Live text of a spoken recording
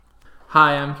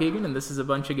Hi, I'm Keegan, and this is A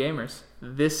Bunch of Gamers.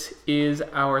 This is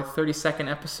our 32nd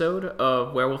episode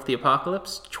of Werewolf the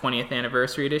Apocalypse, 20th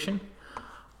Anniversary Edition.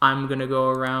 I'm going to go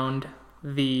around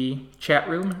the chat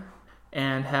room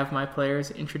and have my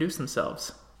players introduce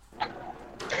themselves.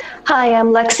 Hi, I'm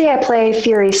Lexi. I play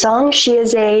Fury Song. She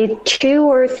is a 2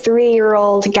 or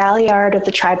 3-year-old Galliard of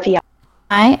the tribe Fiat.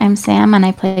 Hi, I'm Sam, and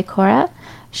I play Cora.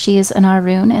 She is an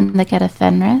Arun in the Get of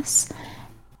Fenris.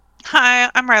 Hi,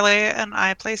 I'm Riley, and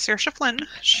I play Saoirse Flynn,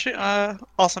 she,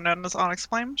 also known as Onyx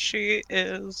Flame. She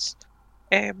is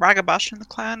a Ragabush in the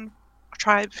clan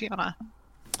tribe Fiona.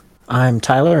 I'm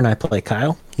Tyler, and I play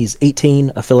Kyle. He's 18,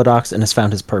 a Philodox, and has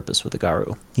found his purpose with the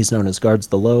Garu. He's known as Guards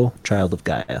the Low, Child of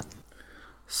Gaia.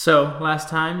 So, last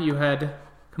time you had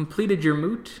completed your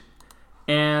moot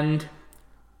and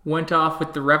went off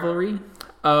with the revelry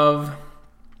of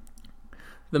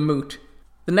the moot.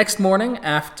 The next morning,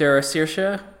 after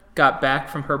Saoirse got back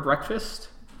from her breakfast,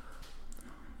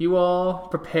 you all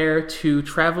prepare to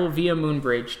travel via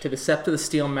Moonbridge to the Sept of the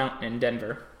Steel Mountain in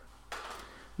Denver.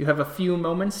 You have a few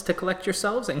moments to collect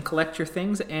yourselves and collect your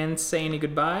things and say any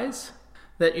goodbyes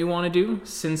that you want to do,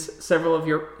 since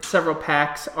several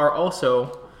packs are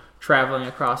also traveling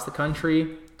across the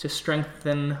country to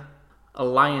strengthen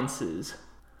alliances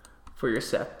for your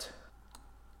Sept.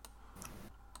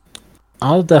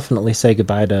 I'll definitely say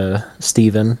goodbye to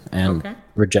Steven and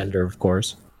Regender, of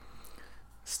course.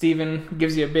 Steven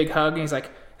gives you a big hug, and he's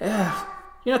like, you're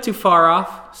not too far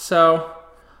off, so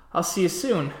I'll see you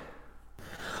soon.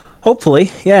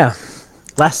 Hopefully, yeah.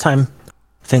 Last time,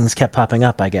 things kept popping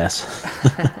up, I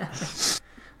guess.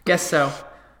 Guess so.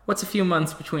 What's a few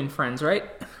months between friends, right?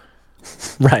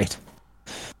 Right.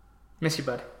 Miss you,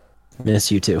 bud.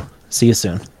 Miss you too. See you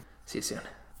soon. See you soon.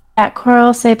 At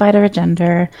Coral, say bye to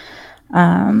Regender.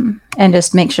 And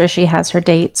just make sure she has her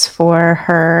dates for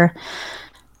her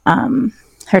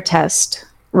test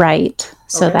right,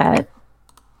 so that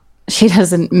she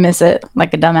doesn't miss it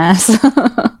like a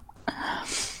dumbass.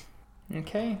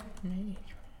 Okay.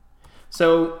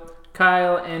 So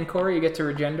Kyle and Corey, you get to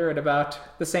Regender at about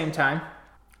the same time.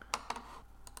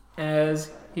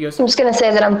 As he goes, I'm just going to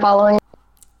say that I'm following.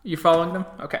 You're following them?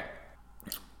 Okay.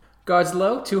 Guards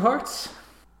low, 2 hearts.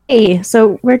 Hey,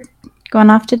 so we're going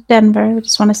off to Denver. We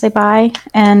just want to say bye.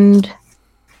 And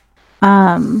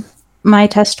my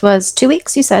test was 2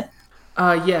 weeks, you said?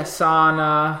 Yes,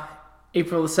 on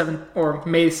April the 7th, or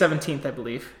May 17th, I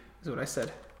believe, is what I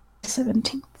said.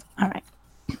 17th. All right.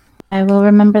 I will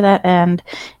remember that, and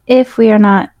if we are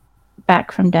not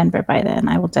back from Denver by then,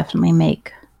 I will definitely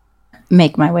make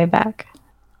my way back.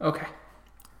 Okay.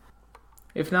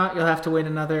 If not, you'll have to wait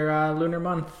another lunar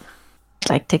month. I'd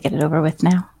like to get it over with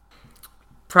now.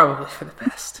 Probably for the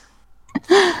best.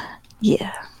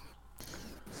 Yeah.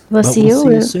 We'll see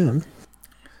you soon.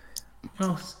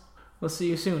 Well, we'll see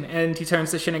you soon. And he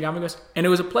turns to Shinigami and goes, and it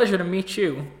was a pleasure to meet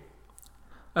you.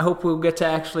 I hope we'll get to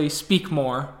actually speak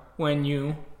more when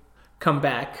you come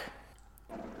back.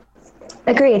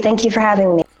 Agreed. Thank you for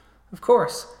having me. Of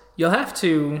course. You'll have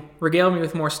to regale me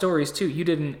with more stories, too. You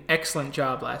did an excellent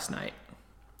job last night.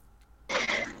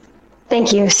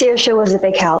 Thank you. Saoirse was a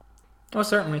big help. Oh,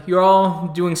 certainly. You're all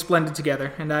doing splendid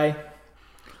together, and I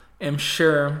am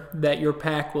sure that your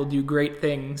pack will do great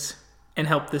things and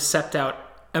help the Sept out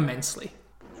immensely.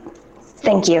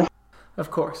 Thank you.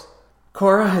 Of course.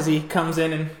 Cora, as he comes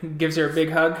in and gives her a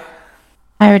big hug.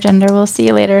 Hi, Regender. We'll see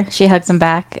you later. She hugs him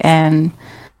back, and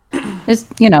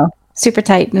just, super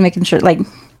tight and making sure,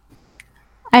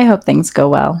 I hope things go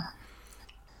well.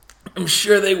 I'm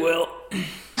sure they will.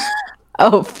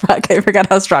 Oh, fuck. I forgot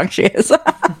how strong she is.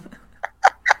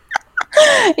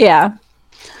 Yeah.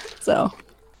 So.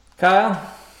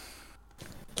 Kyle?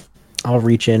 I'll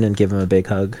reach in and give him a big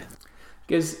hug.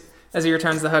 As he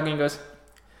returns the hug and goes,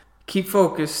 keep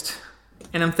focused.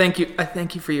 And I thank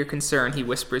you for your concern, he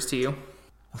whispers to you.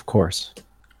 Of course.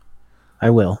 I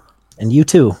will. And you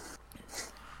too.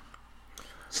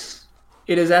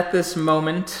 It is at this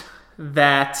moment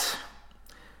that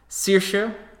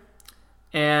Saoirse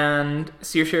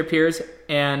appears,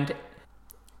 and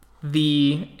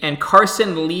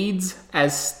Carson leads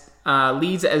as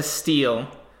Steel,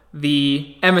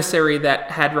 the emissary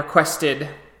that had requested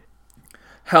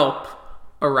help,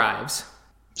 arrives.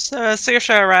 So as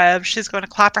Saoirse arrives, she's going to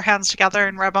clap her hands together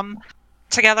and rub them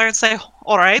together and say,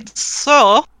 alright,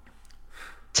 so,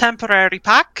 temporary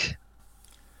pack.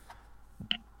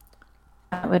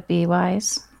 That would be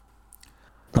wise.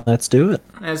 Let's do it.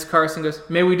 As Carson goes,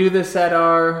 may we do this at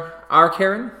our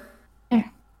Karen? Yeah.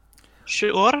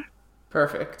 Sure.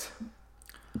 Perfect.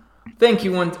 Thank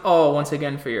you all once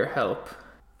again for your help.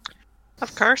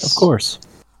 Of course. Of course.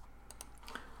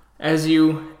 As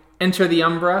you enter the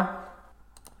Umbra,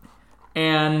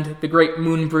 and the great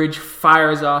moon bridge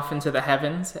fires off into the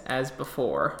heavens as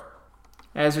before.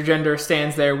 As Regender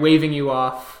stands there waving you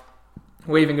off,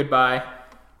 waving goodbye.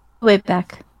 Wave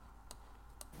back.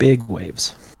 Big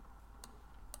waves.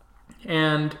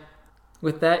 And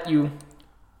with that, you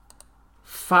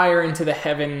fire into the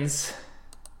heavens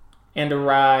and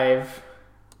arrive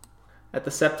at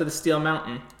the Sept of the Steel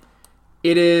Mountain.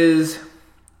 The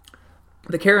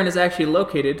cairn is actually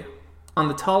located on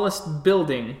the tallest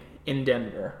building in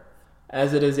Denver,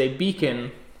 as it is a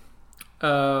beacon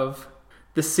of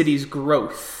the city's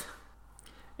growth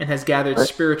and has gathered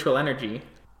spiritual energy.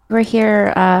 We're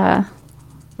here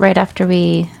right after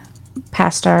we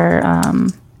passed our...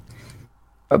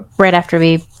 right after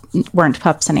we weren't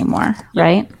pups anymore,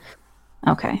 right?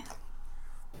 Okay.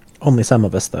 Only some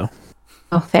of us, though.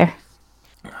 Oh, fair.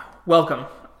 Welcome.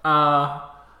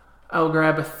 I'll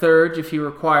grab a third if you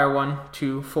require one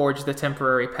to forge the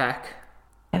temporary pack.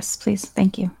 Yes, please.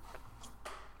 Thank you.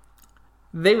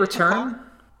 They return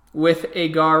with a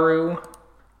Garu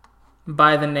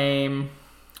by the name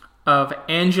of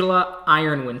Angela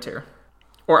Ironwinter.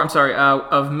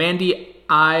 Of Mandy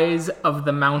Eyes of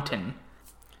the Mountain.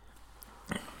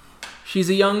 She's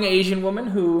a young Asian woman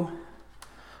who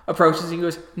approaches and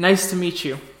goes, "Nice to meet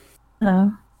you."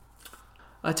 Hello.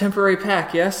 A temporary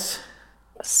pack, yes?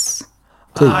 Yes.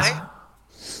 Please.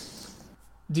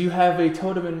 Do you have a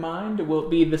totem in mind? Will it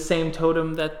be the same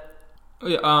totem that...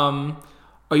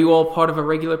 are you all part of a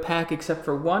regular pack except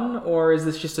for one? Or is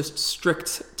this just a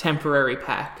strict temporary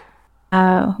pack?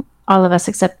 All of us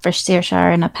except for Searsha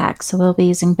are in a pack, so we'll be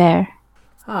using Bear.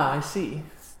 Ah, I see.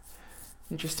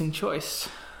 Interesting choice.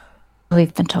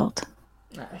 We've been told.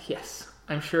 Yes,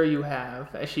 I'm sure you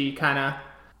have. As she kind of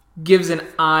gives an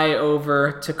eye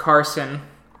over to Carson.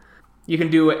 You can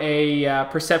do a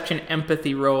perception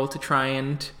empathy roll to try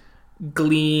and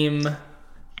gleam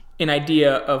an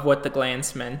idea of what the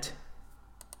glance meant.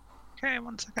 Okay,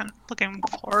 1 second. Looking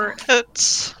for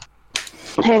it.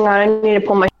 Hang on, I need to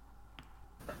pull my...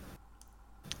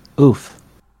 Oof.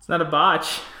 It's not a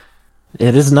botch.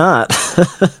 It is not.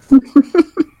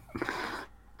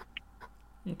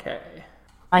 Okay.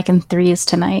 Like in threes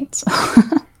tonight. So.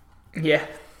 Yeah,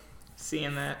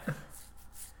 seeing that.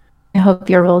 I hope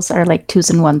your rolls are like twos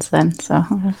and ones then. So.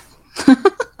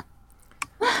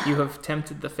 You have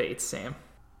tempted the fates, Sam.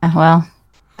 Well,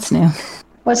 it's new.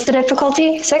 What's the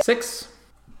difficulty? 6? 6.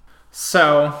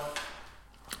 So,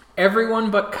 everyone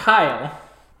but Kyle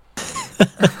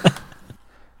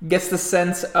gets the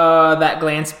sense that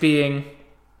glance being,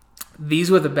 these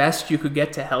were the best you could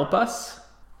get to help us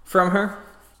from her.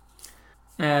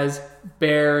 As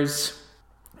Bear's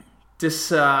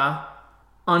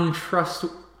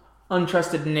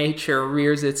untrusted nature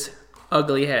rears its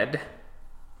ugly head.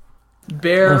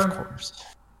 Of course.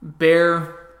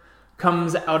 Bear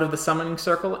comes out of the summoning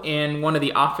circle in one of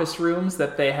the office rooms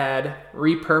that they had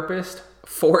repurposed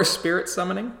for spirit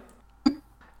summoning.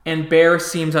 And Bear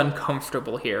seems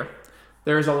uncomfortable here.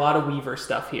 There's a lot of Weaver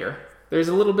stuff here. There's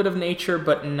a little bit of nature,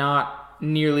 but not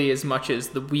nearly as much as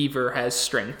the Weaver has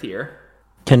strength here.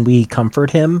 Can we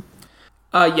comfort him?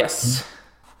 Yes.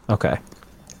 Okay.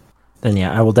 Then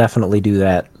yeah, I will definitely do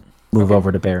that. Move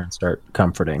over to Bear and start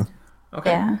comforting.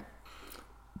 Okay. Yeah.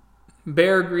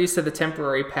 Bear agrees to the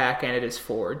temporary pack, and it is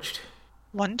forged.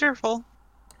 Wonderful.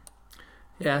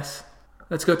 Yes.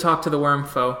 Let's go talk to the worm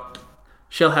foe.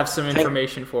 She'll have some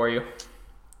information for you.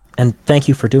 And thank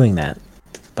you for doing that,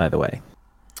 by the way.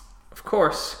 Of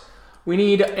course. We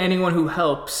need anyone who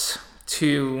helps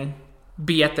to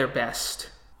be at their best.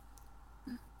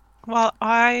 Well,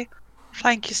 I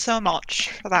thank you so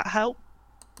much for that help.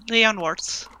 The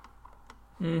onwards.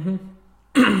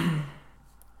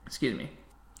 Excuse me.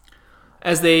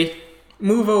 As they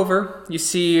move over, you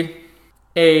see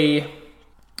two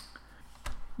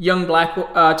young black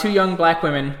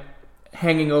women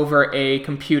hanging over a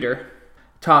computer,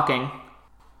 talking.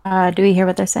 Do we hear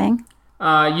what they're saying?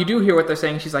 You do hear what they're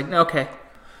saying. She's like, okay.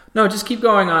 No, just keep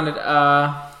going on it.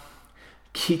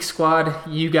 Geek Squad,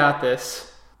 you got this.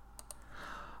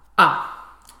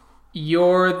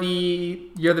 You're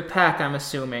the pack, I'm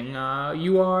assuming.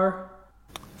 You are?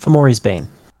 Fomori's Bane.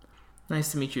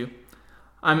 Nice to meet you.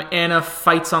 I'm Anna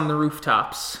Fights on the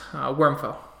Rooftops,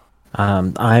 Wormfoe.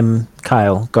 I'm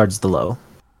Kyle, Guards the Low.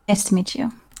 Nice to meet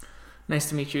you. Nice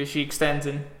to meet you. She extends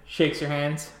and shakes your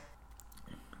hands.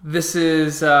 This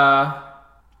is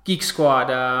Geek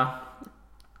Squad.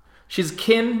 She's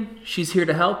kin. She's here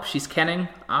to help. She's kenning,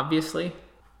 obviously.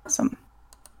 Awesome.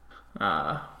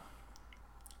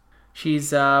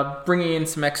 She's bringing in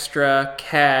some extra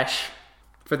cash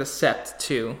for the sept,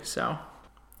 too. So,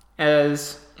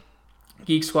 as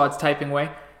Geek Squad's typing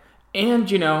away. And,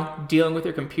 dealing with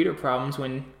your computer problems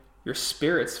when your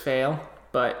spirits fail.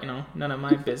 But, none of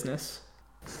my business.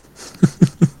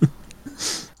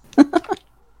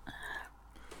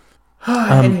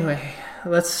 Anyway,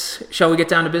 shall we get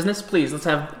down to business? Please, let's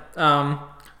have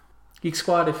Geek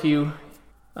Squad, if you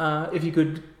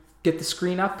could get the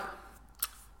screen up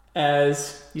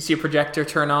as you see a projector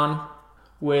turn on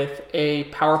with a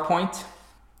PowerPoint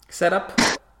setup.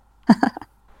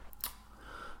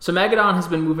 So Magadon has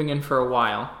been moving in for a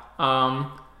while.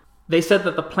 They said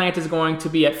that the plant is going to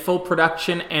be at full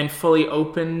production and fully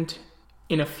opened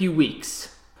in a few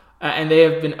weeks. And they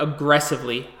have been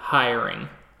aggressively hiring.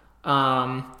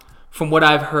 From what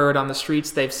I've heard on the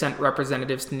streets, they've sent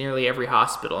representatives to nearly every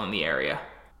hospital in the area.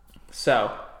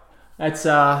 So,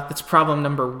 that's problem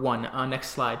number 1. Next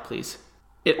slide, please.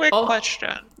 Quick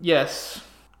question. Yes.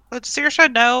 Does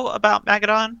Saoirse know about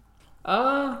Magadon?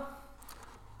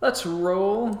 Let's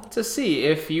roll to see.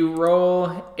 If you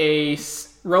roll a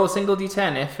single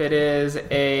d10, if it is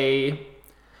a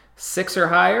 6 or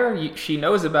higher, she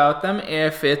knows about them.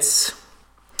 If it's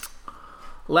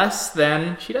less,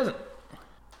 then she doesn't.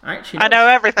 All right, I know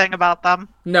everything about them.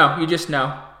 No, you just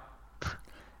know.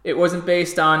 It wasn't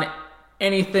based on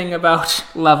anything about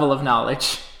level of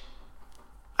knowledge.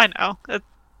 I know.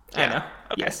 I know.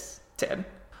 Okay. Yes, Ted.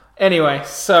 Anyway,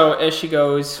 so as she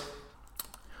goes,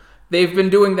 they've been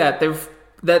doing that.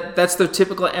 That's their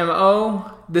typical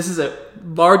MO. This is a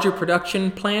larger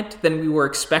production plant than we were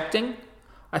expecting.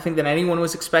 I think than anyone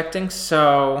was expecting.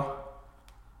 So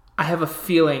I have a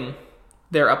feeling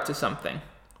they're up to something.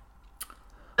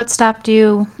 What stopped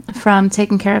you from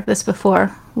taking care of this before?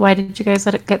 Why did you guys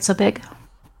let it get so big?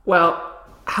 Well,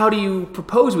 how do you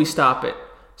propose we stop it?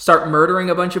 Start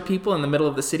murdering a bunch of people in the middle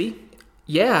of the city?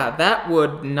 Yeah, that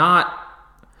would not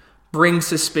bring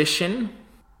suspicion.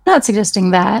 I'm not suggesting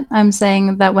that. I'm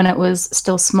saying that when it was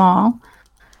still small,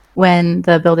 when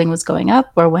the building was going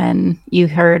up, or when you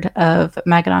heard of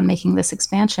Magadon making this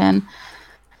expansion,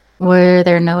 were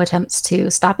there no attempts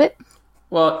to stop it?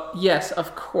 Well, yes,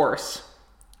 of course.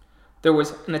 There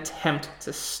was an attempt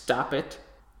to stop it.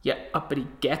 You uppity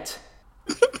get.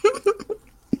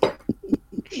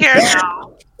 Here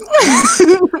now.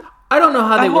 I don't know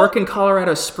how they work in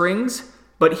Colorado Springs,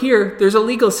 but here, there's a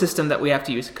legal system that we have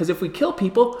to use. Because if we kill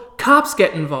people, cops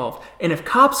get involved. And if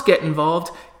cops get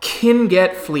involved, kin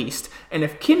get fleeced. And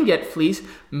if kin get fleeced,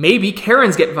 maybe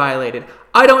Karens get violated.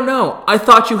 I don't know. I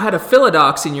thought you had a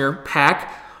Philodox in your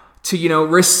pack to,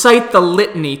 recite the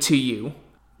litany to you.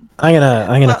 I'm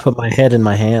gonna put my head in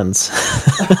my hands.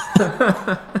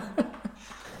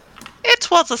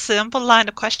 It was a simple line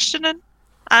of questioning,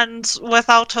 and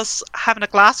without us having a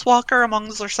glass walker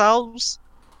amongst ourselves,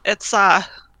 it's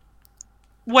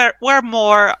we're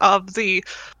more of the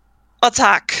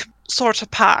attack sort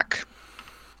of pack.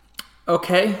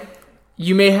 Okay,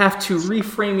 you may have to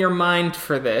reframe your mind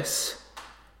for this.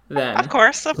 Then, of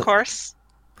course,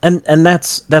 and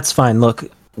that's fine. Look,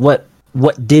 what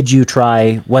did you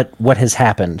try? What has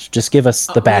happened? Just give us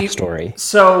the backstory.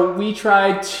 So we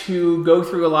tried to go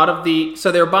through a lot of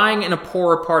so they're buying in a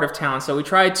poorer part of town. So we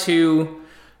tried to,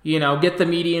 get the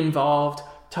media involved,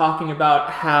 talking about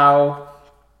how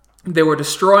they were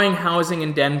destroying housing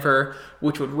in Denver,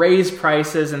 which would raise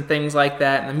prices and things like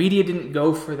that. And the media didn't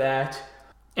go for that.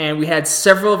 And we had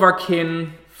several of our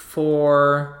kin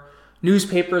for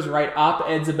newspapers write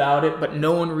op-eds about it, but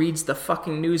no one reads the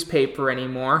fucking newspaper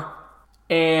anymore.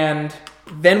 And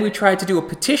then we tried to do a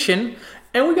petition,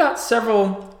 and we got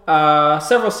several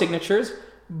signatures,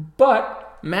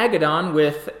 but Magadon,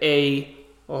 with a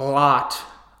lot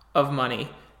of money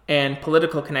and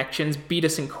political connections, beat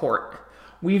us in court.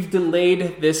 We've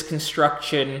delayed this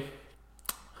construction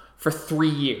for 3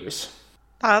 years.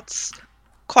 That's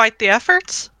quite the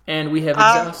effort. And we have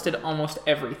exhausted almost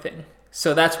everything.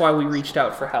 So that's why we reached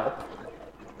out for help.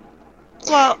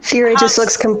 Well, Fury just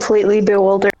looks completely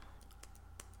bewildered.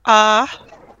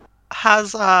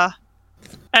 Has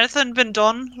anything been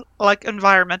done, like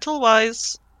environmental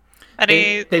wise?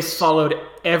 They followed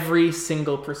every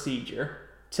single procedure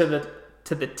to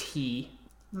the T.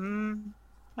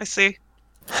 I see.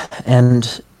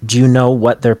 And do you know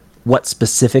what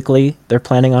specifically they're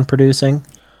planning on producing?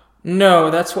 No,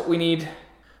 that's what we need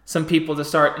some people to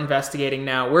start investigating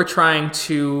now. We're trying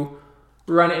to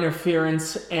run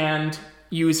interference and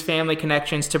use family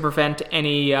connections to prevent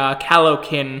any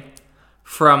Calokin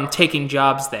from taking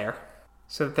jobs there,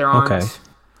 so that there aren't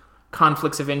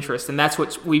conflicts of interest. And that's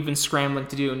what we've been scrambling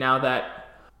to do now that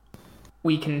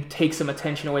we can take some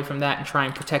attention away from that and try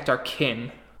and protect our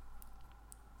kin.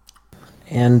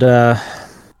 And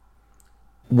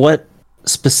what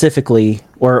specifically,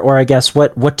 or I guess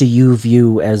what do you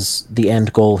view as the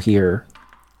end goal here?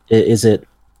 Is it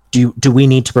do we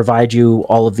need to provide you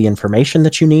all of the information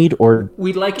that you need, or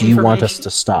We'd like do you want us information. to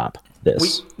stop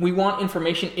this? We want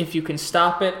information. If you can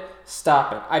stop it,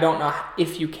 stop it. I don't know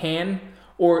if you can,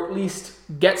 or at least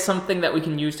get something that we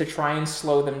can use to try and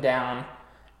slow them down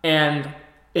and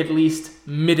at least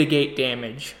mitigate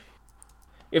damage.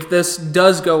 If this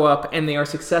does go up and they are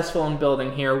successful in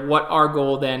building here, what our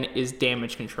goal then is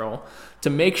damage control. To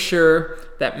make sure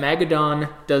that Magadon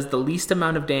does the least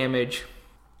amount of damage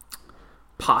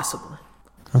possible.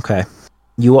 Okay.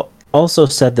 You also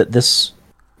said that this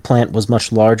plant was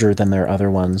much larger than their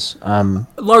other ones.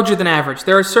 Larger than average.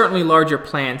 There are certainly larger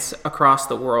plants across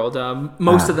the world.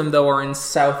 Most of them, though, are in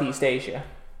Southeast Asia.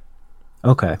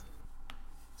 Okay.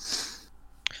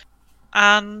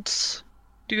 And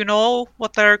do you know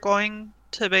what they're going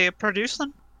to be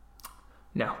producing?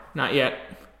 No, not yet.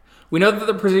 We know that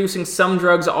they're producing some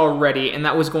drugs already, and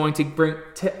that was going to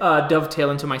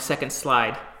dovetail into my second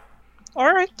slide.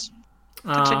 All right.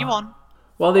 Continue on.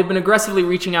 While they've been aggressively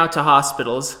reaching out to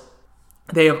hospitals,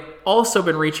 they have also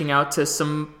been reaching out to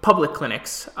some public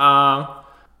clinics.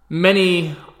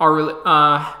 Many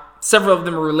are, several of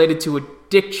them are related to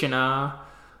addiction,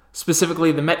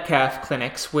 specifically the Metcalf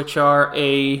clinics, which are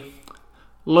a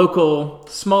local,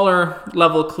 smaller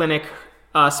level clinic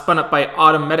spun up by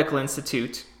Autumn Medical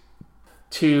Institute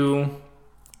to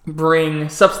bring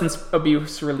substance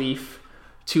abuse relief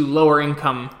to lower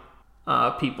income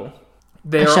people.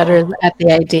 I shudder at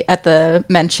the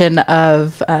mention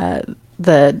of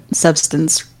the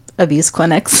substance abuse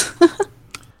clinics.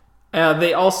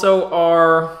 They also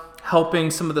are helping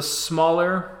some of the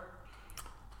smaller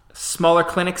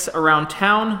clinics around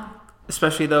town,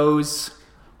 especially those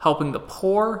helping the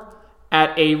poor,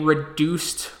 at a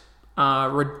reduced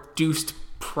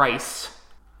price.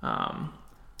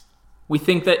 We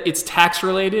think that it's tax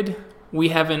related. We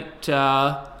haven't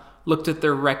looked at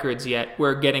their records yet.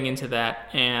 We're getting into that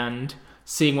and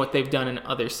seeing what they've done in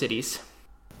other cities.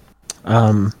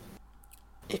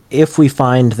 If we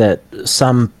find that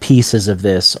some pieces of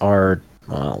this are,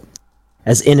 well,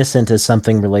 as innocent as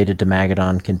something related to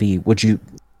Magadon can be,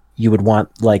 you would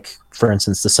want, like, for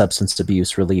instance, the substance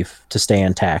abuse relief to stay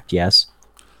intact, yes?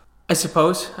 I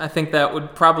suppose. I think that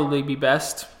would probably be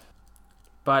best,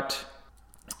 but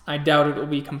I doubt it will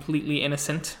be completely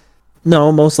innocent.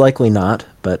 No, most likely not,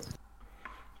 but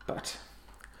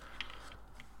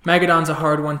Magadon's a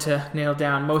hard one to nail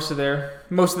down. Most of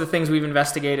the things we've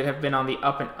investigated have been on the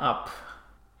up and up.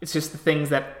 It's just the things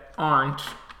that aren't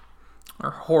are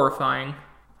horrifying.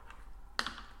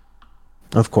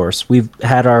 Of course, we've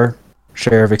had our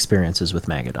share of experiences with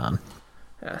Magadon.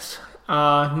 Yes.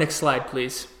 Next slide,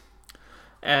 please.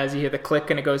 As you hear the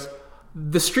click and it goes,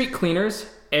 the street cleaners,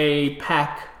 a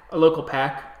local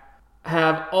pack,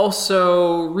 have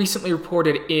also recently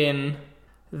reported in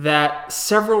that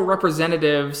several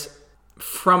representatives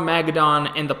from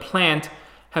Magadon and the plant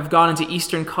have gone into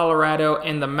eastern Colorado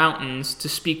and the mountains to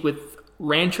speak with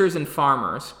ranchers and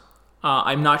farmers.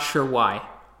 I'm not sure why.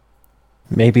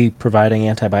 Maybe providing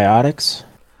antibiotics?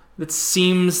 That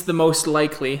seems the most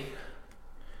likely.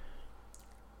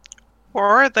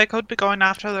 Or they could be going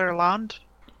after their land.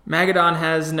 Magadon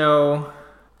has no...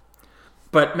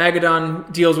 But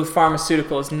Magadon deals with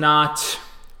pharmaceuticals, not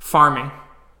farming.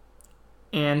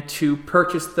 And to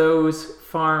purchase those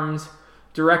farms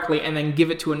directly and then give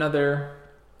it to another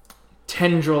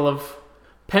tendril of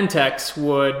Pentex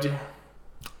would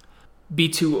be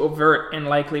too overt and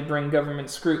likely bring government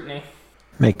scrutiny.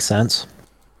 Makes sense.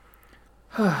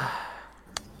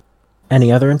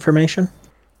 Any other information?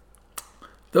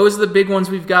 Those are the big ones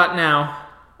we've got now.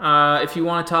 If you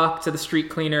want to talk to the street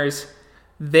cleaners,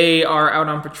 they are out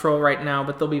on patrol right now,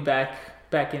 but they'll be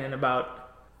back in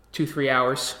about 2-3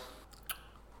 hours.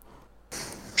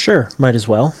 Sure, might as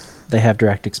well. They have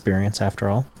direct experience after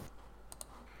all.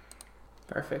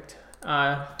 Perfect.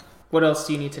 What else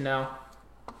do you need to know?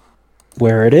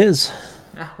 Where it is.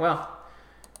 Well,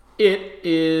 it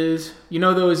is... You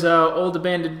know those old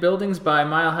abandoned buildings by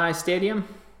Mile High Stadium?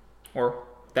 Or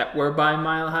that were by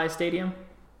Mile High Stadium?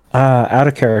 Out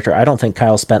of character, I don't think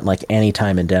Kyle spent, like, any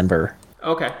time in Denver.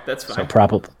 Okay, that's fine. So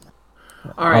probably...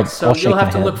 Alright, so you'll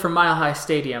have to head. look for Mile High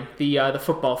Stadium, the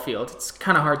football field. It's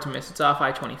kind of hard to miss. It's off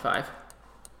I-25.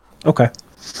 Okay.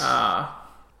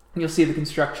 You'll see the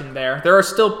construction there. There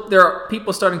are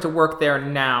people starting to work there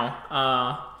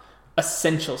now.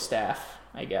 Essential staff,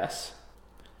 I guess.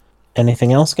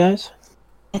 Anything else, guys?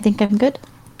 I think I'm good.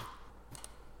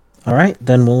 All right,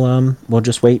 then we'll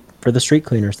just wait for the street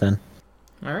cleaners then.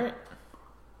 All right.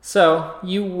 So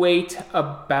you wait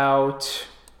about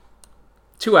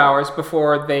 2 hours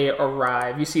before they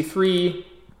arrive. You see 3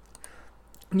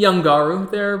 young Garu.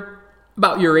 They're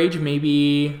about your age,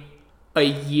 maybe a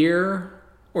year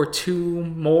or 2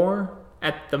 more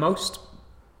at the most.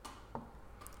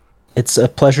 It's a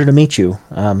pleasure to meet you.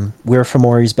 We're from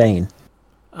Ori's Bane.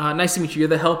 Nice to meet you. You're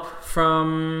the help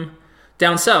from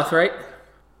down south, right?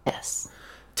 Yes.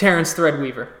 Terrence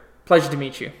Threadweaver. Pleasure to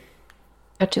meet you.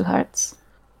 Our 2 hearts.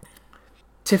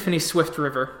 Tiffany Swift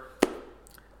River.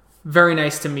 Very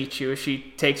nice to meet you. As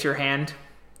she takes your hand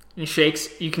and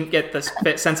shakes, you can get this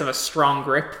sense of a strong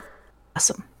grip.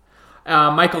 Awesome.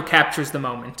 Michael captures the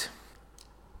moment.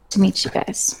 To meet you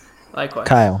guys. Likewise.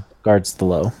 Kyle guards the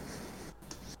low.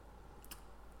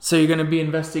 So you're going to be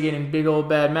investigating big old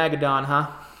bad Magadon, huh?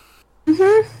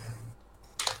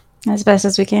 As best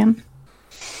as we can.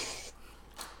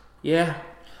 Yeah.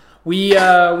 We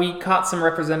caught some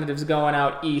representatives going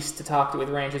out east to talk with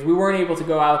rangers. We weren't able to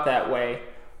go out that way.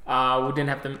 We didn't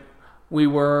have to. We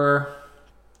were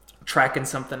tracking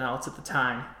something else at the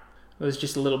time. It was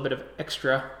just a little bit of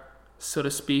extra, so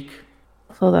to speak.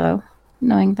 Although,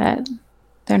 knowing that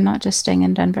they're not just staying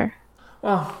in Denver.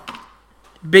 Well,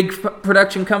 big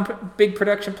production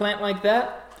plant like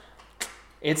that,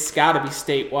 it's got to be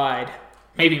statewide,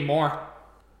 maybe more.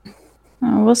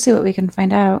 We'll see what we can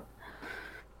find out.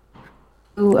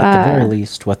 Ooh, At the very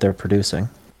least, what they're producing.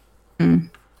 What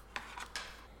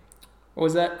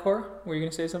was that, Cora? Were you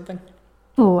going to say something?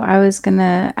 Oh, I was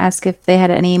gonna ask if they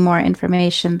had any more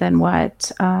information than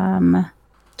what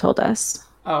told us.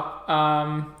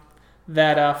 Oh,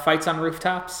 that fights on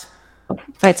rooftops.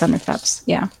 Fights on rooftops.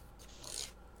 Yeah.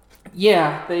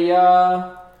 Yeah, they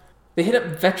hit up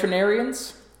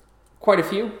veterinarians, quite a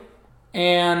few,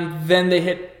 and then they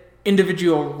hit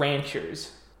individual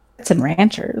ranchers. It's in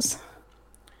ranchers.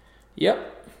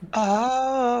 Yep.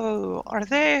 Oh, are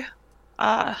they?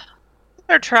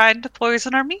 They're trying to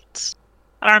poison our meats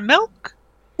and our milk.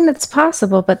 And it's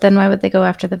possible, but then why would they go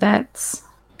after the vets?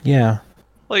 Yeah.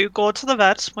 Well, you go to the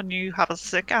vet when you have a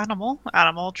sick animal.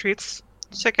 Animal treats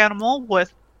sick animal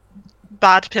with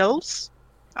bad pills.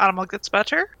 Animal gets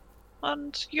better.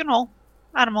 And,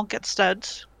 animal gets dead.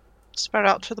 Spread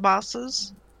out to the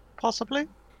masses. Possibly.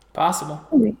 Possible.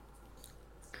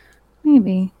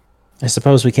 Maybe. I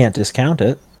suppose we can't discount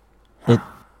it. It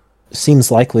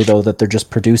seems likely, though, that they're just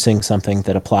producing something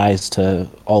that applies to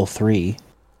all 3.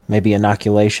 Maybe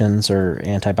inoculations or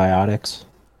antibiotics.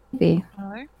 Maybe.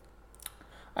 Really?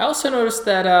 I also noticed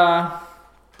that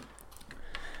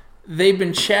they've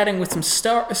been chatting with some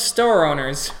store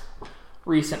owners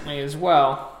recently as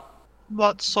well.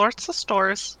 What sorts of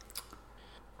stores?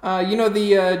 You know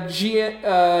the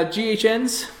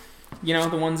GHNs? You know,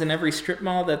 the ones in every strip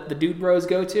mall that the dude bros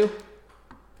go to?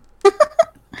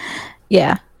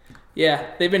 Yeah. Yeah,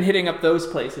 they've been hitting up those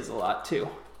places a lot too.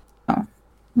 Oh.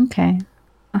 Okay.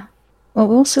 Well,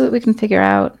 we'll see what we can figure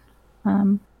out.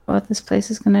 What this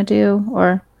place is going to do,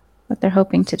 or what they're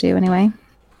hoping to do anyway.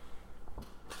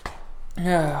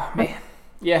 Oh, man.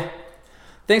 Yeah.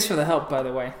 Thanks for the help, by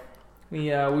the way. We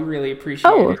really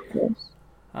appreciate it. Of course.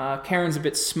 Karen's a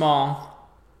bit small,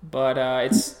 but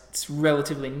it's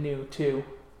relatively new too.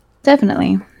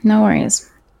 Definitely. No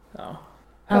worries. So,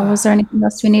 Was there anything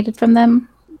else we needed from them,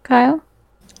 Kyle?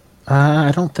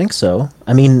 I don't think so.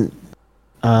 I mean,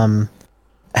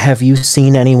 have you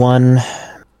seen anyone,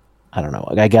 I don't know,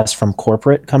 I guess from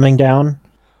corporate coming down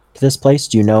to this place?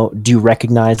 Do you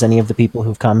recognize any of the people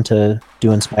who've come to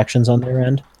do inspections on their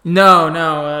end?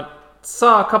 No.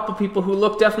 Saw a couple people who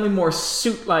look definitely more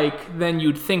suit-like than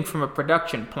you'd think from a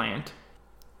production plant.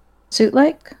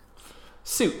 Suit-like?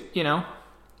 Suit,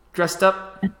 dressed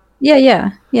up.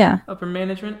 Yeah. Upper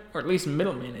management, or at least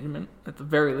middle management, at the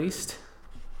very least.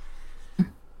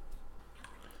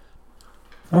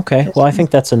 Okay, well, I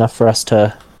think that's enough for us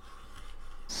to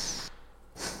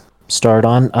start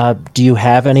on. Do you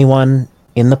have anyone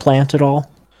in the plant at all?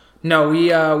 No,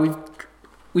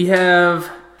 we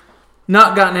have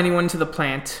not gotten anyone to the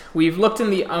plant. We've looked in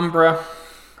the Umbra,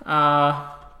 a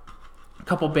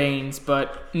couple Banes,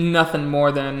 but nothing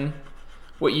more than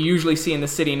what you usually see in the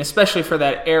city, and especially for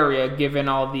that area, given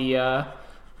all the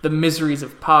miseries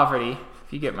of poverty,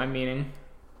 if you get my meaning.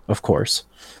 Of course.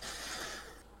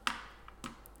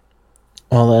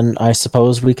 Well, then I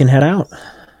suppose we can head out.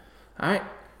 All right.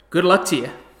 Good luck to you.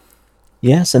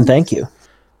 Yes, and thank you.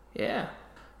 Yeah.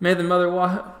 May the mother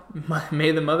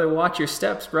watch your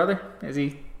steps, brother. As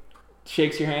he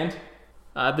shakes your hand.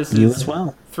 This You is as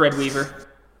well. Threadweaver.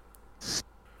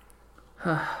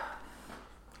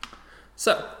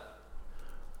 So,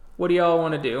 what do y'all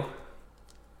want to do?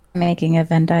 Making a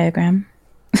Venn diagram.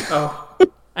 Oh,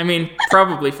 I mean,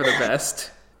 probably for the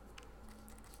best.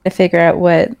 to figure out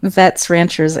what vets,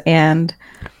 ranchers, and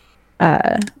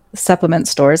supplement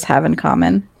stores have in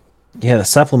common. Yeah, the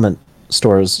supplement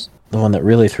store is the one that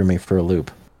really threw me for a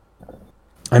loop.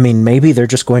 I mean, maybe they're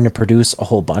just going to produce a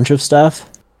whole bunch of stuff,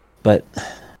 but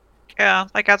Yeah,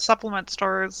 like at supplement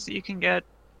stores, you can get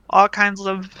all kinds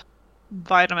of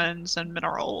vitamins and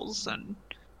minerals, and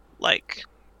like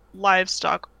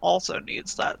livestock also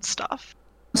needs that stuff.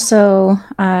 So,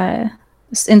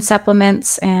 in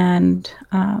supplements and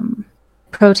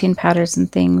protein powders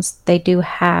and things, they do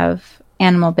have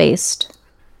animal-based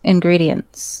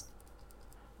ingredients.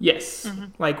 Yes,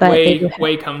 like But they do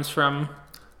whey comes from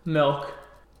milk.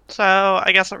 So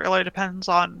I guess it really depends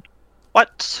on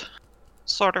what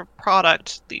sort of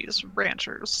product these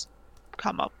ranchers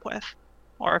come up with,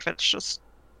 or if it's just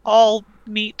all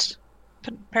meat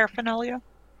paraphernalia.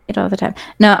 It all the time.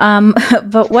 No,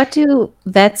 but what do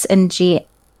vets and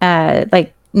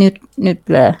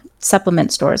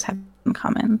supplement stores have in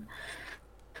common?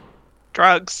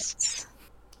 Drugs,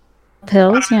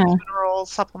 Pills, yeah, vitamins,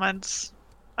 minerals, supplements.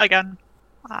 Again,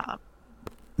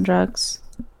 drugs.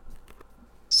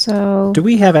 So, do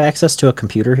we have access to a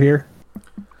computer here?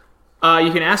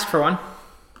 You can ask for one.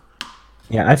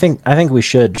 Yeah, I think we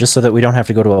should, just so that we don't have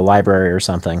to go to a library or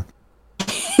something.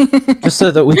 Just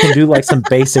so that we can do like some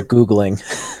basic Googling.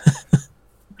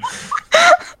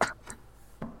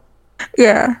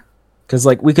 yeah. Because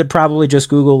like we could probably just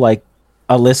Google like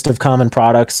a list of common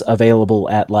products available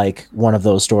at like one of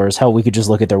those stores. Hell, we could just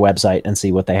look at their website and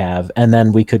see what they have, and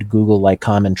then we could Google like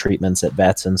common treatments at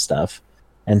vets and stuff,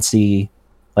 and see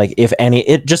like if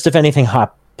anything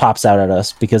pops out at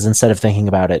us. Because instead of thinking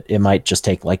about it, it might just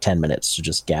take like 10 minutes to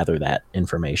just gather that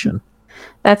information.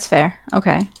 That's fair.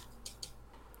 Okay.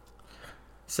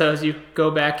 So as you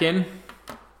go back in,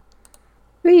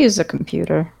 We use a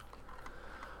computer.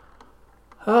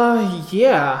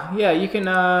 yeah, you can.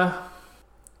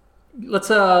 Let's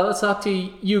talk to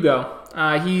Hugo.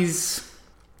 He's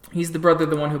the brother,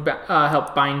 the one who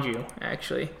helped bind you,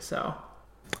 actually. So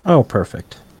Oh,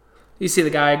 perfect. you see the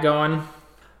guy going.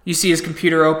 You see his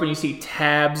computer open. You see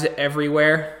tabs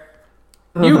everywhere.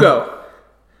 Hugo,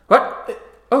 what?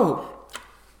 Oh,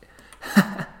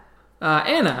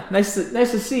 Anna, nice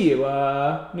to see you.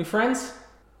 New friends?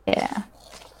 Yeah.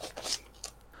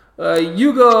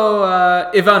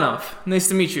 Hugo Ivanov, nice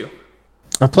to meet you.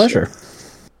 A pleasure.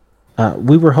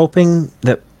 We were hoping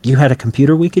that you had a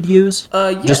computer we could use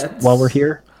Yeah, just while we're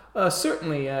here.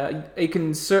 Certainly. I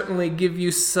can certainly give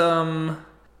you some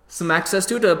access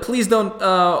to it. Please don't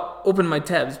open my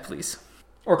tabs, please,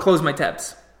 or close my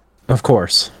tabs. Of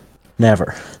course.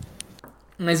 Never.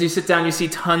 And as you sit down, you see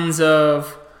tons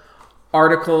of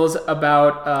articles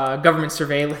about government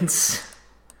surveillance,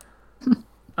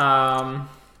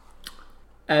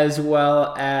 as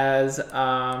well as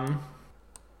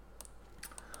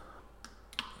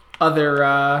other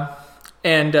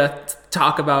and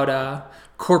talk about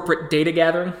corporate data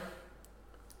gathering.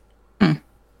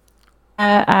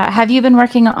 Have you been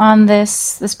working on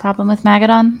this problem with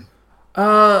Magadon?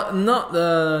 Not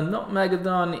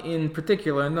Magadon in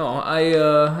particular. No,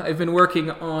 I've been working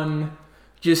on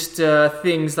just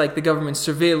things like the government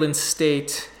surveillance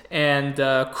state and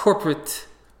corporate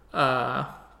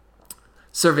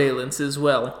surveillance as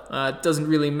well. It doesn't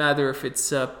really matter if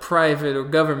it's private or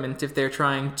government if they're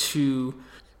trying to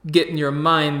get in your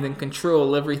mind and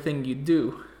control everything you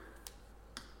do.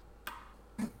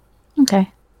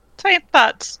 Okay. I think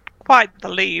that's quite the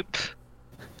leap.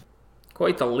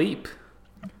 Quite the leap.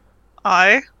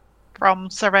 Aye, from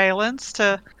surveillance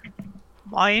to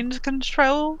mind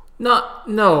control.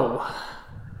 No.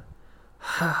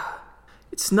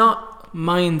 It's not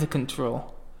mind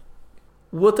control.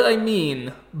 What I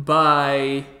mean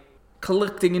by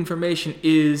collecting information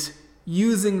is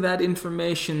using that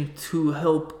information to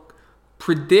help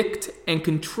predict and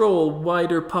control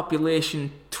wider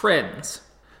population trends.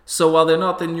 So while they're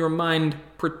not in your mind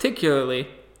particularly,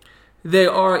 they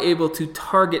are able to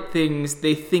target things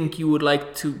they think you would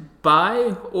like to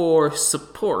buy or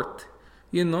support.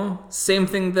 You know, same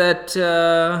thing that,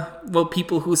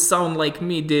 people who sound like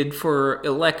me did for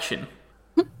election.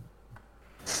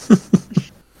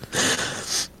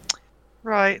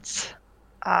 Right.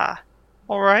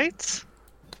 Alright.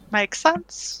 Makes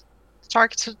sense.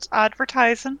 Targeted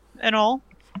advertising and all.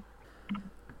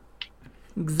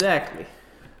 Exactly.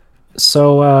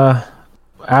 So,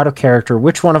 out of character,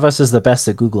 which one of us is the best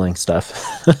at Googling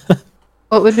stuff?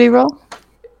 What would we roll?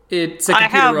 It's a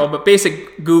computer role, but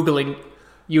basic Googling,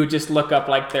 you would just look up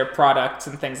like their products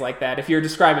and things like that. If you're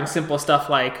describing simple stuff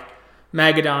like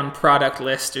Magadon product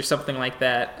list or something like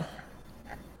that.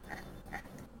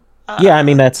 Yeah, I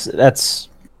mean, that's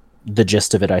the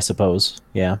gist of it, I suppose.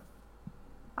 Yeah.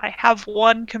 I have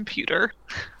one computer.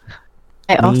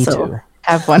 I Me also too.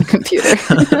 have one computer.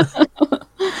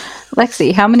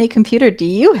 Lexi, how many computer do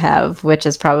you have? Which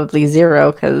is probably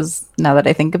 0, because now that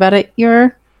I think about it,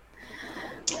 you're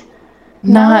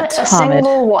not a Hamid.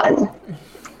 single one.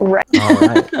 Right. All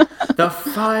right. The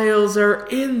files are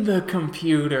in the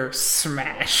computer.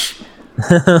 Smash.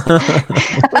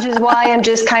 Which is why I'm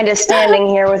just kind of standing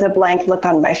here with a blank look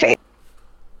on my face.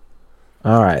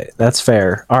 All right, that's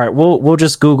fair. All right, we'll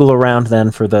just Google around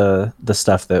then for the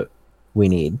stuff that we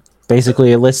need.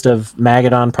 Basically, a list of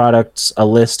Magadon products, a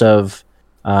list of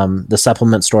the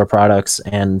supplement store products,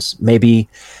 and maybe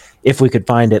if we could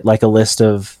find it, like a list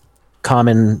of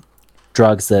common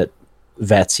drugs that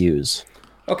vets use.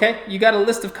 Okay, you got a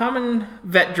list of common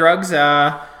vet drugs.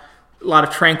 A lot of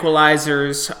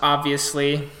tranquilizers,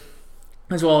 obviously,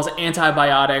 as well as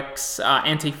antibiotics,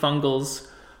 antifungals,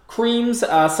 creams.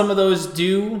 Some of those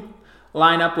do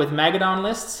line up with Magadon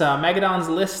lists. Magadon's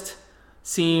list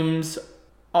seems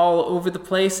all over the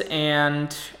place,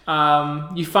 and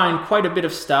you find quite a bit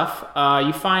of stuff.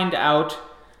 You find out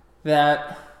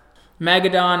that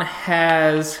Magadon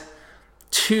has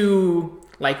 2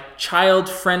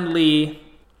 child-friendly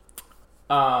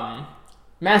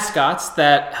mascots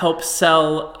that help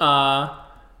sell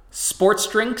sports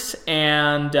drinks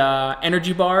and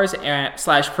energy bars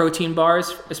 / protein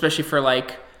bars, especially for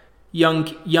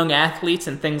young athletes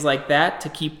and things like that, to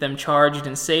keep them charged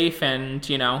and safe and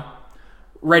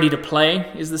ready to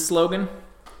play is the slogan,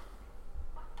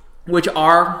 which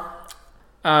are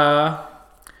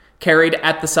carried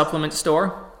at the supplement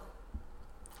store.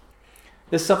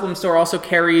 The supplement store also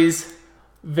carries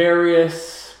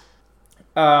various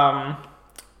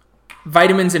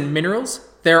vitamins and minerals.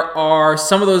 There are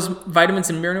some of those vitamins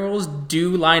and minerals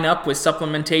do line up with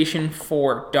supplementation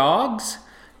for dogs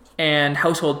and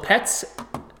household pets,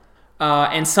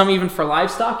 and some even for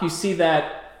livestock. You see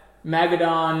that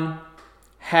Magadon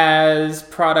has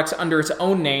products under its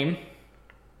own name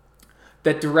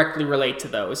that directly relate to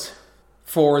those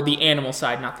for the animal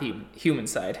side, not the human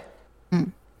side.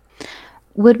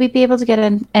 Would we be able to get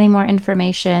any more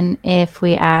information if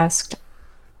we asked...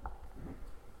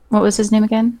 What was his name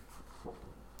again?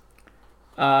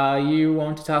 You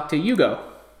want to talk to Hugo.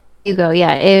 Hugo,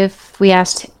 yeah. If we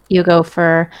asked Hugo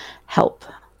for help.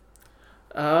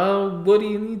 What do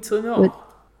you need to know?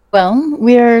 Well,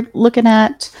 we're looking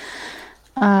at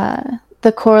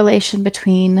the correlation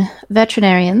between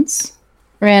veterinarians,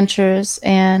 ranchers,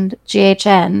 and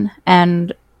GHN,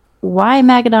 and why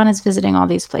Magadon is visiting all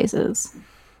these places.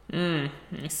 I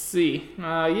see.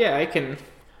 Yeah, I can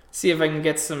see if I can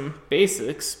get some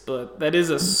basics, but that is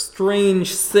a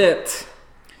strange set.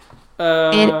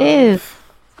 It is.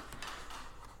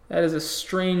 That is a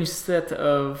strange set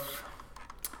of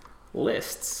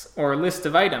lists, or list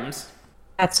of items.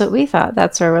 That's what we thought.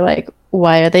 That's where we're like,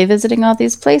 why are they visiting all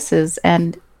these places?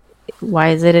 And why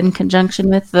is it in conjunction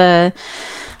with the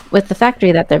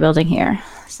factory that they're building here?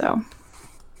 So...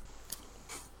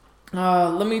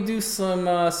 let me do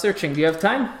some searching. Do you have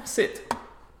time? Sit.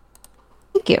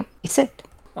 Thank you. You sit.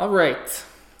 All right.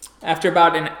 After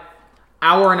about an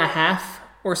hour and a half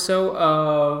or so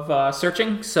of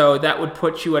searching, so that would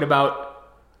put you at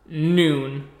about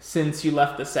noon since you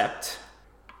left the sept.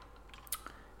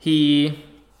 He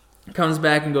comes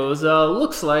back and goes,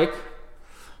 looks like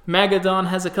Magadon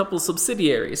has a couple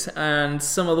subsidiaries, and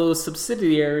some of those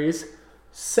subsidiaries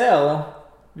sell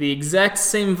the exact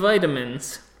same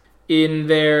vitamins in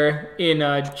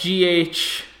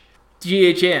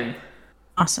GHN.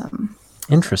 Awesome.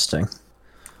 Interesting.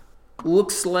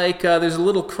 Looks like there's a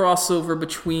little crossover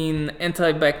between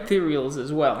antibacterials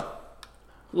as well.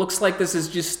 Looks like this is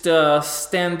just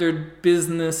standard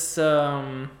business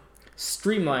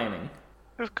streamlining.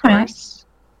 Of course.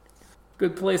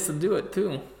 Good place to do it,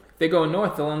 too. If they go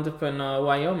north, they'll end up in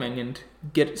Wyoming and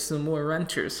get some more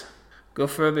ranchers. Go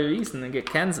further east and then get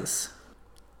Kansas.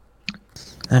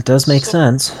 That does make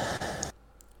sense.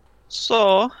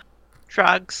 So,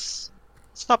 drugs,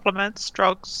 supplements,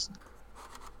 drugs.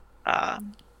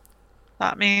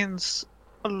 That means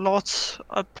a lot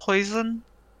of poison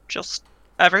just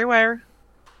everywhere.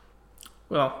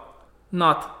 Well,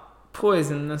 not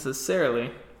poison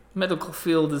necessarily. Medical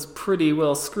field is pretty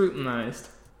well scrutinized.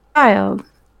 Child,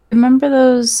 remember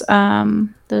those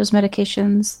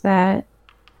medications that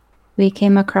we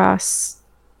came across,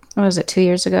 what was it, 2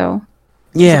 years ago?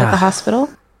 Yeah. At the hospital?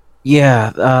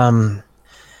 Yeah.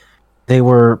 They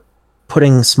were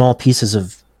putting small pieces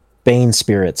of Bane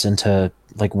spirits into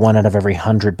like 1 out of every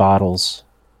 100 bottles.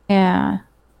 Yeah.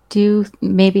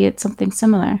 Maybe it's something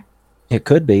similar. It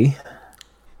could be.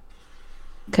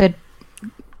 Could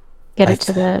Get it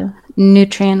to the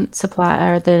nutrient supply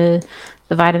or the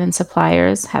vitamin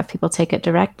suppliers. Have people take it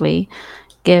directly.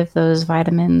 Give those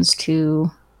vitamins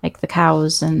to like the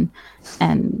cows and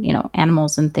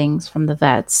animals and things from the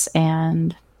vets.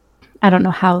 And I don't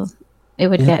know how it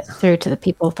would get through to the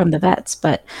people from the vets,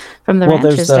 but from the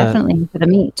ranchers, definitely for the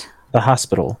meat. The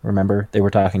hospital, remember? They were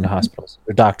talking to hospitals,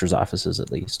 or doctors' offices at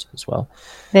least as well.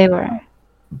 They were.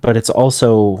 But it's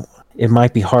also, it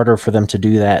might be harder for them to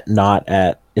do that not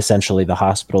at essentially the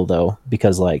hospital though,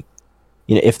 because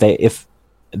if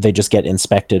they just get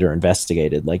inspected or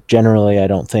investigated, like generally I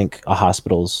don't think a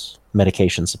hospital's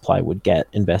medication supply would get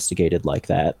investigated like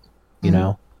that, you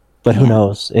know? But who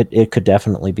knows? It could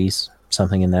definitely be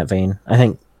something in that vein. I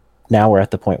think now we're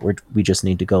at the point where we just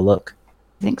need to go look.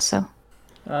 I think so.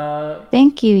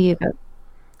 Thank you, Hugo.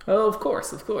 Oh, of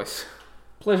course.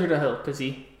 Pleasure to help, as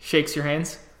he shakes your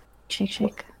hands.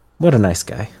 Shake. What a nice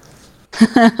guy.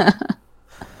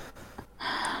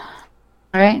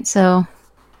 All right, so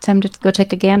time to go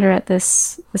take a gander at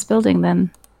this building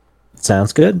then.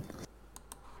 Sounds good.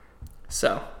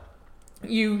 So,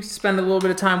 you spend a little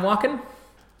bit of time walking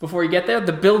before you get there.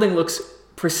 The building looks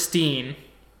pristine,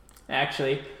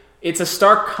 actually. It's a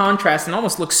stark contrast and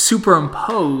almost looks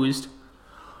superimposed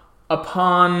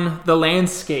upon the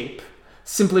landscape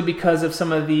simply because of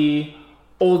some of the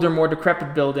older, more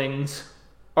decrepit buildings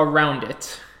around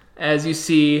it. As you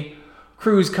see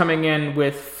crews coming in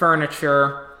with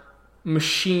furniture,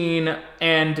 machine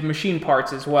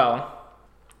parts as well.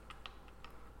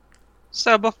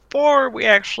 So before we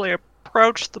actually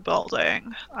approach the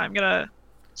building, I'm gonna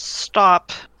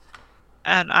stop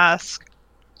and ask,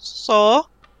 so,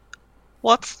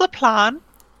 what's the plan?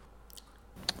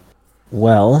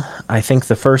 Well, I think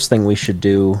the first thing we should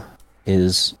do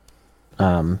is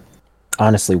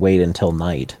honestly wait until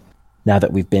night. Now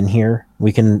that we've been here,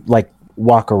 we can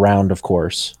walk around, of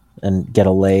course, and get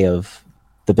a lay of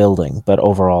the building, but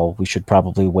overall we should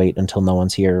probably wait until no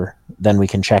one's here. Then we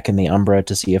can check in the Umbra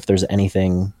to see if there's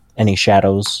any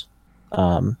shadows,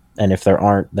 and if there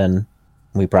aren't, then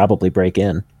we probably break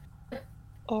in.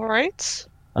 All right.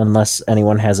 Unless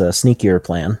anyone has a sneakier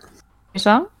plan.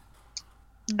 Yourself?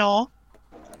 No.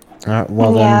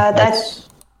 Well, Yeah, then that's...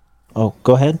 Oh,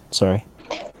 go ahead. Sorry.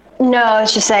 No, I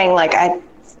was just saying,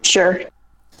 sure.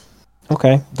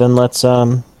 Okay, then let's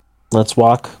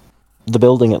walk the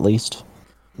building at least.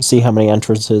 See how many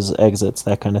entrances, exits,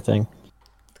 that kind of thing.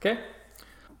 Okay.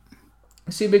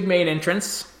 You see a big main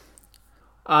entrance.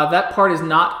 That part is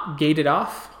not gated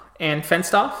off and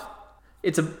fenced off.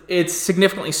 It's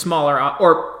significantly smaller.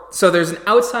 So there's an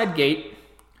outside gate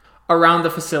around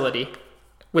the facility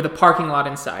with a parking lot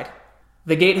inside.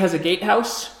 The gate has a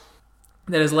gatehouse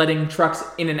that is letting trucks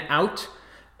in and out,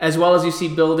 as well as you see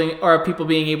people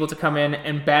being able to come in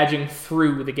and badging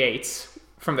through the gates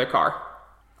from their car.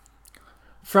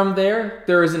 From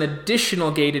there is an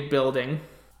additional gated building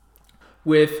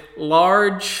with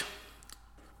large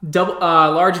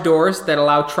doors that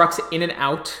allow trucks in and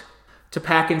out to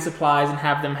pack in supplies and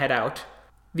have them head out.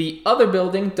 The other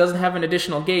building doesn't have an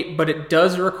additional gate, but it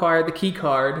does require the key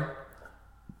card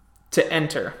to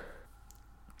enter.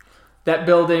 The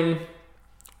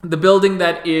building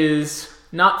that is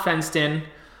not fenced in,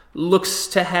 looks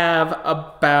to have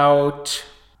about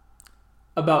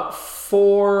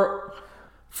four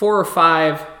or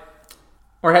five,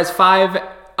 or has 5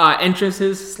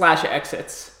 entrances /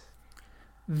 exits.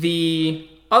 The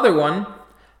other one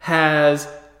has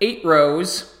 8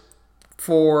 rows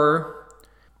for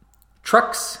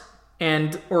trucks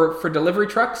or for delivery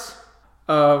trucks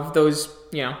of those,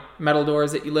 metal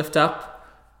doors that you lift up,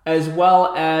 as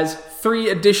well as 3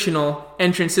 additional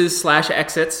entrances /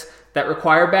 exits that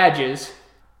require badges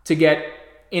to get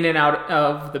in and out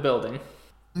of the building.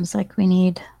 Seems like we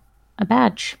need a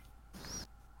badge.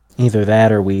 Either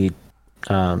that or we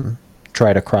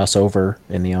try to cross over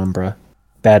in the Umbra.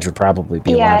 Badge would probably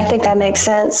be I think that makes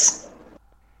sense.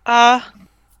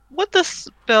 Would this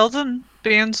building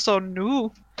being so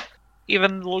new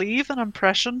even leave an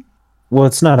impression? Well,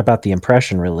 it's not about the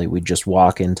impression, really. We just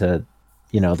walk into,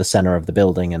 the center of the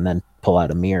building and then pull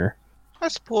out a mirror. I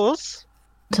suppose.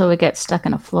 Until we get stuck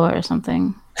in a floor or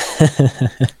something.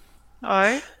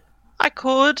 I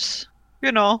could,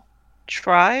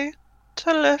 try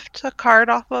to lift a card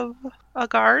off of a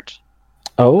guard.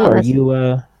 Oh, are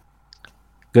you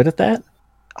good at that?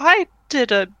 I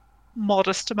did a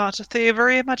modest amount of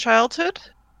thievery in my childhood.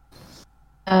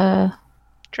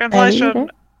 Translation,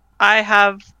 I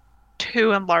have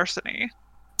 2 in larceny.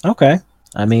 Okay.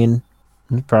 I mean,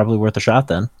 probably worth a shot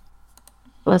then.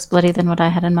 Less bloody than what I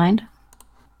had in mind.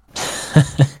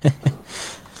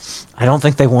 I don't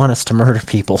think they want us to murder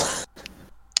people.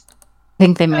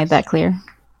 think they made that clear,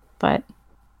 but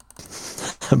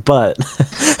But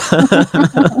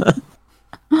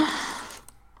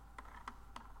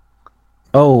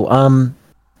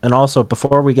and also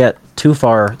before we get too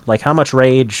far, like how much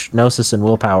rage, gnosis, and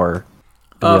willpower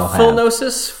do we all Full have?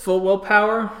 gnosis, full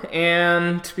willpower,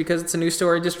 and because it's a new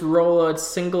story, just roll a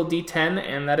single d10,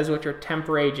 and that is what your temp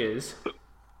rage is.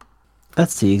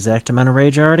 That's the exact amount of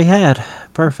rage I already had.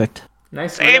 Perfect.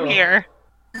 Nice. Same roll. here.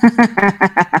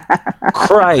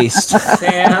 Christ.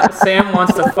 Sam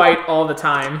wants to fight all the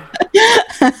time.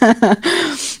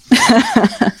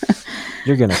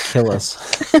 You're gonna kill us.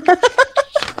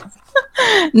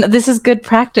 no, this is good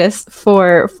practice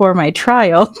for my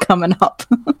trial coming up.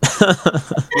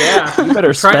 Yeah. You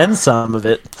better spend some of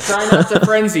it. Try not to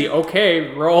frenzy.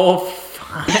 Okay, roll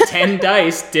 10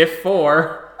 dice, diff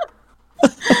 4.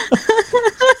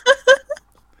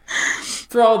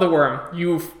 Throw the worm.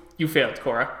 You failed,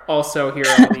 Cora. Also, here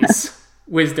are all these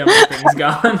wisdom things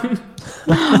gone.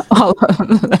 All of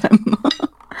them.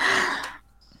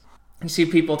 You see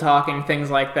people talking,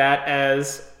 things like that,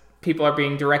 as people are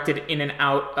being directed in and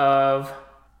out of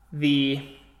the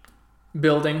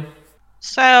building.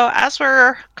 So, as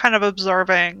we're kind of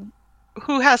observing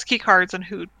who has key cards and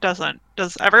who doesn't,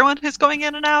 does everyone who's going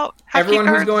in and out have Everyone key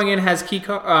cards? who's going in has key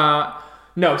card.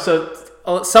 No, so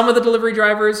some of the delivery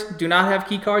drivers do not have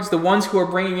key cards. The ones who are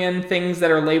bringing in things that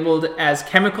are labeled as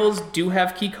chemicals do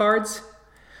have key cards.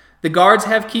 The guards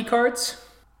have key cards.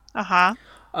 Uh-huh.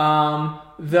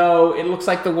 Though it looks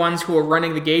like the ones who are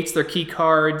running the gates, their key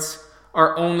cards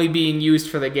are only being used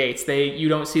for the gates. You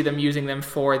don't see them using them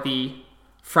for the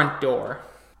front door.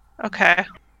 Okay.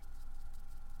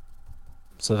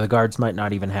 So the guards might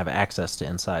not even have access to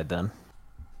inside then.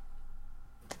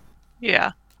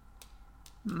 Yeah.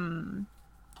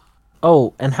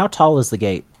 Oh, and how tall is the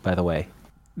gate, by the way?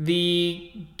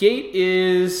 The gate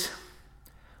is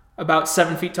about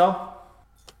 7 feet tall.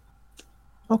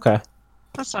 Okay.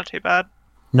 That's not too bad.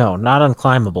 No, not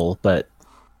unclimbable, but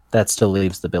that still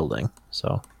leaves the building.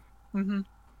 So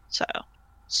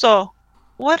So,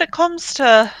 when it comes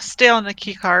to stealing a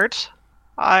key card,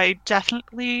 I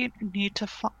definitely need to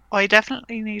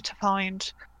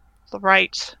find the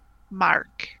right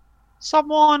mark.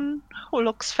 Someone who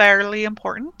looks fairly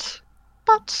important,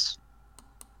 but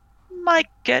might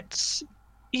get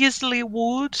easily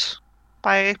wooed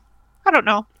by, I don't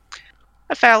know,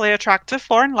 a fairly attractive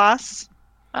foreign lass,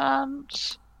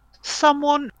 and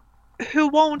someone who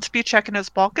won't be checking his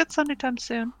pockets anytime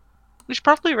soon. We should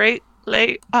probably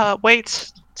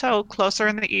wait till closer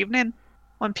in the evening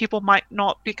when people might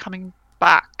not be coming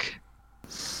back.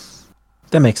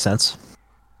 that makes sense.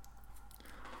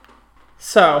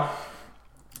 So,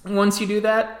 once you do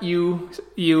that, you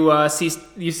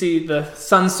see the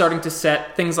sun starting to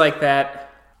set, things like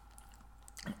that,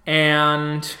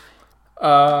 and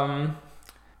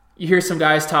you hear some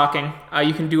guys talking.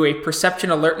 You can do a perception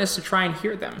alertness to try and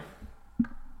hear them.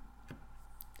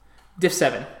 Diff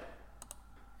 7.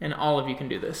 And all of you can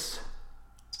do this.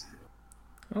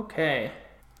 Okay.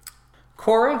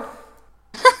 Cora?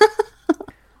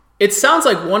 It sounds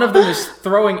like one of them is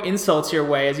throwing insults your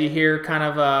way as you hear kind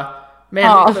of man,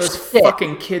 look at those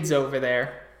fucking kids over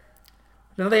there.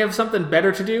 Don't they have something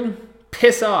better to do?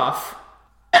 Piss off.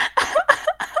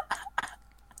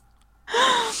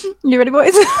 You ready,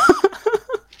 boys?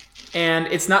 And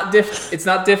it's not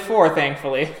diff 4,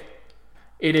 thankfully.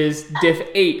 It is diff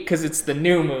 8 because it's the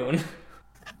new moon.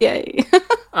 Yay.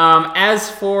 As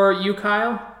for you,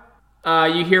 Kyle,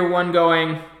 you hear one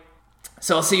going,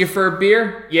 "So I'll see you for a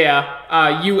beer?"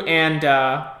 Yeah, you and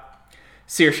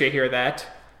Saoirse hear that.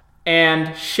 And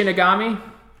Shinigami,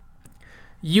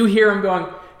 you hear him going,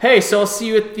 "Hey, so I'll see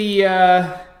you at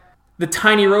the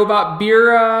tiny robot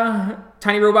beer,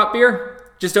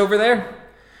 just over there."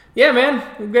 "Yeah, man,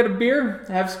 we'll get a beer,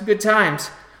 have some good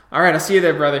times." "All right, I'll see you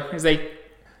there, brother." As they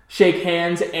shake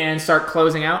hands and start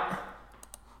closing out.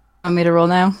 Want me to roll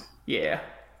now? Yeah.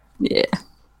 Yeah.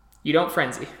 You don't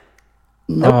frenzy.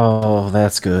 Nope. Oh,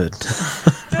 that's good. Good.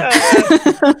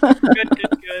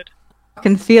 I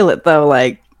can feel it though,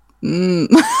 like, Oh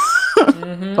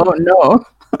no.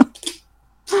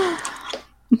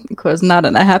 Cora's not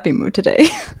in a happy mood today.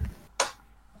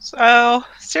 So,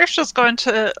 Saoirse's going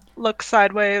to look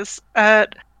sideways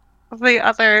at the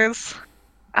others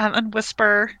and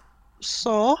whisper,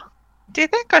 "So, do you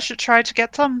think I should try to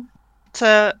get them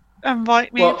to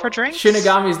invite me for drinks?"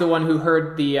 Shinigami's the one who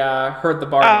heard the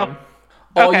bargain.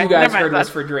 All Okay, you guys never mind heard was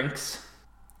then. for drinks.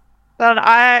 Then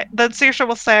Saoirse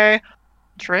will say,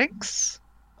 "Drinks?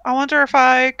 I wonder if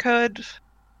I could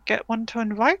get one to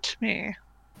invite me."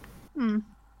 It might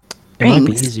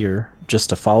be Thanks. easier just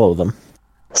to follow them.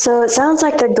 So it sounds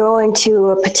like they're going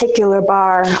to a particular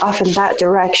bar off in that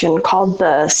direction called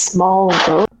the Small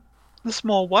The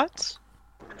small what?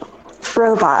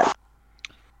 Robot.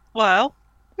 Well,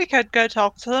 we could go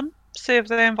talk to them, see if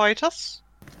they invite us.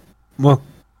 Well,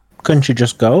 couldn't you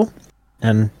just go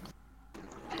and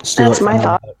steal That's it my from them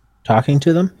thought. without talking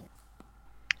to them?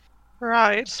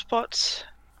 Right, but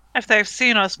if they've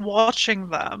seen us watching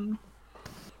them,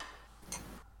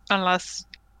 unless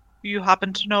you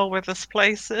happen to know where this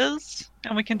place is,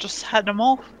 and we can just head them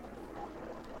off.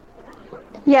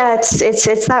 Yeah,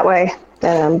 it's that way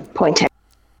that I'm pointing.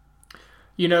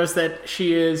 You notice that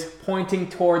she is pointing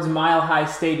towards Mile High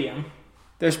Stadium.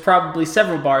 There's probably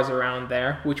several bars around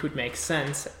there, which would make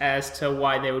sense as to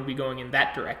why they would be going in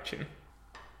that direction.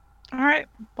 Alright,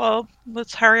 well,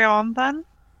 let's hurry on then.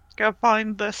 Go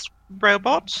find this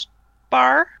robot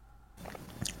bar.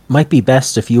 Might be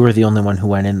best if you were the only one who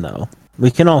went in, though.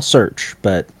 We can all search,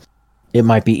 but it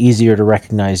might be easier to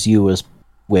recognize you as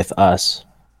with us.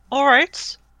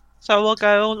 Alright, so we'll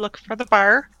go look for the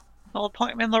bar. It'll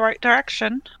point me in the right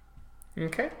direction.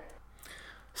 Okay.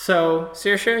 So,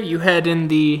 Saoirse, you head in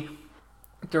the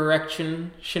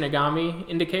direction Shinigami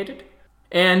indicated,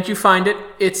 and you find it.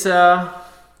 It's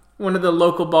one of the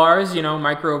local bars,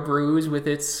 microbrews with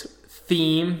its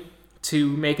theme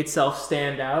to make itself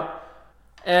stand out.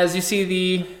 As you see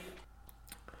the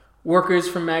workers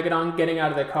from Magadon getting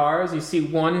out of their cars, you see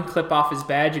one clip off his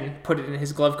badge and put it in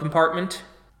his glove compartment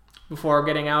before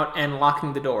getting out and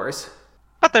locking the doors.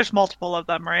 But there's multiple of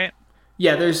them, right?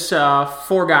 Yeah, there's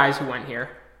 4 guys who went here.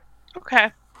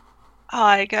 Okay.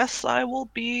 I guess I will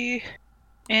be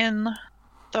in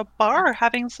the bar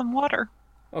having some water.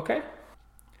 Okay.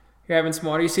 You're having some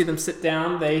water. You see them sit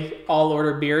down. They all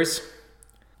order beers.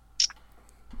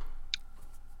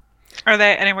 Are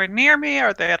they anywhere near me?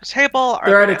 Are they at a table?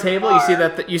 They're at a table.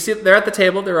 You see they're at the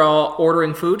table. They're all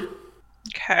ordering food.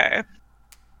 Okay.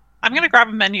 I'm gonna grab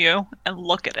a menu and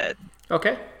look at it.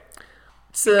 Okay.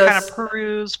 Kind of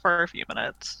peruse for a few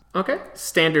minutes. Okay.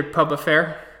 Standard pub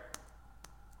affair.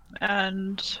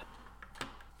 And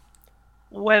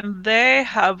when they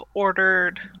have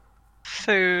ordered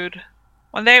food,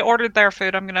 when they ordered their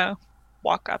food, I'm gonna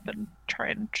walk up and try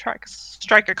and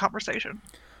strike a conversation.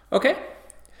 Okay.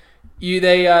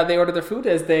 They order their food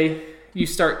as you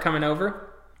start coming over.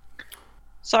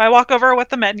 So I walk over with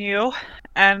the menu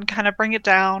and kind of bring it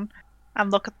down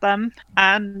and look at them,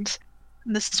 and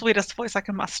in the sweetest voice I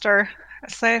can muster, I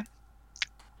say,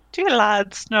 "Do you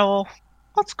lads know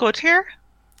what's good here?"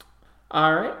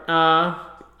 All right.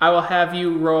 I will have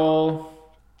you roll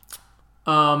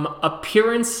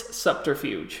appearance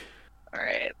subterfuge. All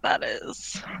right, that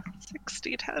is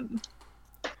 60-10.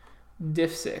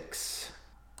 Diff 6.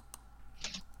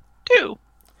 2.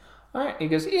 All right. He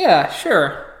goes, yeah,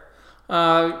 sure.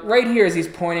 Right here as he's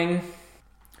pointing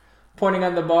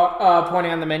on the bar,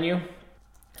 pointing on the menu.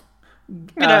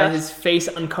 His face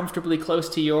uncomfortably close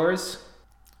to yours.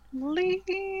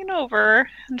 Lean over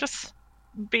and just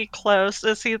be close.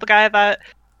 Is he the guy that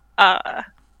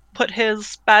put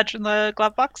his badge in the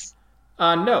glove box?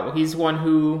 No, he's one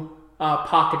who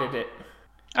pocketed it.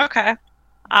 Okay.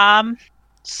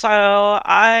 So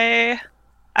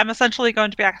I'm essentially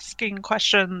going to be asking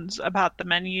questions about the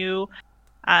menu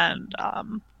and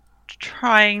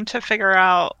trying to figure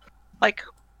out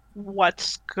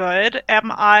what's good.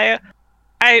 I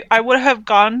would have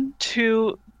gone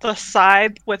to the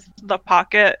side with the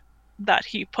pocket that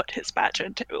he put his badge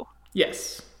into.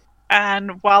 Yes.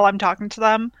 And while I'm talking to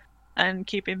them and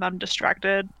keeping them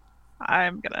distracted,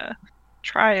 I'm gonna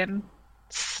try and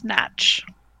snatch.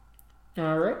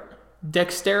 All right.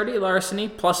 Dexterity, larceny,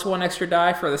 +1 extra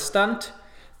die for the stunt.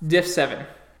 Diff 7.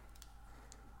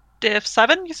 Diff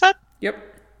 7, you said? Yep.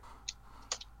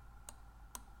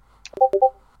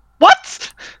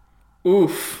 What?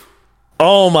 Oof.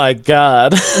 Oh my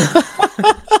god. Are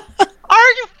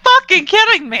you fucking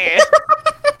kidding me?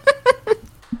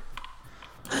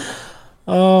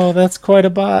 Oh, that's quite a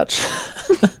botch.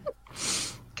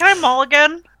 Can I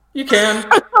mulligan? You can.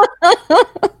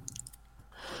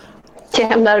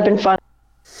 Damn, that would have been fun.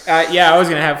 Yeah, I was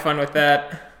going to have fun with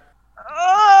that.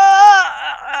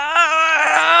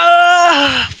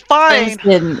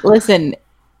 Fine. Listen.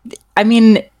 I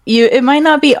mean, it might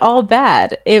not be all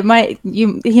bad. He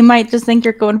might just think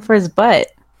you're going for his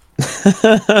butt.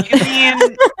 You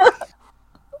mean...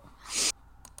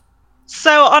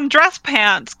 So on dress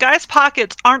pants, guys'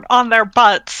 pockets aren't on their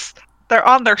butts. They're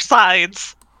on their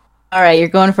sides. All right, you're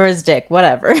going for his dick.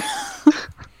 Whatever.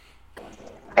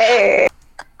 Hey.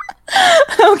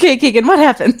 Okay, Keegan, what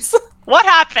happens? What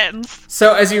happens?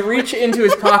 So as you reach into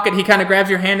his pocket, he kind of grabs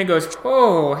your hand and goes,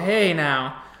 "Oh, hey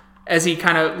now." As he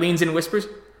kind of leans in and whispers,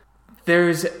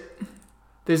 there's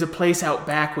a place out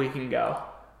back we can go.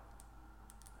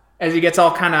 As he gets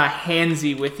all kind of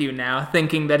handsy with you now,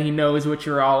 thinking that he knows what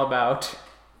you're all about.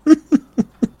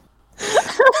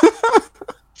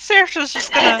 Saoirse's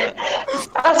just gonna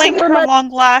blink her long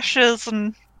lashes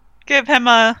and give him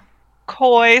a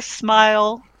coy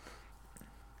smile.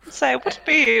 Say, would it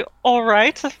be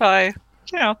alright if I,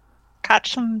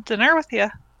 catch some dinner with you?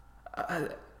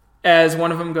 As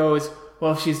one of them goes,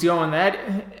 well, if she's doing that,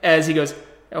 as he goes,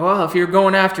 well, if you're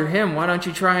going after him, why don't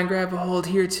you try and grab a hold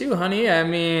here too, honey? I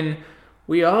mean,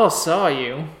 we all saw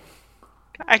you.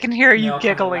 I can hear you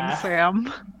giggling,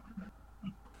 Sam.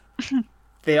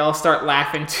 They all start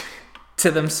laughing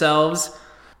to themselves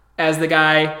as the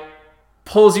guy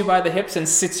pulls you by the hips and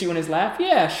sits you in his lap.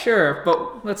 Yeah, sure,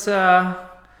 but let's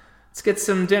get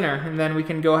some dinner and then we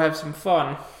can go have some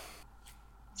fun.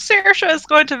 Saoirse is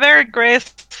going to very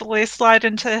gracefully slide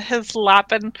into his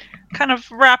lap and kind of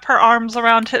wrap her arms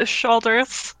around his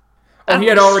shoulders. Oh, he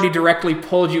had already directly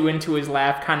pulled you into his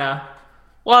lap, kind of.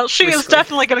 Well, she is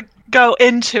definitely going to go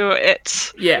into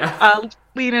it. Yeah.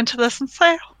 Lean into this and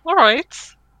say, all right,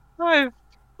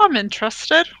 I'm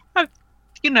interested. I've,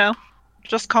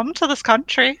 just come to this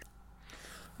country.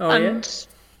 Oh, and yeah?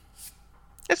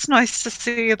 It's nice to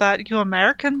see that you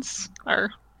Americans are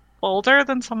older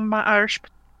than some of my Irish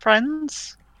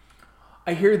friends.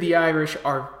 I hear the Irish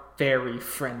are very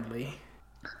friendly.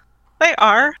 They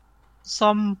are.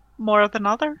 Some more than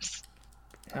others.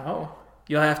 Oh,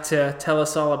 you'll have to tell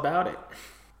us all about it.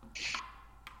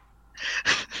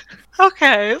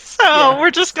 Okay, so we're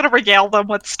just gonna regale them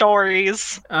with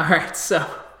stories. Alright, so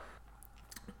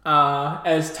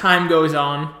as time goes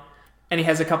on, and he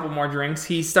has a couple more drinks,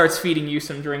 he starts feeding you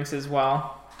some drinks as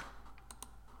well.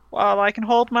 Well, I can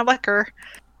hold my liquor.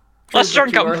 Let's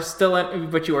drink them.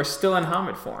 But you are still in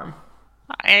Hamid form.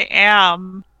 I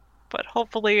am, but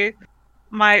hopefully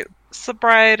my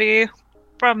sobriety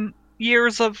from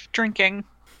years of drinking,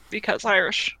 because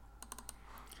Irish,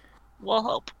 will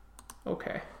help.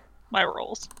 Okay. My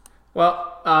rolls.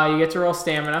 Well, you get to roll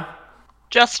stamina.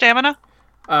 Just stamina?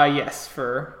 Yes,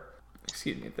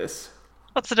 excuse me, this.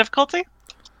 What's the difficulty?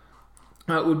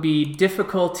 It would be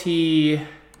difficulty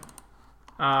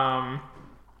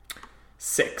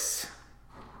 6.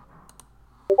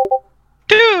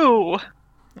 2!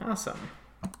 Awesome.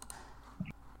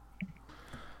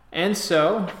 And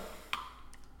so,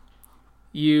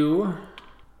 you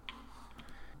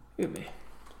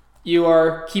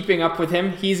are keeping up with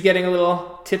him. He's getting a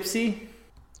little tipsy.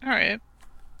 Alright.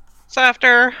 So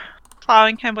after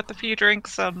plowing him with a few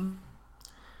drinks,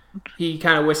 he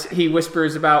kind of he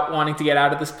whispers about wanting to get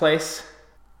out of this place.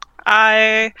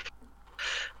 I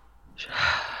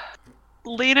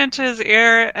lean into his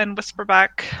ear and whisper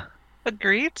back,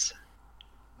 agreed?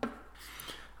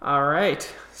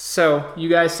 Alright, so you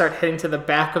guys start heading to the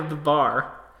back of the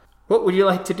bar. What would you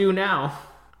like to do now?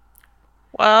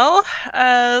 Well,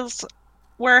 as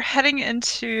we're heading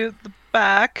into the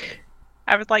back,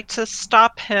 I would like to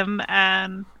stop him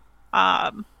and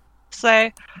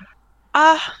say,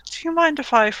 do you mind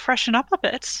if I freshen up a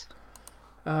bit?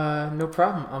 No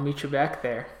problem. I'll meet you back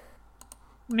there.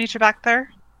 Meet you back there?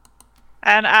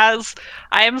 And as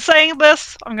I am saying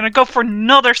this, I'm gonna go for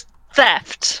another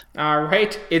theft.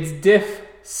 Alright, it's diff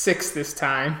 6 this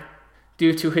time,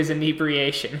 due to his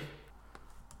inebriation.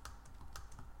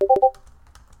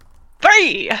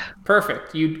 3!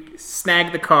 Perfect. You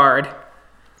snag the card.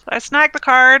 So I snag the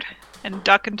card and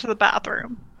duck into the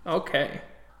bathroom. Okay.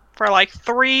 For like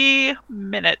 3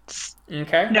 minutes.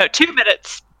 Okay. No, 2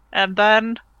 minutes. And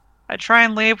then I try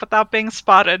and leave without being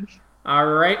spotted.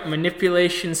 Alright,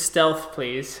 manipulation stealth,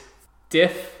 please.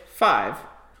 Diff 5.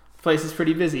 The place is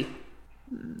pretty busy.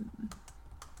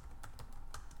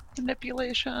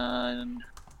 Manipulation.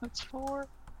 That's 4.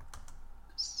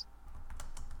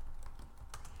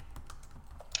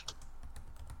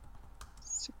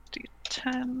 60,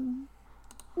 10.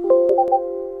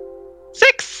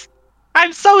 6!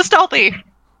 I'm so stealthy!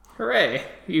 Hooray.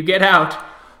 You get out.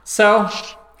 So,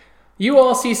 you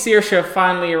all see Saoirse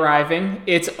finally arriving.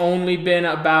 It's only been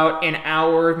about an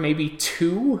hour, maybe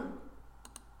 2.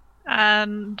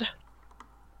 And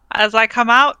as I come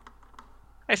out,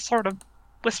 I sort of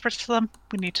whisper to them,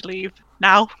 we need to leave.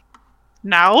 Now.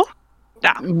 Now.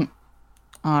 Now.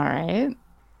 Alright.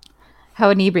 How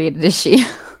inebriated is she?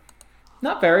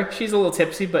 Not very. She's a little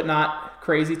tipsy, but not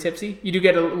crazy tipsy. You do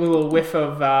get a little whiff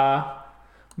of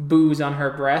booze on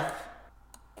her breath.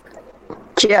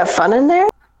 Do you have fun in there?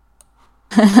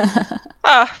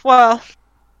 Well,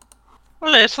 a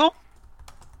little.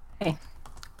 Okay.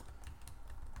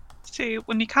 See,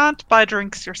 when you can't buy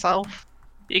drinks yourself,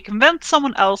 You convince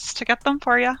someone else to get them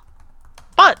for you,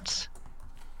 but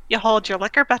you hold your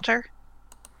liquor better.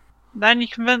 Then you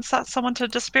convince that someone to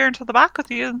disappear into the back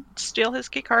with you and steal his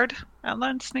keycard, and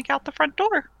then sneak out the front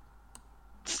door.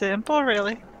 Simple,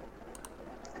 really.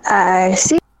 I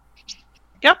see.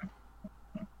 Yep.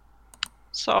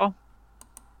 So,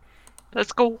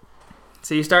 let's go.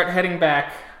 So you start heading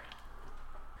back.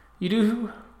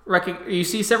 You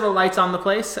see several lights on the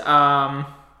place.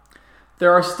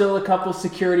 There are still a couple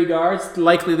security guards.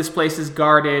 Likely this place is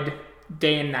guarded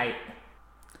day and night,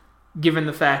 given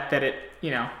the fact that it,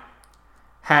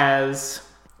 has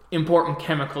important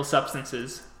chemical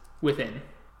substances within.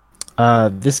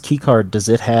 This keycard, does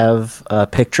it have a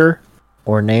picture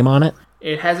or name on it?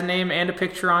 It has a name and a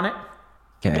picture on it.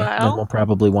 Okay, Well- then we'll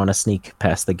probably want to sneak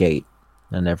past the gate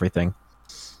and everything.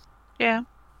 Yeah.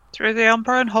 Through the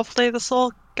Umbra, and hopefully this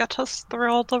will get us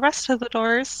through all the rest of the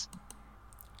doors.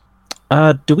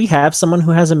 Do we have someone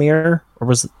who has a mirror?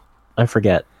 Or I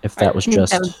forget if that was think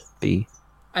just that was- the...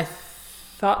 I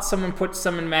thought someone put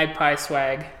some in Magpie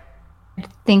swag. I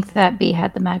think that B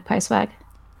had the magpie swag.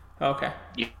 Okay.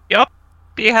 Yep.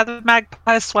 You have the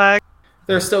magpie swag.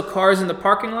 There are still cars in the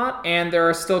parking lot, and there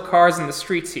are still cars in the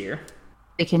streets here.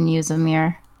 We can use a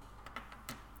mirror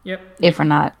Yep. if we're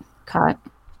not caught.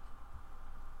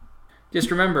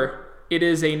 Just remember, it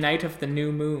is a night of the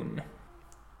new moon.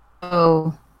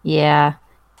 Oh, yeah.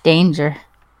 Danger.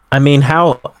 I mean,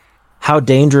 how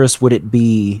dangerous would it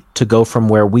be to go from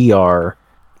where we are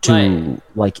to,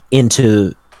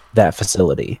 into that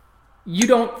facility? You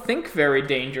don't think very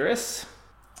dangerous.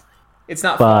 It's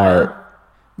not But- far.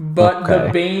 But the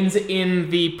okay. Banes in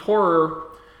the poorer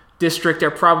district are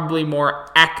probably more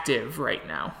active right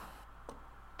now.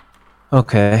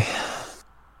 Okay.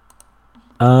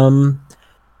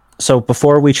 So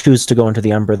before we choose to go into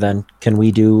the Umbra, then, can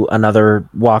we do another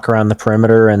walk around the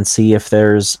perimeter and see if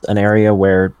there's an area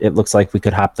where it looks like we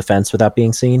could hop the fence without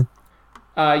being seen?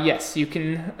 Yes, you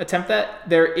can attempt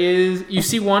that. You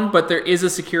see one, but there is a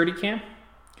security cam.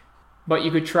 But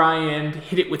you could try and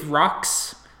hit it with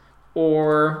rocks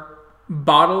or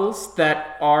bottles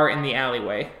that are in the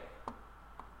alleyway.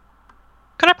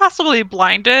 Could I possibly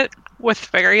blind it with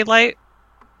fairy light?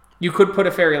 You could put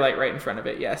a fairy light right in front of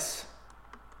it, yes.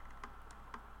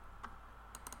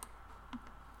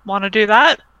 Want to do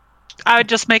that? I would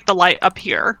just make the light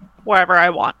appear wherever I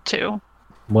want to.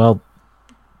 Well,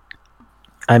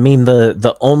 I mean,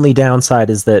 the only downside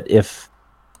is that if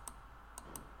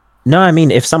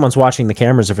someone's watching the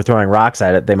cameras, if we're throwing rocks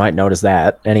at it, they might notice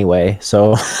that anyway.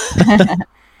 So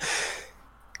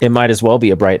it might as well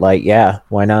be a bright light. Yeah,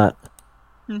 why not?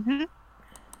 Mm-hmm.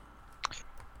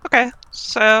 Okay,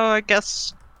 so I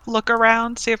guess look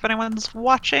around, see if anyone's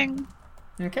watching.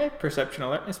 Okay, perception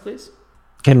alertness, please.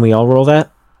 Can we all roll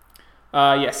that?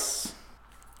 Yes.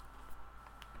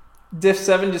 Diff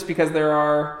 7, just because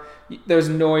there's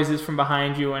noises from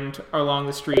behind you and along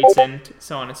the streets and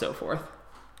so on and so forth.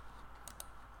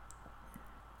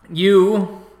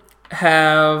 You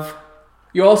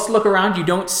also look around. You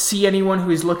don't see anyone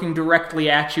who is looking directly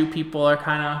at you. People are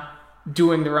kind of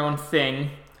doing their own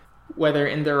thing, whether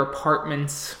in their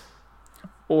apartments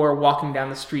or walking down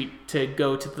the street to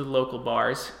go to the local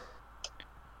bars.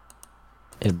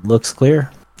 It looks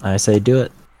clear. I say do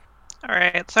it.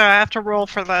 Alright, so I have to roll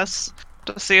for this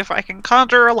to see if I can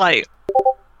conjure a light.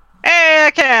 Hey,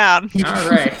 I can! All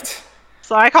right.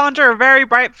 So I conjure a very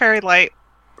bright fairy light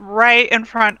right in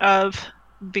front of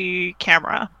the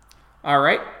camera. All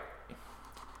right.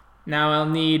 Now I'll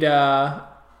need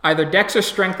either Dex or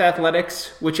Strength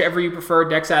Athletics, whichever you prefer.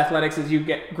 Dex Athletics is you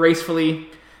get gracefully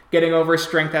getting over.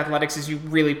 Strength Athletics is you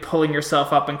really pulling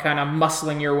yourself up and kind of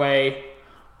muscling your way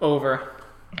over.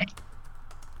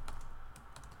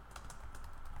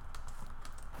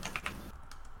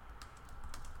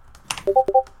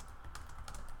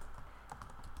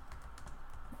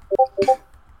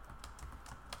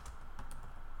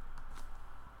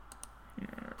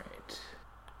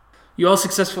 You all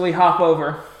successfully hop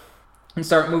over and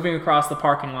start moving across the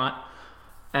parking lot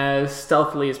as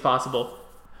stealthily as possible.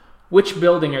 Which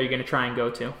building are you going to try and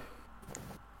go to?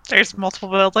 There's multiple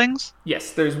buildings.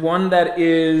 Yes, there's one that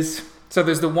is... So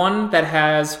there's the one that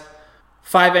has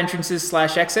 5 entrances /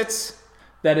 exits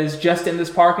that is just in this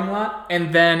parking lot.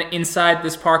 And then inside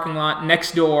this parking lot,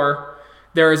 next door,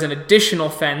 there is an additional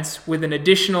fence with an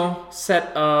additional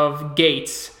set of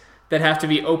gates that have to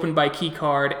be opened by key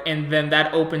card, and then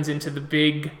that opens into the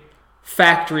big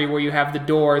factory where you have the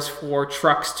doors for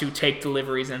trucks to take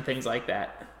deliveries and things like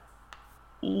that.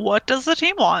 What does the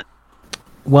team want?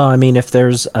 Well, I mean, if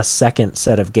there's a second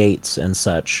set of gates and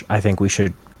such, I think we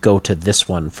should go to this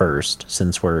one first,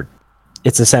 since we're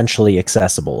it's essentially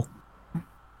accessible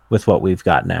with what we've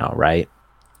got now, right?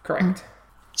 Correct.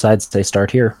 So I'd say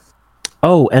start here.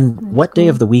 Oh, and what day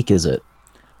of the week is it?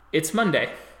 It's Monday.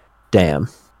 Damn.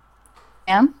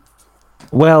 Sam?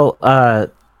 Well,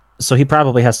 so he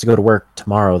probably has to go to work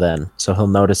tomorrow then. So he'll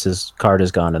notice his card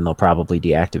is gone and they'll probably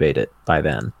deactivate it by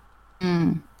then.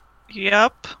 Mm.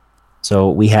 Yep. So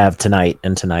we have tonight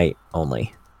and tonight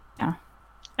only. Yeah.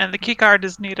 And the keycard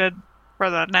is needed for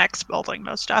the next building,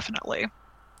 most definitely.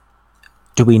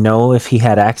 Do we know if he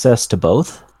had access to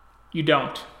both? You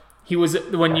don't. He was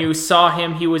when you saw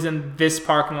him, he was in this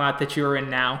parking lot that you're in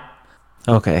now.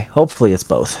 Okay, hopefully it's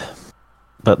both.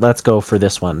 But let's go for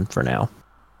this one for now.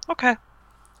 Okay.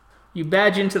 You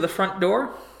badge into the front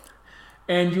door,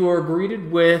 and you are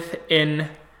greeted with an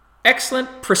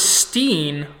excellent,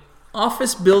 pristine,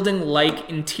 office building-like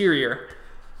interior.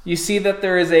 You see that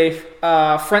there is a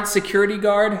front security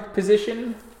guard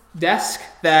position desk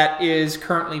that is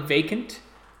currently vacant.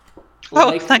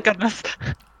 Oh, thank goodness.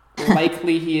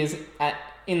 Likely he is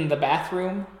in the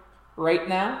bathroom right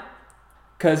now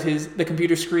because the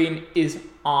computer screen is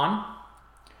on.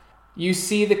 You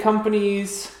see the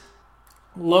company's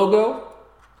logo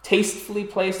tastefully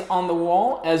placed on the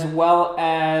wall, as well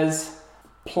as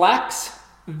plaques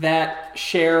that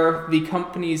share the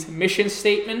company's mission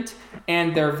statement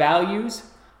and their values,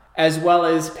 as well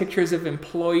as pictures of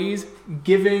employees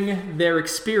giving their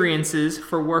experiences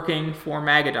for working for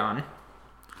Magadon.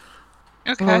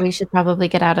 Okay. Well, we should probably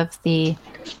get out of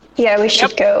Yeah, we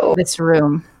should go. this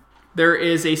room. There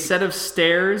is a set of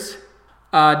stairs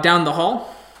down the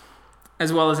hall,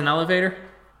 as well as an elevator.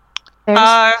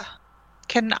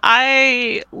 Can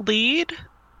I lead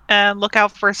and look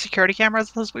out for security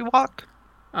cameras as we walk?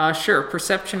 Sure.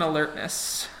 Perception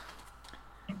alertness.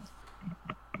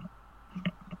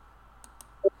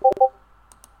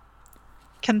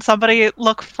 Can somebody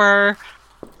look for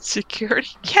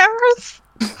security cameras?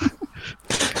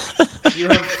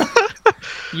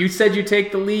 You said you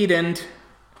take the lead and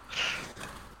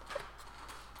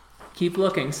keep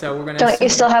looking, so we're gonna. Don't you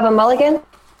still have a mulligan?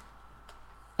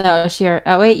 No, sure.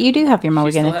 Oh, wait, you do have your She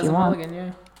mulligan still if has you a want. mulligan,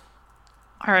 yeah.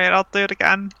 Alright, I'll do it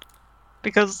again.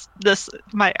 Because this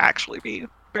might actually be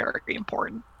very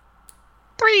important.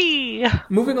 3!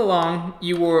 Moving along,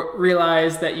 you will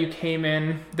realize that you came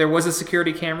in. There was a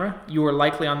security camera. You were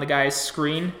likely on the guy's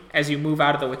screen as you move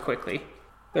out of the way quickly.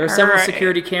 There are several Alright.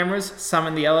 security cameras, some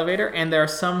in the elevator, and there are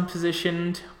some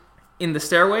positioned in the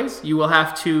stairways. You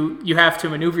have to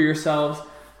maneuver yourselves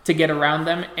to get around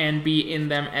them and be in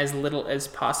them as little as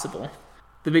possible.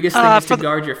 The biggest thing is to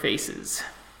guard your faces.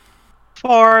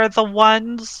 For the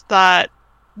ones that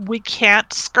we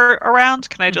can't skirt around,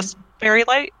 can I just fairy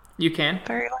light? You can.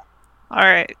 Fairy light?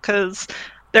 Alright, because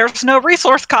there's no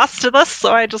resource cost to this,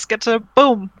 so I just get to,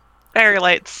 boom, fairy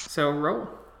lights. So roll.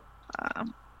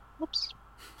 Whoops.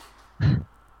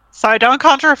 So I don't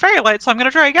conjure a fairy light, so I'm going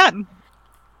to try again.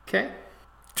 Okay.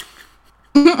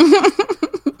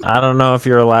 I don't know if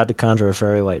you're allowed to conjure a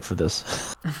fairy light for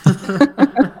this.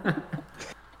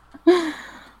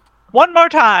 One more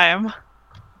time.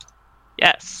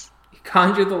 Yes. You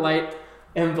conjure the light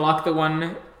and block the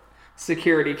one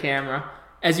security camera.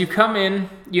 As you come in,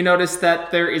 you notice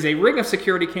that there is a ring of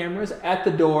security cameras at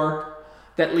the door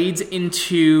that leads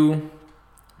into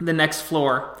the next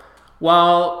floor.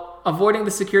 While avoiding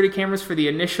the security cameras for the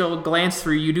initial glance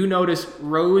through, you do notice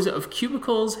rows of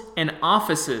cubicles and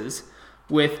offices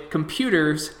with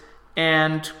computers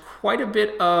and quite a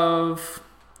bit of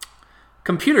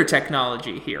computer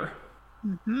technology here.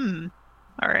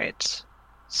 Alright.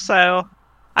 So,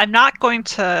 I'm not going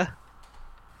to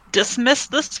dismiss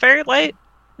this fairy light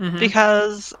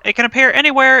because it can appear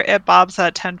anywhere. It bobs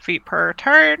at 10 feet per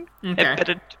turn. Okay. It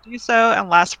fitted to do so and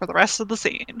lasts for the rest of the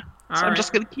scene. So I'm Alright.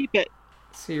 just going to keep it.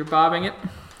 So you're bobbing it.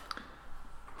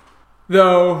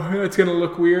 Though it's gonna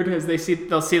look weird as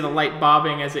they'll see the light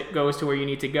bobbing as it goes to where you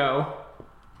need to go.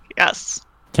 Yes.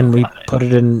 Can we put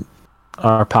it in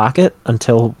our pocket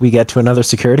until we get to another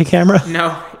security camera?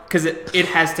 No, because it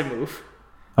has to move.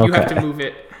 You have to Okay. move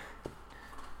it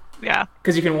Yeah.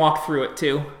 because you can walk through it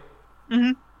too.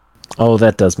 Oh,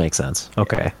 that does make sense.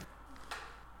 Okay.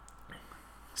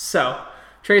 So,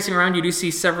 tracing around, you do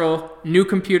see several new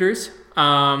computers,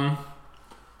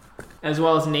 as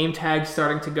well as name tags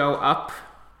starting to go up.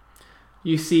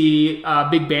 You see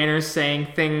big banners saying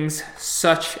things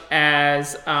such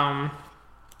as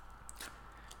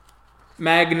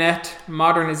Magnet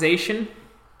Modernization,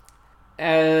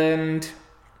 and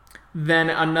then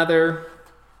another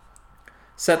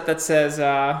set that says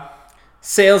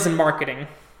Sales and Marketing,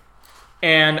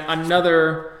 and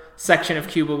another section of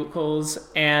cubicles,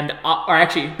 and or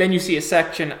actually, then you see a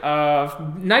section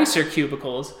of nicer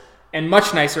cubicles and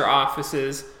much nicer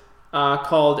offices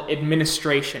called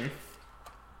administration.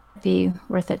 Be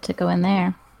worth it to go in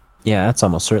there. Yeah, that's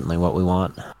almost certainly what we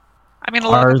want. I'm gonna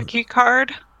look at the key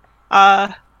card.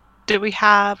 Do we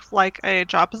have like a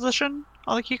job position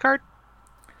on the key card?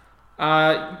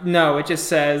 No, it just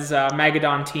says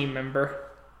Magadon team member.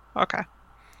 Okay.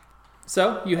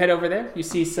 So you head over there. You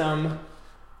see some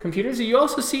computers. You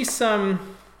also see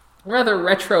some rather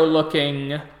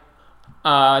retro-looking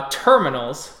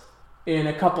terminals in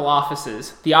a couple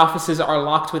offices. The offices are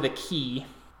locked with a key.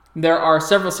 There are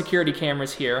several security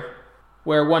cameras here,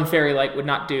 where one fairy light would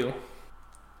not do.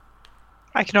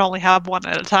 I can only have one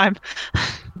at a time.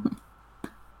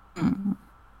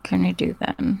 Can you do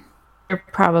then? They're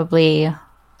probably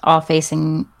all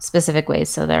facing specific ways,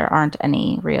 so there aren't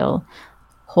any real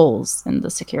holes in the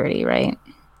security, right?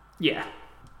 Yeah.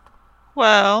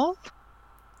 Well,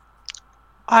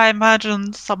 I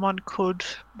imagine someone could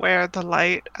wear the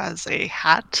light as a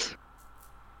hat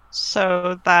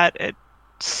so that it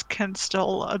can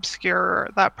still obscure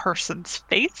that person's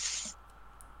face.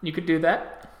 You could do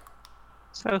that.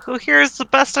 So who here is the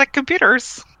best at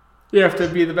computers? You have to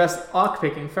be the best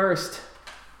lockpicking first.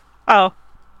 Oh,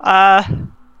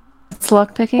 It's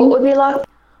lockpicking. What would be locked?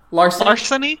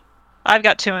 larceny? I've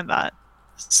got 2 in that.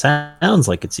 Sounds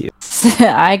like it's you.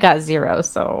 I got 0,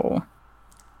 so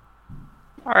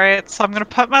Alright, so I'm gonna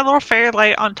put my little fairy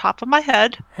light on top of my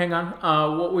head. Hang on.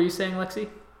 What were you saying, Lexi?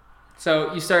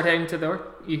 So you start heading to the door.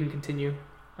 You can continue.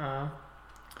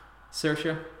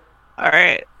 Saoirse.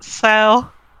 Alright, so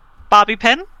bobby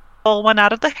pin, pull one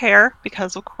out of the hair,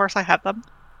 because of course I have them.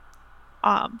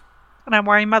 And I'm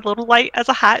wearing my little light as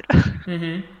a hat.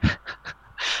 Mm-hmm.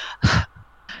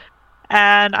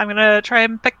 And I'm gonna try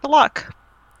and pick the lock.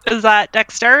 Is that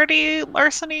dexterity,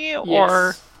 larceny, or...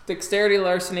 Yes. Dexterity,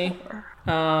 larceny.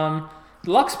 The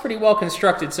lock's pretty well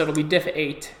constructed, so it'll be diff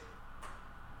 8.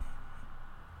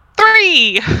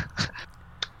 3!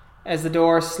 As the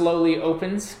door slowly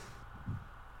opens.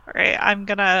 Alright, I'm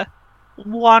gonna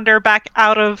wander back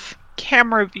out of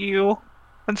camera view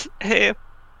and say,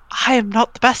 I am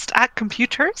not the best at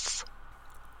computers.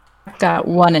 got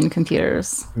 1 in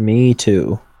computers. Me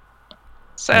too.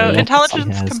 So, Lexi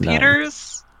intelligence has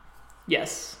computers,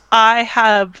 Yes. I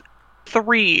have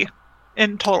 3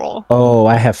 in total. Oh,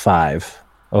 I have 5.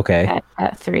 Okay.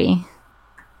 At 3.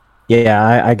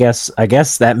 Yeah, I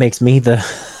guess that makes me the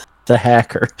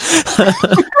hacker.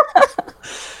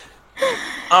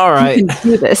 All right. You can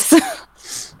do this.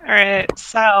 Alright,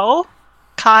 so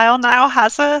Kyle now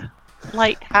has a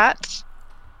light hat.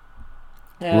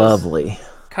 As Lovely.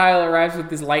 Kyle arrives with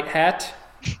his light hat,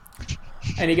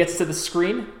 and he gets to the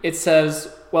screen. It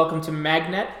says, "Welcome to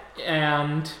Magnet,"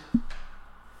 and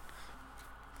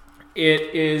it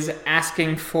is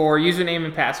asking for username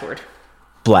and password.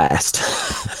 Blast.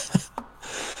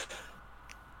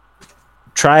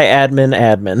 Try admin.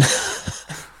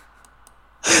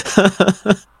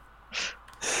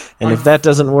 And if that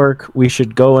doesn't work, we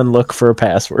should go and look for a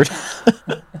password.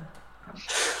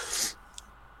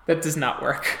 That does not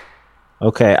work.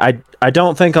 Okay, I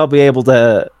don't think I'll be able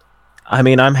to... I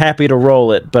mean, I'm happy to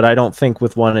roll it, but I don't think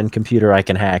with 1 in computer I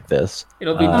can hack this.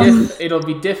 It'll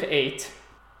be diff 8.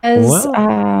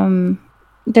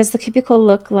 Does the cubicle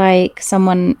look like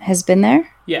someone has been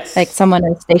there? Yes. Like someone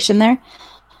is stationed there?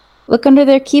 Look under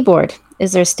their keyboard.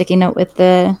 Is there a sticky note with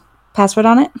the password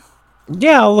on it?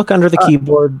 Yeah, I'll look under the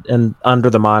keyboard and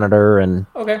under the monitor and...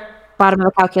 Okay. Bottom of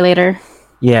the calculator.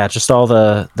 Yeah, just all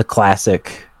the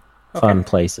classic fun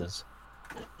places.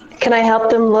 Can I help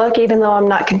them look even though I'm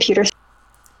not computer?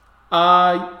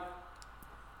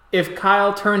 If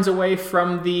Kyle turns away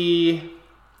from the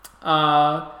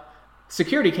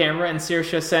security camera and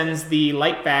Saoirse sends the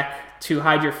light back to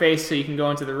hide your face so you can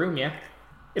go into the room, yeah?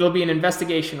 It'll be an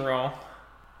investigation roll.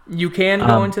 You can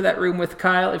go into that room with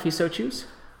Kyle if you so choose,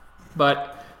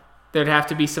 but there'd have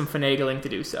to be some finagling to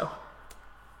do so.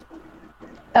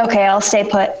 Okay, I'll stay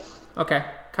put. Okay.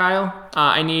 Kyle,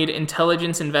 I need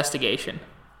intelligence investigation.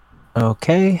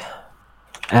 Okay.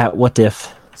 At what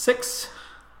diff? 6.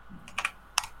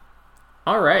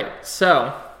 Alright,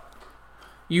 so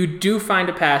you do find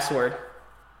a password.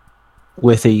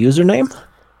 With a username?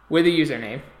 With a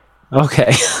username.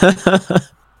 Okay.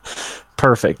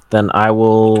 Perfect. Then I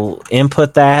will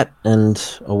input that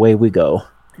and away we go.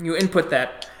 You input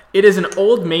that. It is an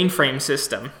old mainframe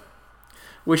system,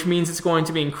 which means it's going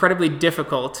to be incredibly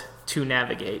difficult to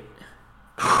navigate.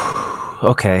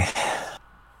 Okay.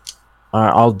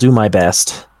 I'll do my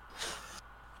best.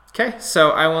 Okay,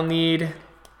 so I will need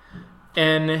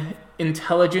an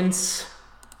intelligence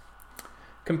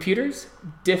Computers,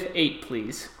 diff 8,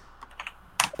 please.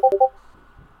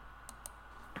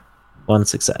 1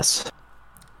 success.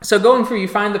 So going through, you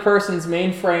find the person's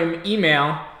mainframe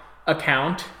email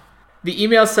account. The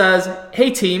email says, "Hey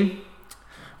team,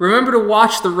 remember to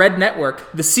watch the Red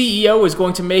Network. The CEO is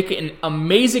going to make an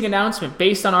amazing announcement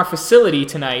based on our facility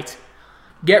tonight.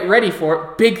 Get ready for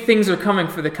it. Big things are coming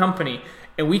for the company,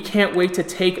 and we can't wait to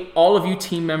take all of you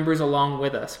team members along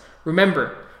with us.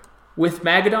 Remember, with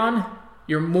Magadon,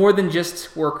 you're more than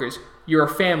just workers. You're a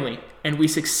family, and we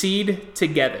succeed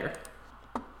together."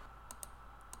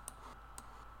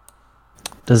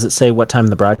 Does it say what time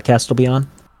the broadcast will be on?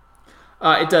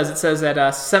 It does. It says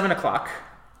at 7 o'clock.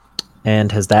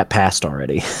 And has that passed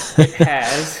already? It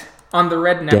has. On the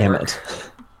Red Network. Damn it.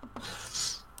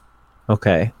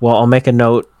 Okay. Well, I'll make a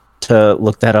note to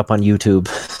look that up on YouTube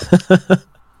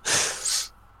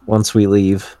once we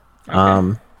leave.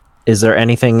 Okay. Is there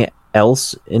anything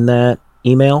else in that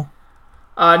email?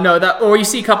 No, or you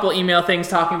see a couple email things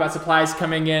talking about supplies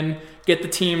coming in, get the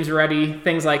teams ready,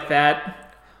 things like that.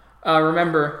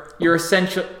 Remember, you're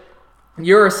essential,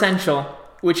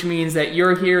 which means that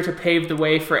you're here to pave the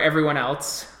way for everyone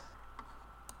else.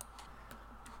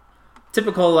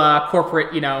 Typical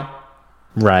corporate,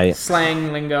 Right.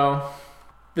 slang lingo.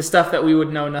 The stuff that we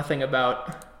would know nothing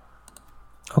about.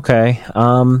 Okay.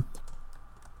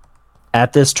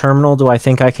 At this terminal, do I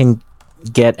think I can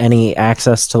get any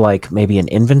access to, like, maybe an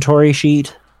inventory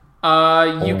sheet?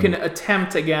 You can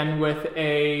attempt again with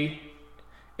a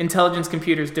intelligence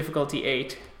computers difficulty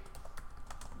 8.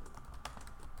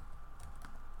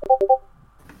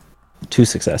 2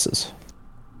 successes.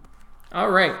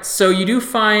 All right, so you do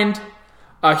find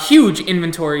huge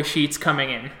inventory sheets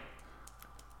coming in.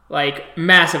 Like,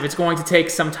 massive. It's going to take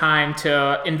some time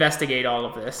to investigate all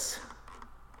of this.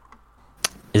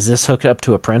 Is this hooked up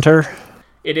to a printer?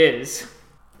 It is.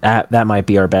 That might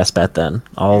be our best bet then.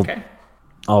 Okay.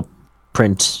 I'll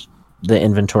print the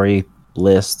inventory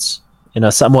lists in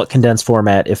a somewhat condensed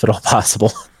format, if at all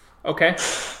possible. Okay.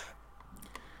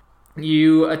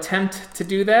 You attempt to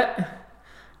do that.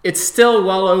 It's still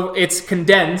well over. It's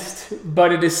condensed,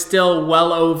 but it is still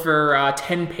well over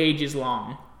 10 pages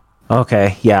long.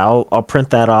 Okay, yeah, I'll print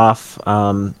that off.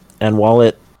 And while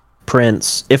it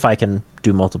prints, if I can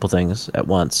do multiple things at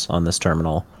once on this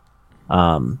terminal,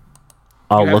 I'll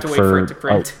You have look to wait for it to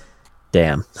print.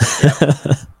 Damn.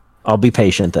 I'll be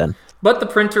patient then. But the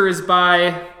printer is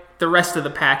by the rest of the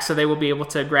pack, so they will be able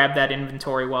to grab that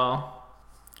inventory while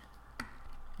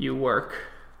you work.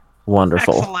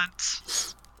 Wonderful.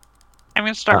 Excellent. I'm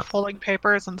going to start folding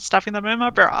papers and stuffing them in my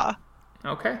bra.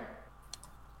 Okay.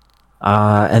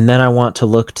 And then I want to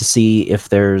look to see if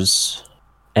there's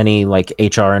any, like,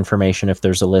 HR information, if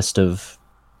there's a list of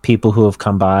people who have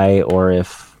come by, or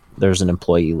if there's an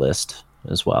employee list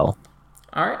as well.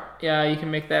 All right. Yeah, you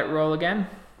can make that roll again.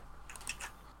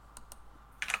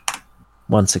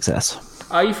 1 success.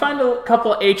 You find a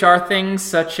couple HR things,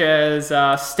 such as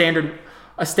a standard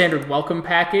welcome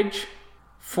package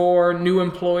for new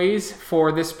employees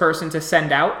for this person to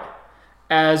send out,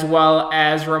 as well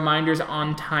as reminders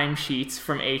on timesheets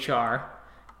from HR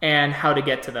and how to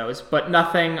get to those, but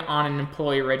nothing on an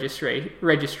employee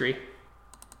registry.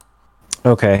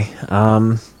 Okay.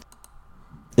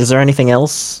 Is there anything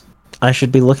else I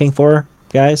should be looking for,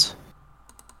 guys?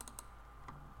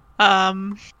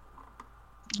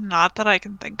 Not that I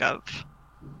can think of.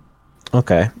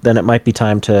 Okay, then it might be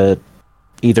time to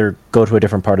either go to a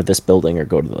different part of this building or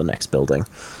go to the next building.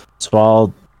 So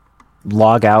I'll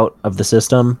log out of the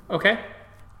system. Okay.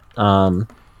 Yeah,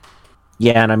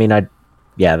 and I mean,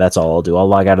 that's all I'll do. I'll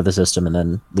log out of the system and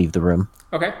then leave the room.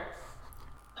 Okay.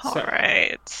 All So,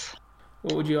 right.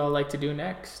 what would you all like to do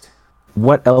next?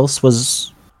 What else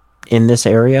was in this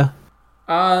area?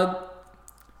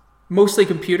 Mostly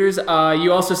computers.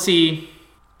 You also see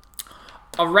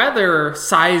a rather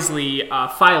sizely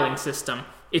filing system.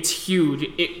 It's huge.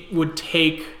 It would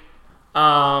take...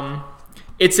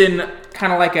 it's in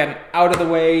kind of like an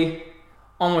out-of-the-way,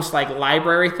 almost like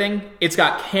library thing. It's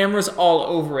got cameras all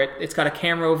over it. It's got a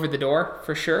camera over the door,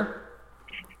 for sure.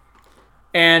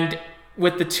 And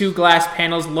with the 2 glass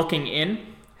panels looking in,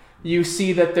 you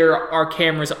see that there are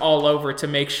cameras all over to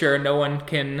make sure no one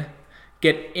can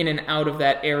get in and out of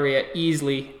that area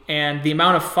easily. And the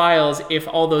amount of files, if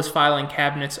all those filing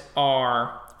cabinets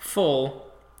are full,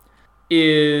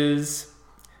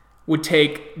 would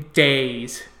take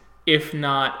days, if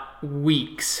not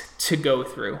weeks, to go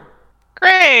through.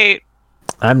 Great.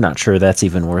 I'm not sure that's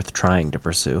even worth trying to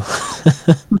pursue.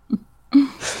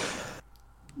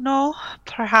 No,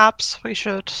 perhaps we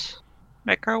should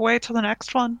make our way to the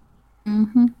next one.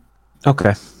 Mm-hmm.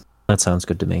 Okay, that sounds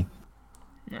good to me.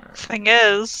 Alright. Thing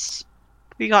is,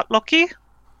 we got lucky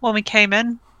when we came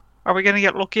in. Are we gonna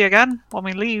get lucky again when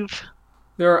we leave?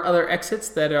 There are other exits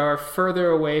that are further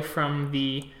away from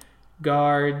the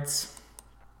guard's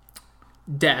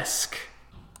desk.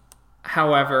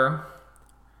 However,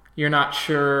 you're not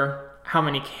sure how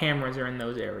many cameras are in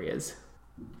those areas.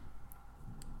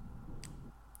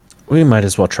 We might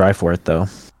as well try for it, though.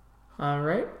 All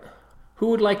right. Who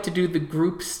would like to do the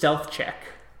group stealth check?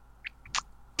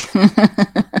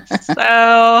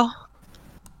 So,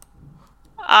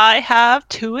 I have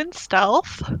 2 in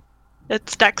stealth.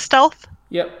 It's dex stealth.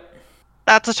 Yep.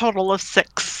 That's a total of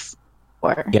 6.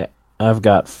 4. Yeah, I've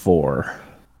got 4.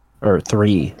 Or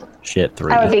 3. Shit,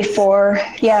 3. That would be 4.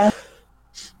 Yeah.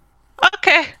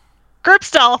 Okay, group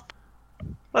stealth.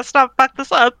 Let's not fuck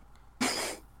this up.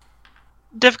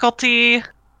 Difficulty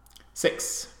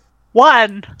 6.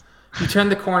 1. You turn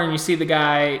the corner and you see the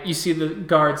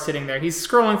guard sitting there. He's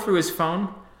scrolling through his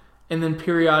phone and then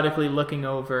periodically looking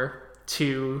over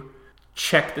to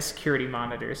check the security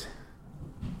monitors.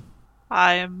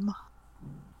 I'm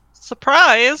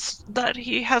surprised that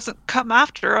he hasn't come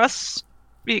after us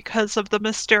because of the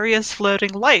mysterious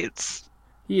floating lights.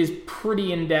 He is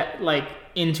pretty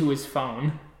into his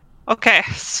phone. Okay,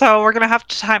 so we're gonna have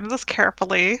to time this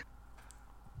carefully.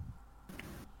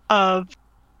 Of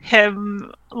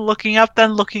him looking up,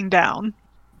 then looking down.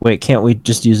 Wait, can't we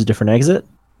just use a different exit?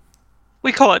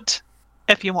 We could,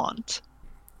 if you want.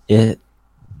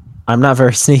 I'm not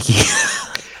very sneaky.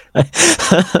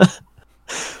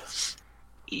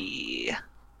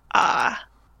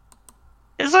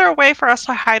 Is there a way for us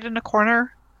to hide in a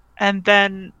corner and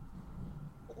then,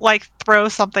 throw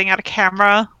something at a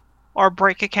camera or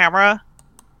break a camera,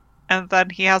 and then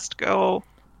he has to go,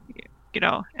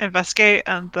 investigate,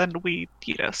 and then we,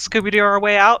 Scooby-Doo our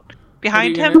way out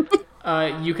behind him?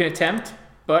 You can attempt,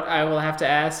 but I will have to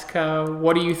ask,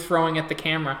 what are you throwing at the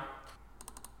camera?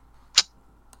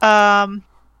 I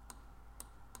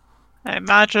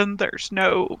imagine there's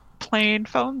no plain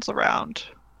phones around.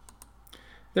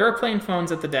 There are plain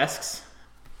phones at the desks.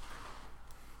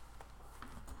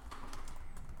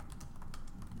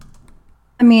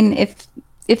 I mean, if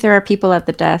there are people at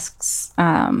the desks,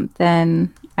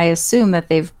 then I assume that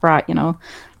they've brought,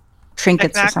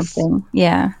 trinkets Knickknacks? or something.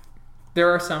 Yeah. There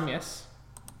are some, yes.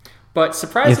 But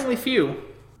surprisingly few.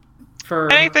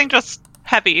 For Anything just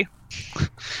heavy.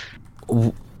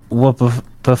 Well,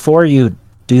 before you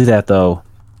do that, though,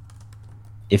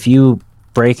 if you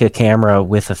break a camera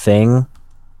with a thing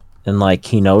and,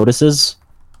 he notices,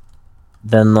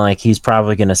 then, he's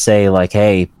probably going to say,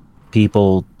 hey,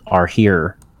 people are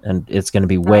here, and it's going to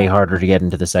be way harder to get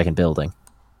into the second building.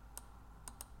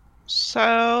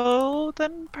 So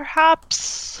then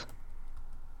perhaps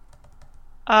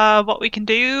what we can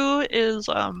do is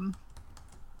what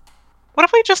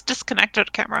if we just disconnected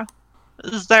a camera?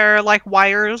 Is there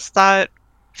wires that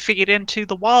feed into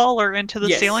the wall or into the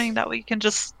Yes. ceiling that we can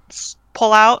just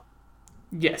pull out?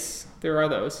 Yes, there are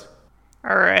those.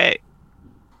 All right.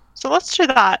 So let's do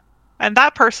that. And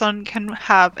that person can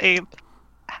have a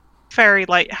fairy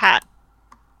light hat.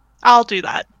 I'll do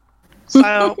that.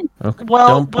 So Okay. Well,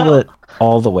 Don't pull it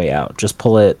all the way out. Just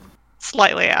pull it.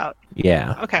 slightly out.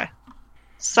 Yeah. Okay.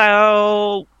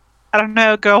 So I don't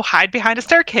know, go hide behind a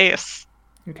staircase.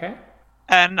 Okay.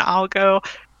 And I'll go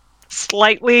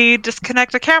slightly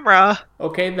disconnect a camera.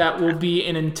 Okay, that will be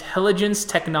an intelligence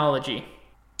technology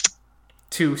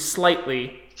to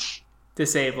slightly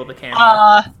disable the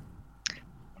camera.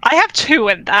 I have 2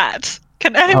 in that.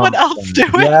 Can anyone else do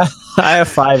it? Yeah, I have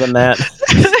 5 in that.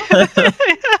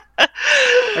 I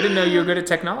didn't know you were good at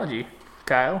technology,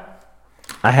 Kyle.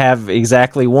 I have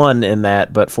exactly 1 in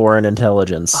that, but for an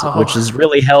intelligence, Oh. which has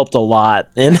really helped a lot.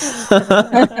 And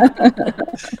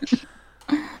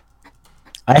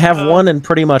I have 1 in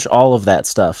pretty much all of that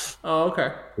stuff, Oh,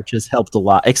 okay. which has helped a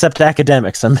lot, except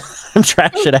academics. I'm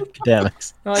trash at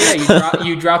academics. Oh yeah,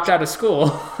 you dropped out of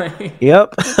school.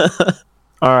 Yep.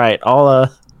 All right, I'll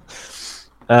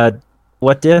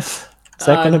what diff is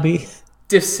that going to be?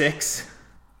 Diff 6.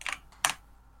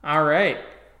 All right.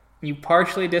 You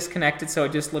partially disconnected, so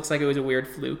it just looks like it was a weird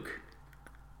fluke.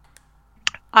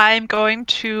 I'm going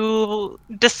to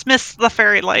dismiss the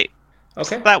fairy light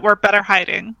Okay. so that we're better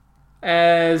hiding.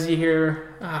 As you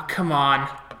hear, oh, come on.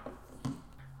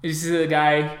 You see the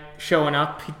guy showing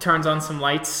up. He turns on some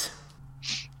lights.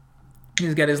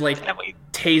 He's got his, And we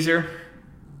taser.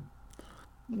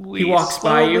 He walks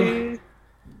by you. slowly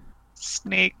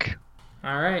sneak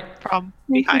All right. from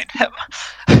behind him.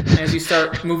 As you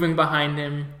start moving behind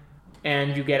him,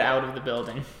 and you get out of the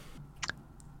building.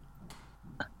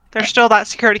 There's still that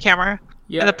security camera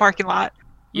in the Yep. parking lot.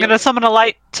 I'm gonna summon a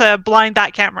light to blind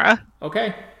that camera.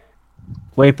 Okay.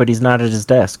 Wait, but he's not at his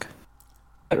desk.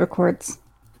 It records.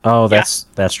 Oh, that's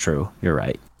true. You're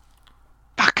right.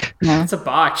 Fuck. No. It's a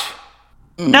botch.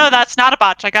 No, that's not a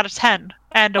botch. I got a 10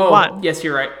 and a 1. Yes,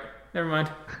 you're right. Never mind.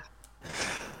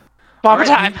 One more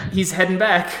Alright, time. He's heading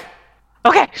back.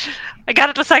 Okay, I got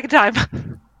it a second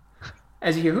time.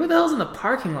 As you hear, who the hell's in the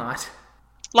parking lot?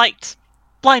 Light.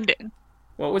 Blinding.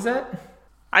 What was that?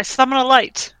 I summon a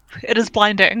light. It is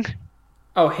blinding.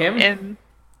 Oh, him?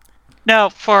 No,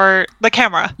 for the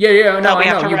camera. Yeah, no, we I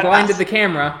have know. to You run blinded past. the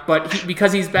camera, but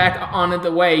because he's back on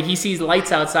the way, he sees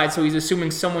lights outside, so he's assuming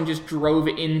someone just drove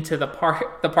into the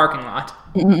parking lot.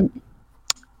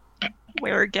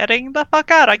 We're getting the fuck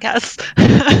out, I guess.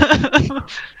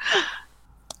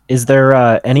 Is there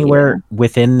anywhere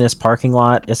within this parking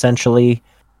lot, essentially,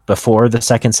 before the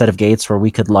second set of gates, where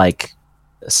we could, like,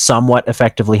 somewhat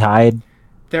effectively hide?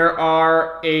 There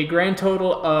are a grand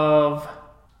total of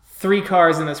 3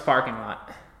 cars in this parking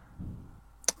lot.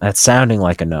 That's sounding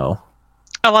like a no.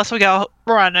 Unless we go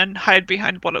run and hide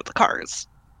behind one of the cars.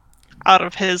 Out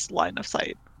of his line of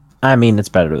sight. I mean, it's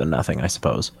better than nothing, I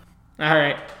suppose.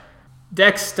 Alright.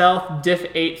 Dex Stealth Diff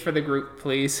 8 for the group,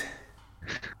 please.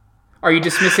 Are you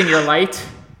dismissing your light?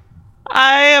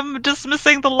 I am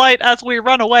dismissing the light as we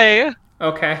run away.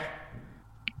 Okay.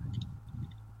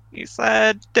 You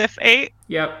said diff 8?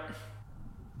 Yep.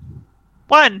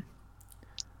 1.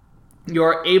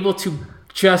 You're able to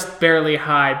just barely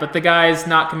hide, but the guy's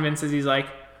not convinced as he's like,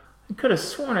 I could have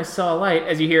sworn I saw a light,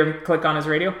 as you hear him click on his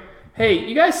radio. Hey,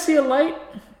 you guys see a light?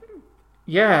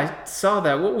 Yeah, I saw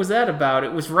that. What was that about?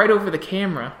 It was right over the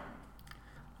camera.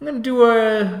 I'm gonna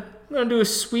do a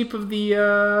sweep of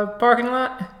the parking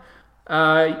lot.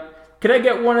 Could I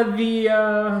get one of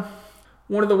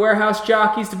the warehouse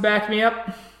jockeys to back me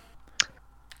up?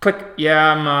 Click.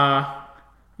 Yeah,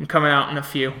 I'm coming out in a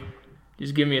few.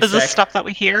 Just give me a sec. Is this stuff that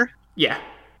we hear? Yeah,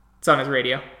 it's on his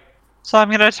radio. So I'm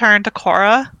going to turn to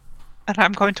Cora, and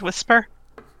I'm going to whisper,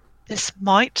 this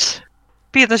might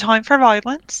be the time for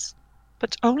violence,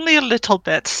 but only a little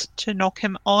bit to knock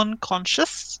him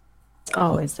unconscious. It's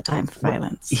always the time for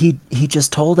violence. He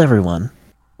just told everyone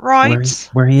Right?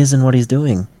 where he is and what he's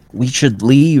doing. We should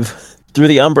leave through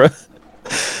the Umbra.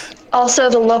 Also,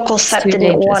 the local set Too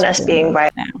didn't want dangerous us for being them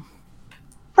violent. now.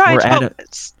 Right, We're at well,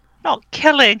 it's not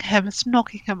killing him, it's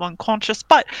knocking him unconscious.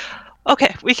 But,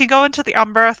 okay, we can go into the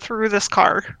Umbra through this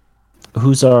car.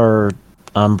 Who's our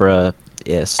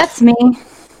Umbra-ist? That's me.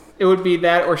 It would be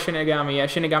that or Shinigami. Yeah,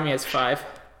 Shinigami has 5.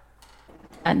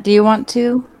 Do you want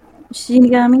to,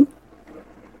 Shinigami?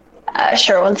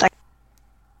 Sure, 1 second.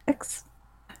 6.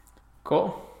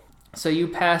 Cool. So you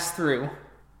pass through.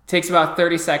 Takes about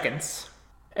 30 seconds.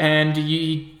 And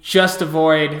you just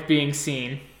avoid being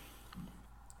seen.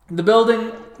 The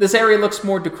building, this area looks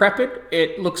more decrepit.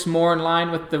 It looks more in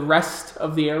line with the rest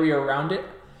of the area around it.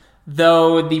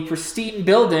 Though the pristine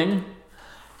building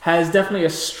has definitely a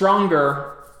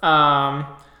stronger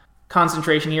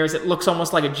concentration here, as it looks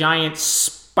almost like a giant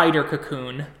spider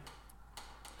cocoon.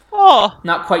 Oh,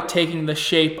 Not quite taking the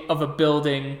shape of a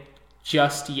building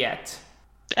just yet.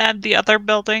 and the other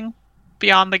building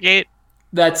beyond the gate.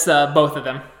 That's both of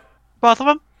them. Both of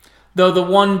them? Though the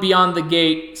one beyond the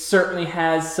gate certainly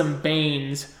has some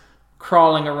Banes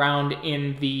crawling around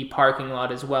in the parking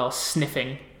lot as well,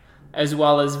 sniffing, as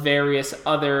well as various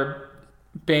other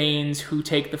Banes who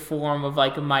take the form of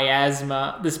like a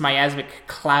miasma, this miasmic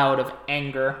cloud of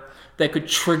anger that could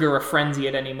trigger a frenzy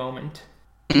at any moment.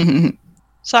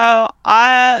 So,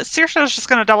 Saoirse is just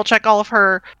going to double check all of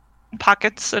her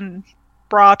pockets and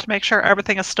bra to make sure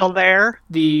everything is still there.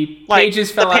 The Like, pages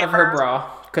the fell out of her papers.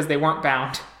 bra because they weren't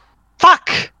bound. Fuck!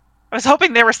 I was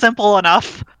hoping they were simple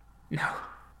enough. No.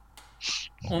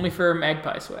 Only for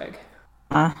magpie swag.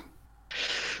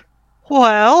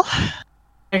 Well,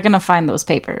 You're gonna find those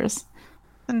papers.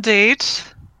 indeed.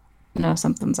 You know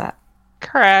something's up.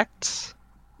 Correct.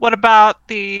 What about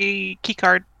the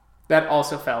keycard? That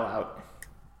also fell out.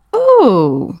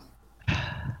 Ooh.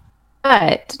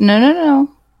 But no.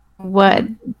 What?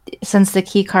 Since the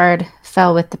key card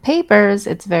fell with the papers,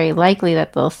 it's very likely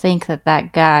that they'll think that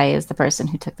that guy is the person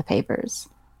who took the papers.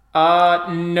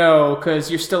 No, because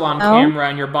you're still on No? camera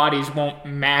and your bodies won't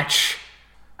match.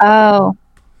 Oh,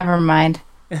 never mind.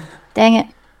 Dang it.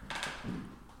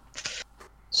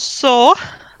 So,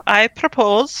 I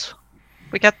propose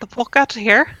we get the fuck out of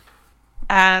here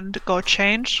and go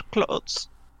change clothes.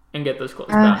 And get those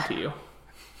clothes bound to you.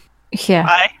 Yeah.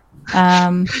 Bye.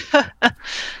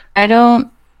 I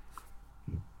don't.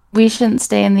 We shouldn't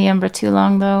stay in the Umbra too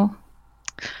long, though.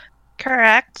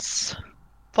 Correct.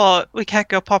 But we can't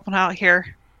go popping out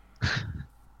here.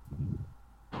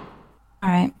 All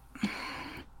right.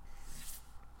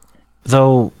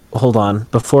 Though, hold on.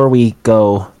 Before we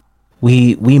go,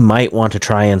 we might want to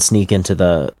try and sneak into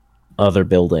the other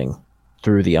building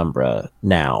through the Umbra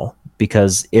now,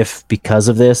 because if because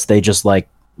of this they just like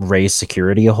raise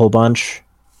security a whole bunch,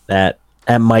 that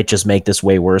might just make this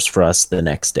way worse for us the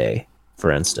next day,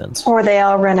 for instance. Or they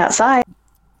all run outside.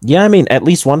 Yeah, I mean, at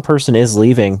least one person is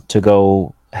leaving to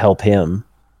go help him,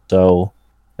 so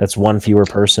that's one fewer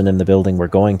person in the building we're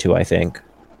going to, I think.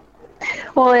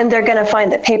 Well, and they're going to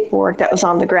find the paperwork that was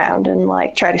on the ground and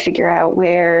like try to figure out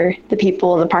where the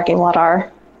people in the parking lot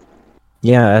are.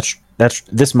 Yeah,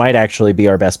 this might actually be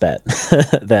our best bet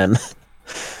then.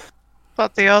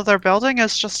 But the other building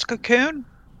is just a cocoon.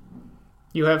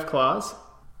 You have claws?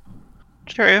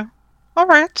 True.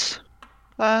 Alright.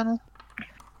 Then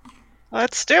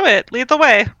let's do it. Lead the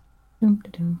way.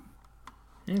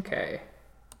 Okay.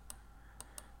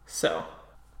 So,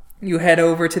 you head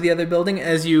over to the other building.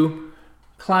 As you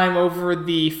climb over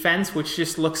the fence, which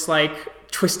just looks like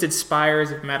twisted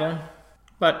spires of metal,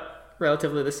 but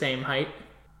relatively the same height.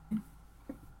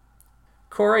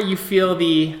 Cora, you feel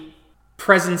the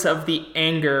presence of the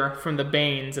anger from the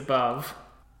Banes above.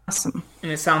 Awesome.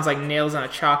 And it sounds like nails on a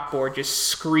chalkboard just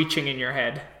screeching in your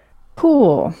head.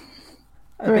 Cool.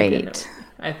 Great.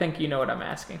 I think you know what I'm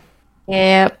asking.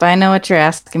 Yep, I know what you're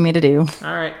asking me to do.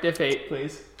 All right, diff 8,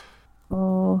 please.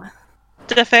 Oh.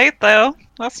 Diff 8, though.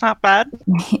 That's not bad.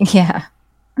 Yeah.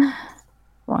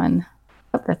 1.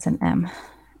 Oh, that's an M.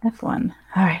 F1.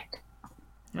 All right.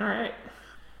 All right.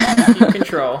 Keep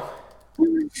control.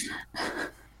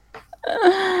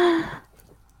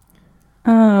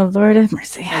 Oh, Lord have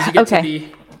mercy. As you get to the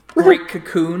great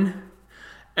cocoon,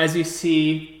 as you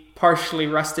see partially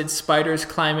rusted spiders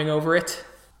climbing over it.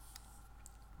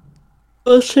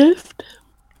 Full shift.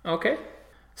 Okay.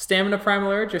 Stamina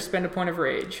primal urge or spend a point of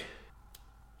rage.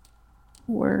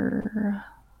 We're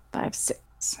 5,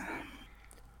 6.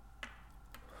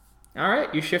 All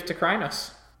right, you shift to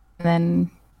Krynos. And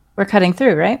then we're cutting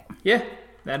through, right? Yeah,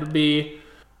 that'll be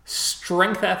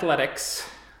strength athletics.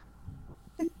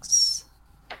 6,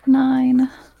 9.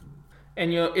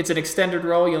 And it's an extended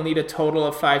roll. You'll need a total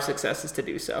of 5 successes to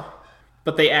do so.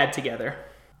 But they add together.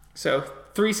 So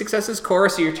 3 successes, Cora,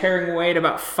 so you're tearing away at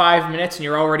about 5 minutes and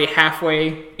you're already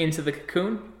halfway into the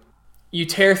cocoon. You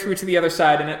tear through to the other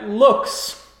side and it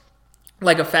looks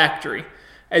like a factory.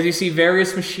 As you see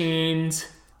various machines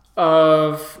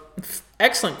of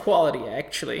excellent quality,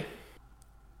 actually.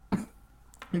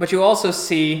 But you also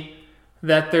see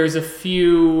that there's a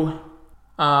few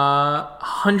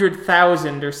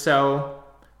 100,000 or so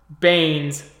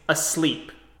Banes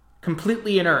asleep,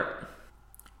 completely inert,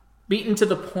 beaten to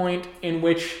the point in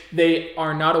which they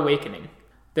are not awakening.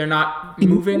 They're not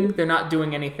moving, they're not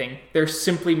doing anything. They're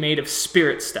simply made of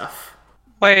spirit stuff.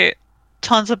 Wait,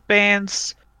 tons of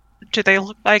bands. Do they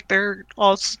look like they're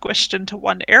all squished into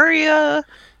one area?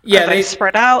 Yeah, Are they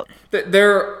spread out?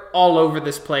 They're all over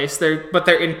this place. But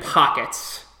they're in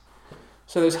pockets.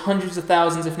 So there's hundreds of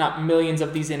thousands, if not millions,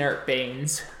 of these inert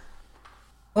Banes.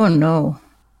 Oh, no.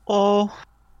 Oh,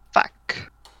 fuck.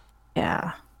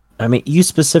 Yeah. I mean, you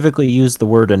specifically used the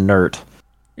word inert.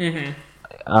 Mm-hmm.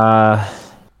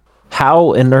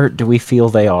 How inert do we feel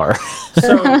they are?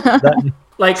 So,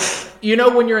 like, you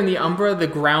know when you're in the Umbra, the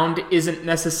ground isn't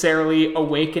necessarily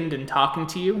awakened and talking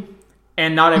to you,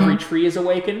 and not every tree is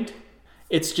awakened.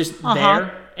 It's just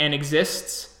there and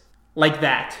exists like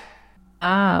that.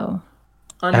 Oh.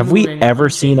 Have we ever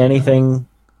seen anything...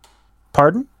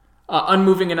 Pardon?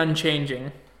 Unmoving and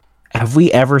unchanging. Have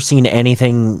we ever seen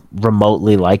anything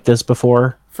remotely like this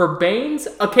before? For Banes,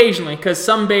 occasionally, because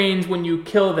some Banes, when you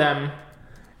kill them,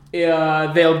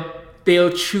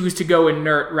 they'll choose to go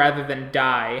inert rather than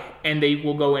die, and they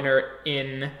will go inert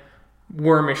in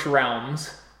wormish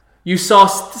realms. You saw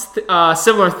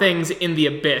similar things in the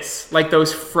Abyss, like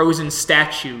those frozen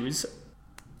statues.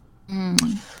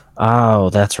 Oh,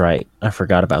 that's right. I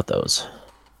forgot about those.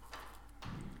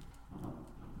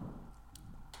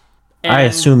 I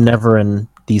assume never in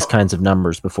these kinds of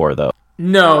numbers before, though.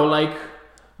 No,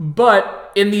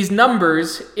 but in these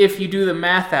numbers, if you do the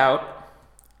math out,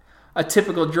 a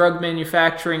typical drug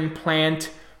manufacturing plant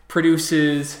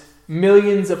produces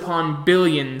millions upon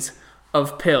billions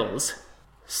of pills.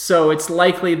 So it's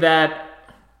likely that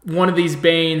one of these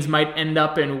Banes might end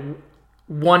up in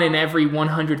 1 in every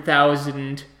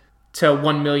 100,000 to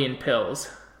 1 million pills.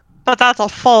 But that's a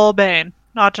full Bane,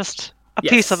 not just a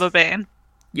piece of a Bane.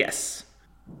 Yes.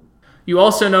 You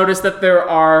also notice that there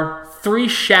are 3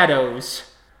 shadows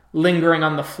lingering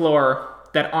on the floor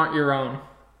that aren't your own.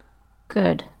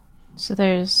 Good. So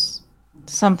there's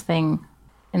something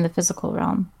in the physical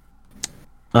realm.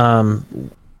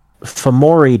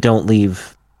 Fomori don't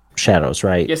leave shadows,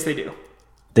 right? Yes, they do.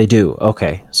 They do.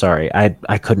 Okay, sorry, I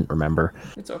couldn't remember.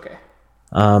 It's okay.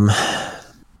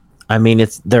 I mean,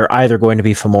 they're either going to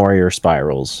be Fomori or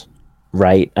spirals,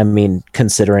 right? I mean,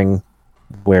 considering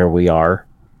where we are.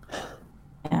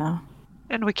 Yeah.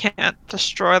 And we can't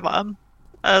destroy them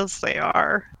as they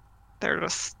are. They're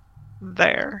just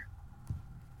there.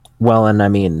 Well, and I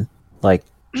mean, like,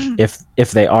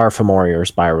 if they are Fomori or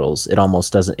spirals, it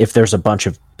almost doesn't. If there's a bunch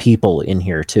of people in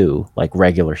here too, like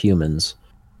regular humans.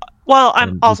 Well,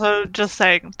 I'm also just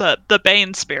saying the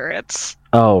Bane spirits.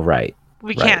 Oh, right.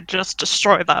 We Right. can't just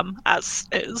destroy them as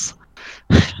is.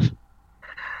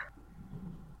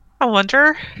 I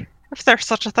wonder if there's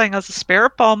such a thing as a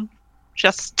spirit bomb.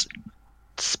 Just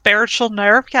spiritual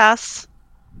nerve gas.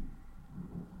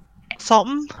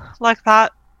 Something like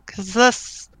that. Because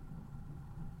this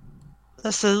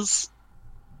is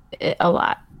A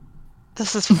lot.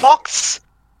 This is fucked.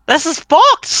 This is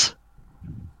fucked.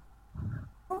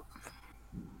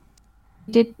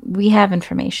 We have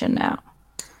information now,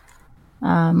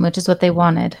 which is what they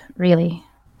wanted, really.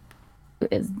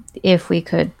 If we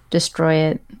could destroy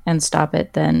it and stop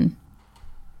it, then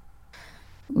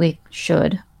we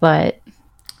should. But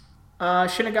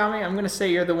Shinigami, I'm going to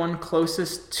say you're the one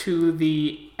closest to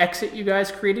the exit you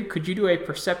guys created. Could you do a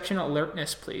perception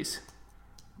alertness, please?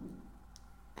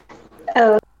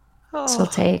 Oh, this will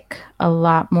take a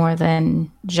lot more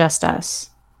than just us.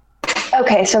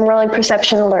 okay. So I'm rolling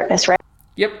perception alertness, right?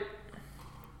 Yep.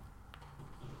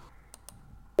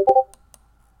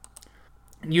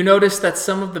 You notice that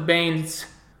some of the Bane's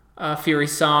Fury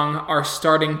Song are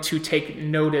starting to take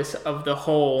notice of the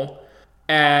hole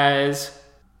as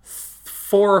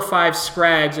 4 or 5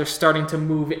 scrags are starting to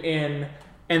move in,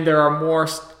 and there are more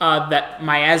that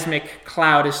miasmic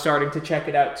cloud is starting to check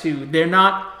it out too. They're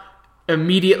not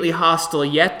immediately hostile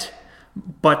yet,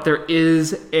 but there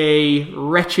is a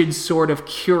wretched sort of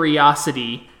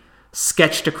curiosity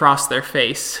sketched across their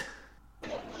face.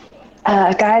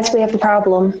 Guys, we have a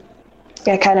problem.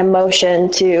 I kind of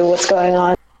motion to what's going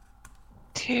on.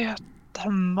 Dear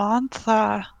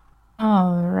Samantha.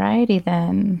 Alrighty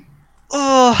then.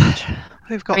 Oh,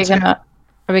 we've got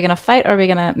Are we gonna fight, or are we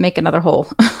gonna make another hole?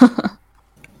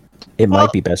 It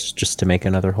might be best just to make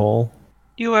another hole.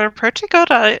 You are pretty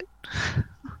good at it.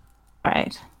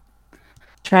 Alright.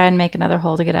 Try and make another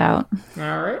hole to get out.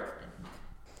 Alright.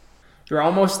 You're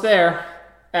almost there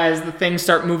as the things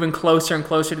start moving closer and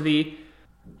closer to the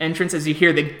entrance, as you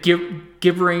hear the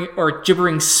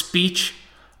gibbering speech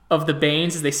of the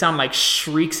Banes as they sound like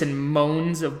shrieks and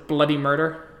moans of bloody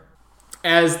murder.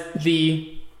 As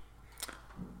the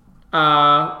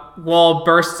wall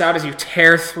bursts out as you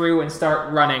tear through and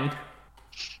start running.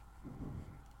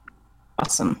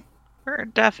 Awesome. We're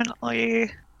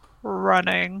definitely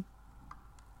running.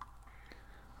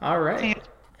 Alright.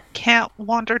 Can't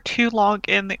wander too long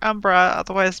in the Umbra,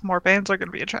 otherwise more Banes are going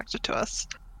to be attracted to us.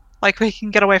 Like, we can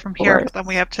get away from here, but then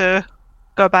we have to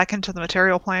go back into the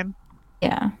material plane.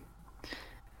 Yeah.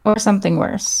 Or something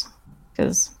worse,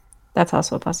 because that's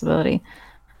also a possibility.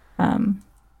 Get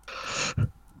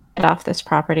off this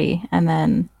property and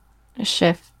then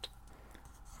shift.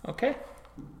 Okay.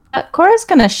 Cora's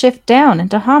gonna shift down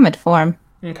into Hamid form.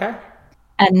 Okay.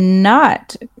 And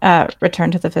not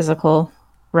return to the physical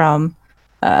realm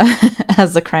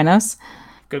as the Krynos.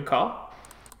 Good call.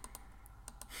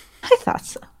 I thought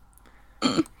so.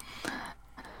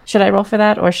 Should I roll for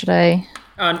that, or should I?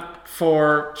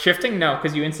 For shifting? No,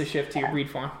 because you insta-shift to your breed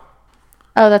form.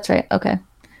 Oh, that's right. Okay.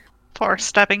 For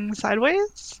stepping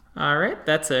sideways? Alright,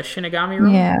 that's a Shinigami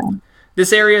roll. Yeah.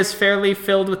 This area is fairly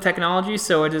filled with technology,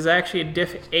 so it is actually a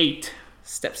diff 8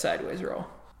 step sideways roll.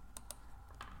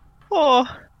 Oh.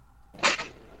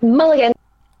 Mulligan.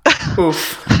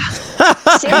 Oof.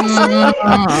 Seriously?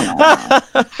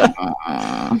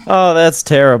 Oh, that's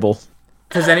terrible.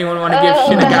 Does anyone want to give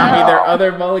Shinigami their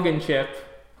other mulligan chip?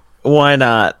 Why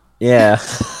not? Yeah.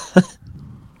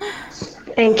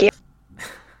 Thank you.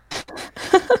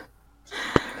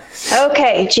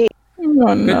 Okay, gee.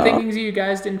 Oh, no. Good thing you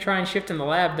guys didn't try and shift in the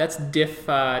lab. That's diff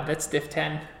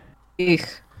 10. Eek.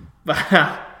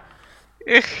 But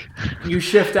you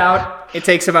shift out. It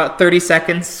takes about 30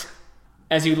 seconds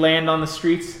as you land on the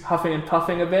streets, huffing and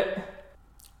puffing a bit.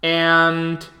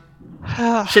 And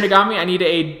Shinigami, I need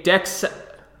a dex.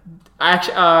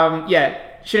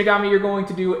 Shinigami, you're going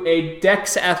to do a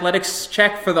dex athletics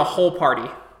check for the whole party.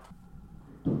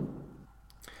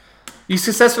 You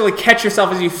successfully catch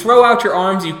yourself as you throw out your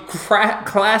arms, you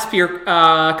clasp your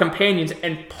companions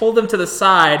and pull them to the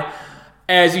side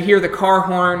as you hear the car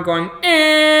horn going,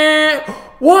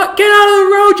 What? Get out of the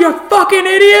road, you fucking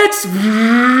idiots!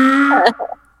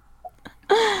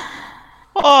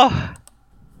 Oh,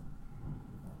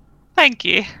 thank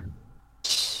you.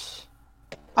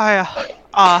 You're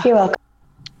welcome.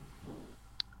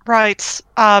 Right.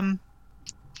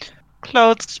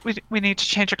 Clothes. We need to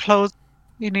change our clothes.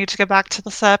 You need to get back to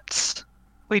the Sept.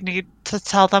 We need to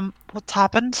tell them what's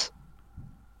happened.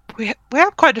 We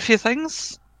have quite a few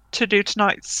things to do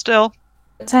tonight still.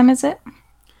 What time is it?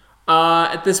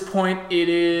 At this point, it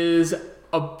is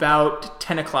about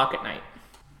 10 o'clock at night.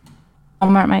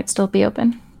 Walmart might still be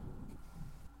open.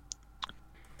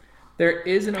 There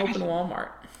is an open Walmart.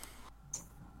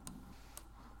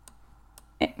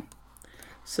 Okay.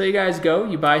 So you guys go,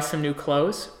 you buy some new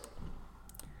clothes.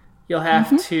 You'll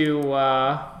have to,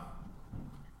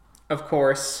 of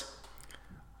course,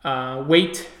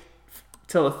 wait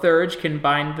till a third can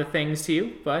bind the things to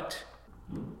you, but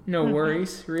no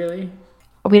worries, really.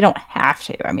 We don't have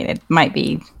to. I mean, it might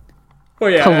be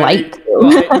Well, polite.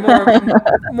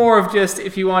 more of just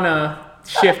if you want to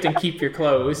shift and keep your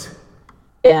clothes.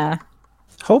 Yeah.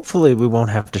 Hopefully, we won't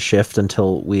have to shift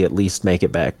until we at least make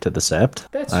it back to the Sept.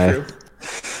 That's true.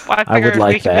 Well, I would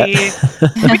like that.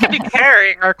 We could be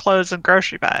carrying our clothes in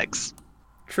grocery bags.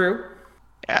 True.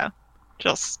 Yeah,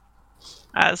 just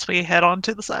as we head on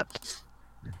to the Sept.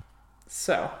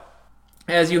 So,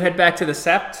 as you head back to the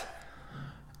Sept,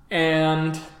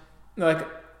 and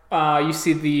you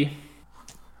see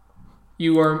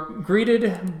you are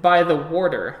greeted by the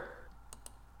warder,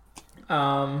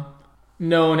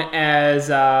 known as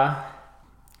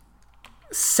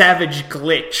Savage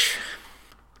Glitch.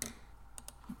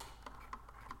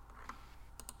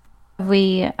 Have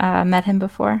we met him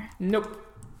before? Nope.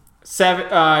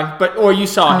 Or you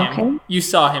saw him. Okay. You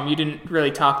saw him. You didn't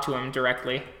really talk to him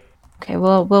directly. Okay,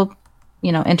 we'll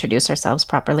introduce ourselves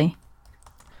properly.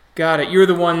 Got it. You're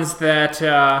the ones that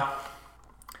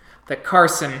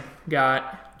Carson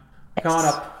got. Come on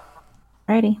up.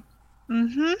 Alrighty.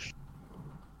 Mm-hmm.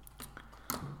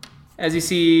 As you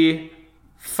see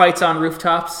fights on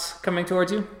rooftops coming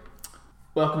towards you.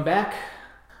 Welcome back.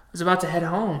 I was about to head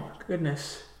home.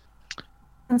 Goodness.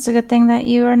 It's a good thing that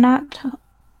you are not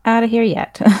out of here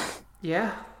yet.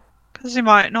 Yeah. Because you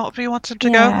might not be wanting to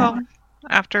go home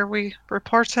after we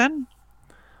report in.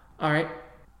 All right.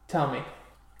 Tell me.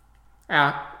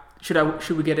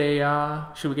 Should we get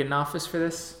an office for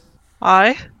this?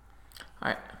 Aye. All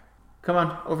right. Come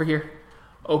on over here.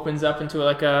 Opens up into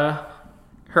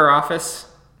her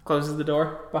office. Closes the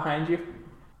door behind you.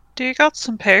 Do you got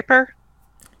some paper?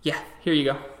 Yeah. Here you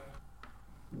go.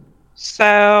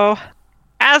 So,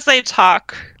 as they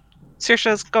talk,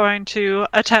 Saoirse's going to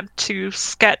attempt to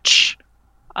sketch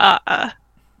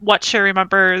what she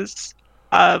remembers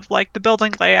of the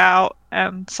building layout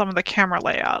and some of the camera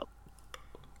layout.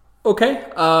 Okay.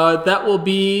 That will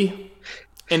be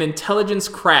an intelligence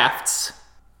crafts.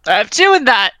 I'm doing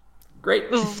that. Great.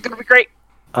 This is gonna be great.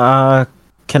 Can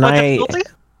What I difficulty?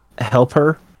 help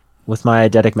her with my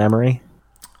eidetic memory?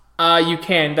 You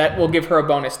can. That will give her a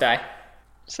bonus die.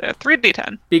 So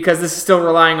 3d10. Because this is still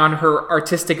relying on her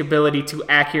artistic ability to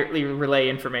accurately relay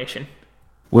information.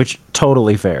 Which,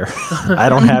 totally fair. I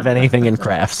don't have anything in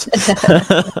crafts.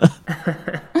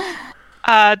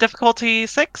 Difficulty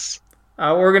 6.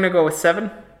 We're going to go with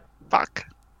 7. Fuck.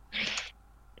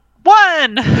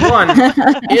 1! 1.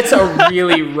 It's a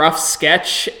really rough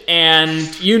sketch,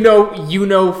 and you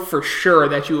know for sure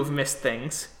that you have missed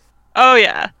things. Oh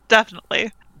yeah,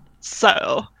 definitely.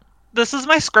 So, this is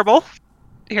my scribble.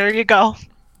 Here you go.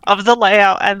 Of the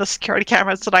layout and the security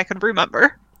cameras that I can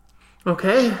remember.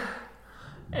 Okay.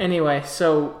 Anyway,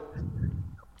 so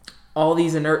all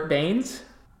these inert Banes?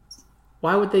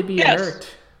 Why would they be inert?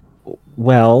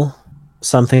 Well,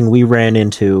 something we ran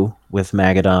into with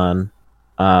Magadon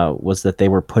was that they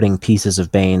were putting pieces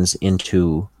of Banes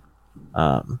into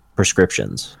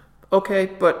prescriptions. Okay,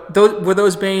 but were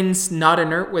those Banes not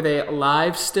inert? Were they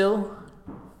alive still?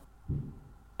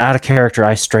 Out of character,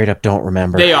 I straight up don't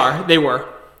remember. They were.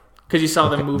 Because you saw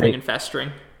them moving and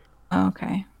festering.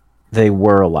 Okay. They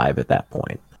were alive at that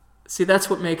point. See, that's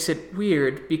what makes it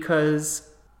weird, because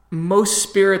most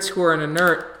spirits who are in an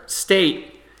inert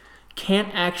state can't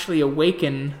actually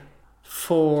awaken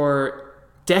for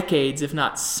decades, if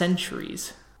not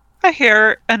centuries. I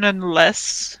hear an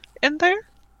unless in there.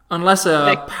 Unless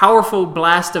a powerful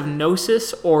blast of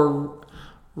gnosis or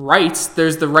rites,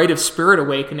 there's the rite of spirit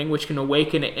awakening, which can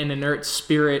awaken an inert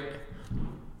spirit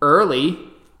early.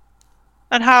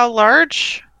 And how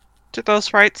large do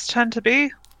those rites tend to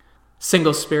be?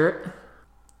 Single spirit.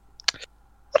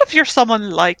 What if you're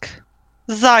someone like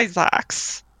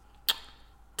Zyzax?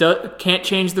 can't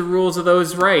change the rules of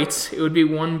those rites. It would be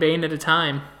one bane at a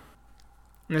time.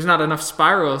 And there's not enough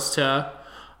spirals to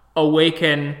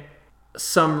awaken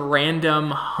some random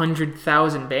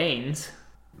 100,000 banes.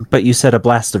 But you said a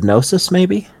blast of gnosis,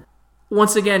 maybe?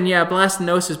 Once again, yeah, blast of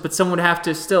gnosis, but someone would have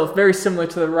to still, very similar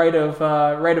to the rite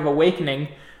of awakening,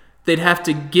 they'd have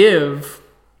to give,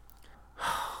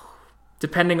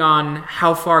 depending on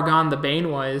how far gone the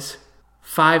bane was,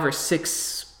 5 or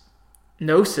 6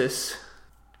 gnosis.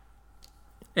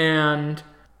 And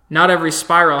not every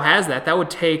spiral has that. That would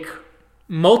take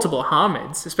multiple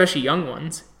homids, especially young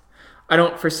ones. I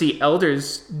don't foresee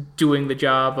elders doing the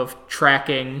job of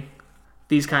tracking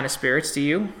these kind of spirits, do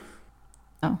you?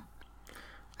 No.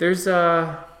 There's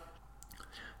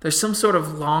some sort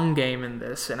of long game in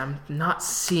this, and I'm not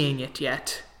seeing it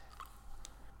yet.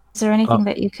 Is there anything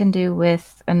that you can do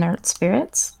with inert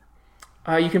spirits?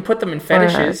 You can put them in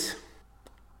fetishes.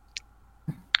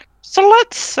 So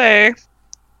let's say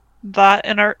that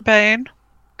inert bane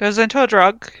goes into a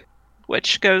drug,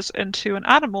 which goes into an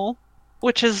animal,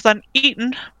 which is then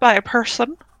eaten by a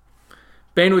person.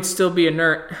 Bane would still be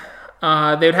inert.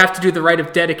 They would have to do the rite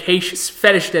of dedication,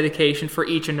 fetish dedication for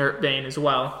each inert bane as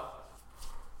well.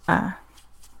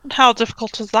 How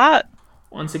difficult is that?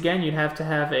 Once again, you'd have to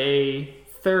have a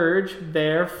third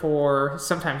there for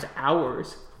sometimes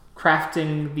hours,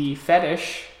 crafting the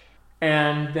fetish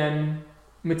and then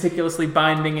meticulously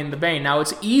binding in the bane. Now,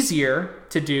 it's easier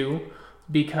to do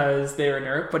because they're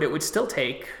inert, but it would still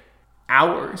take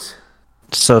hours.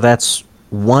 So that's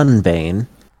one bane.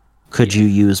 Could you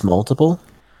use multiple?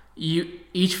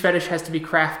 Each fetish has to be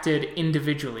crafted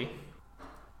individually.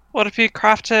 What if you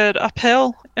crafted a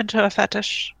pill into a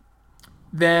fetish?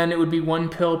 Then it would be 1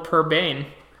 pill per bane.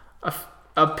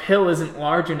 A pill isn't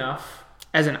large enough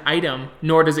as an item,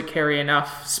 nor does it carry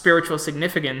enough spiritual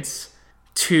significance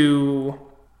to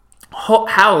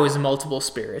house multiple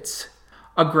spirits.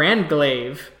 A grand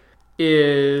glaive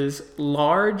is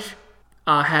large,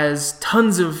 has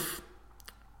tons of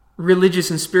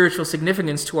religious and spiritual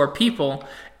significance to our people,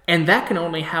 and that can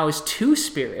only house 2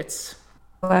 spirits.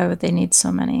 Why would they need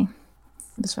so many?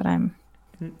 That's what I'm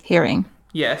hearing.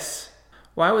 Yes.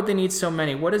 Why would they need so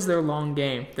many? What is their long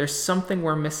game? There's something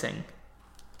we're missing.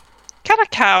 Can a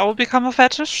cow become a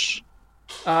fetish?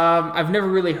 I've never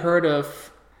really heard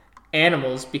of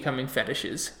animals becoming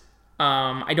fetishes.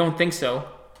 I don't think so.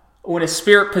 When a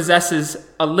spirit possesses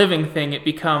a living thing, it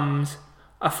becomes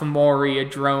a Fomori, a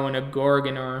drone, a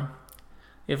Gorgon, or,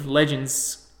 if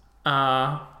legends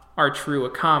are true, a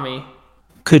Kami.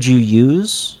 Could you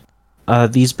use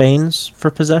these banes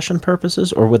for possession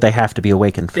purposes, or would they have to be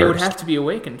awakened first? They would have to be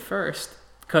awakened first,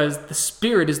 because the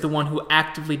spirit is the one who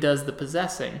actively does the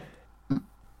possessing.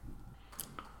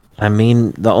 I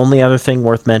mean, the only other thing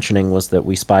worth mentioning was that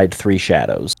we spied 3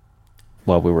 shadows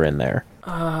while we were in there.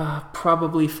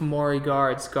 Probably Fomori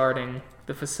guards guarding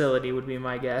the facility would be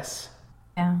my guess.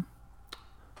 Yeah.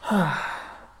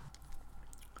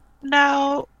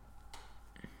 Now,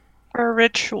 for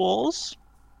rituals,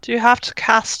 do you have to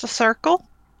cast a circle?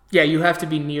 Yeah, you have to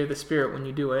be near the spirit when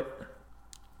you do it.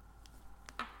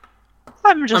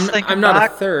 I'm thinking I'm not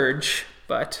back. a thurge,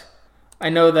 but I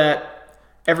know that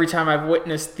every time I've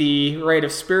witnessed the rite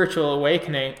of spiritual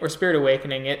awakening or spirit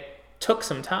awakening, it took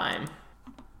some time.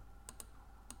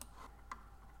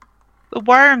 The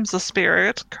worm's a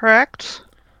spirit, correct?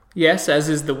 Yes, as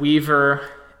is the weaver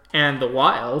and the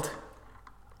wild.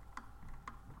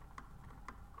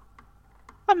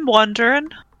 I'm wondering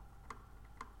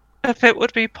if it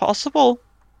would be possible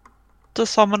to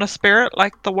summon a spirit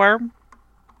like the worm.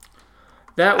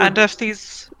 That would... And if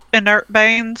these inert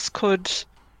banes could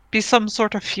be some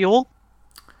sort of fuel.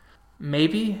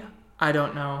 Maybe? I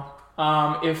don't know.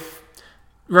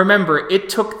 Remember, it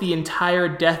took the entire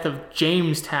death of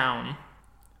Jamestown,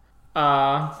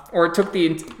 or it took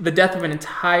the death of an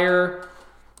entire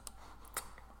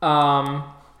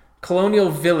colonial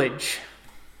village,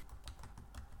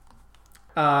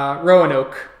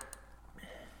 Roanoke,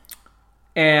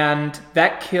 and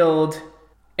that killed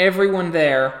everyone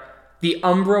there. The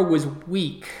Umbra was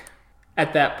weak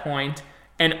at that point,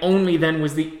 and only then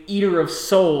was the Eater of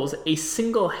Souls, a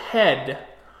single head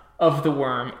of the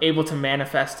worm, able to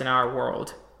manifest in our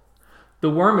world.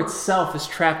 The worm itself is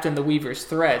trapped in the Weaver's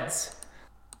threads.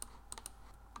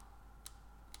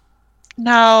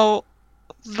 Now,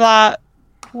 that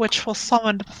which was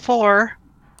summoned before,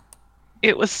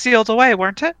 it was sealed away,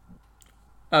 weren't it?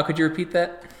 Could you repeat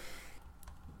that?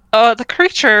 The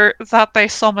creature that they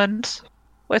summoned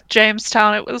with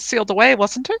Jamestown, it was sealed away,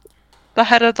 wasn't it? The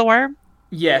head of the worm?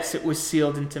 Yes, it was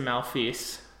sealed into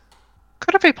Malfeas.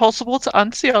 Could it be possible to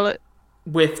unseal it?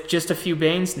 With just a few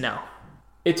banes? No.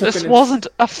 It took This wasn't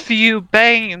a few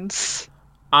Banes.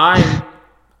 A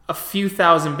few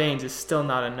thousand Banes is still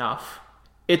not enough.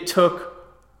 It took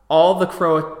all the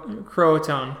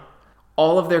Croatoan,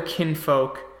 all of their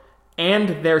kinfolk,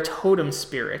 and their totem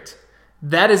spirit.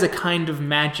 That is a kind of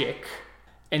magic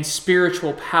and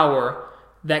spiritual power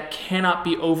that cannot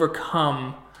be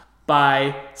overcome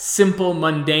by simple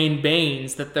mundane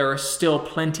Banes that there are still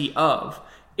plenty of.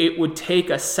 It would take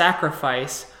a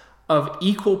sacrifice of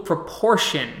equal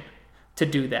proportion to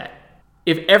do that.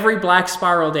 If every Black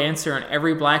Spiral Dancer and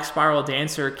every Black Spiral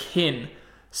Dancer kin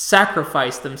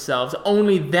sacrificed themselves,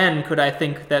 only then could I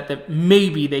think that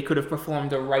maybe they could have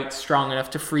performed a rite strong enough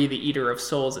to free the Eater of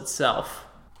Souls itself.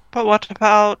 But what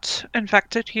about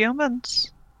infected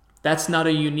humans? That's not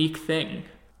a unique thing.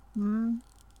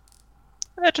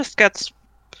 It just gets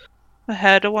my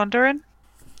head wondering.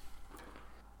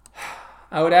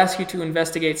 I would ask you to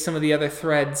investigate some of the other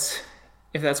threads,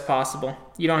 if that's possible.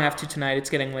 You don't have to tonight, it's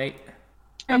getting late.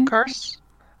 Of course.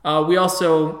 We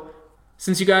also,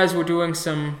 since you guys were doing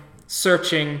some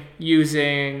searching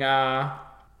using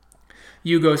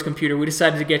Yugo's computer, we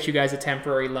decided to get you guys a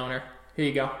temporary loaner. Here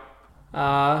you go.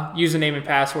 Username and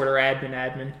password are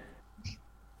admin.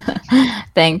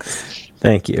 Thanks.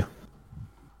 Thank you.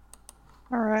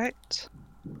 All right.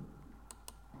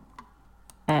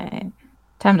 Okay.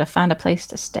 Time to find a place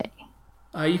to stay.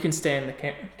 You can stay in the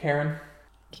Karen.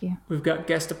 Thank you. We've got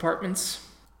guest apartments.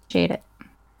 Appreciate it.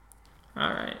 All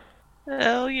right.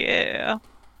 Hell yeah.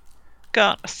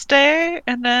 Gonna stay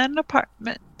in an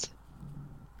apartment.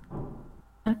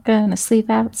 Not gonna sleep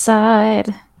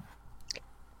outside.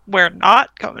 We're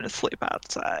not going to sleep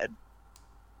outside.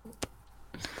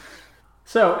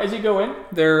 So, as you go in,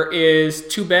 there is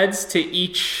 2 beds to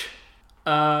each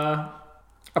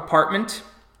apartment.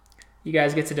 You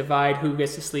guys get to divide who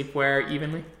gets to sleep where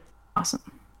evenly. Awesome.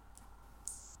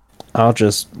 I'll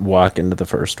just walk into the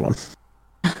first one.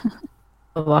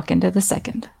 We'll walk into the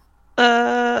second.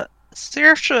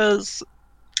 Saoirse's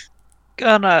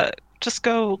gonna just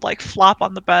go, flop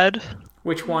on the bed.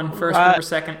 Which one? First room or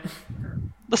second?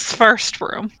 This first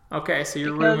room. Okay, so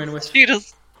you're rooming with...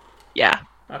 Yeah.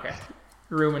 Okay.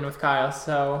 Rooming with Kyle.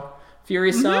 So,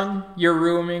 Fury Song, you're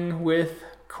rooming with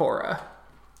Cora.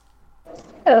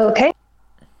 Okay.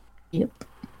 Yep.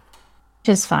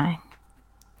 Just fine.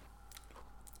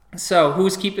 So,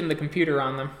 who's keeping the computer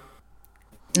on them?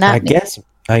 Not me.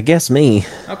 I guess me.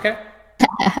 Okay.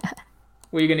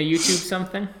 Were you going to YouTube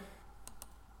something?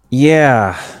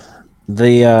 Yeah.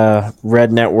 The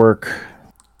Red Network.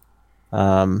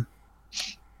 I'll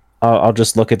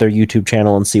just look at their YouTube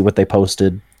channel and see what they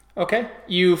posted. Okay.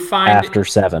 You find... After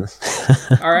 7.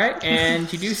 All right,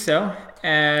 and you do so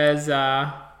as...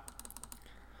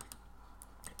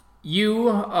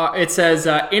 it says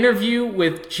interview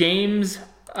with James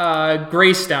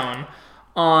Greystone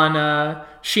on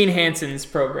Sheen Hansen's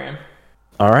program.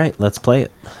 All right, let's play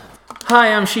it.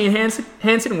 Hi, I'm Sheen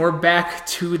Hansen. We're back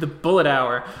to the Bullet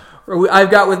Hour.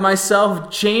 I've got with myself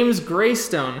James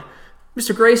Greystone.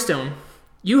 Mr. Greystone,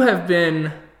 you have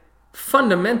been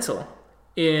fundamental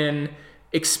in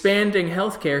expanding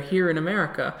healthcare here in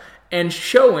America and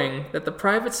showing that the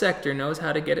private sector knows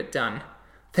how to get it done.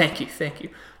 Thank you.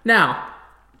 Now,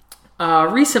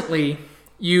 recently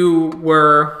you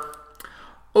were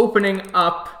opening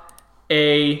up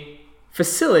a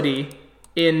facility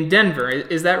in Denver.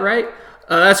 Is that right?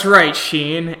 That's right,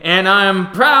 Sheen. And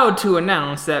I'm proud to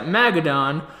announce that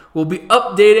Magadon will be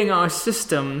updating our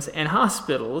systems and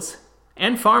hospitals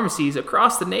and pharmacies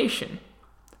across the nation.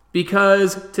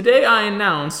 Because today I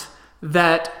announce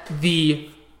that the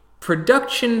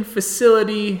production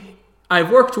facility, I've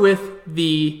worked with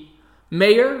the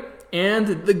mayor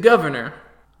and the governor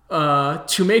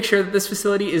to make sure that this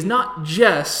facility is not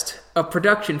just a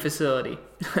production facility.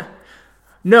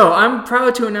 No, I'm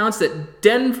proud to announce that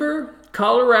Denver,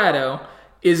 Colorado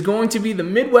is going to be the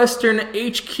Midwestern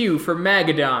HQ for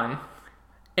Magadon.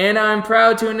 And I'm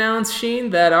proud to announce,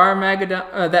 Sheen, that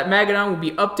Magadon will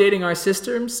be updating our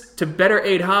systems to better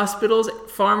aid hospitals,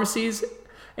 pharmacies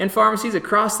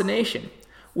across the nation.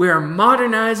 We are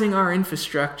modernizing our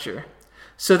infrastructure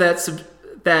so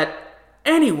that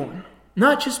anyone,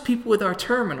 not just people with our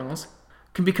terminals,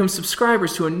 can become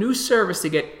subscribers to a new service to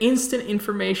get instant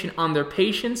information on their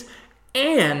patients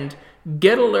and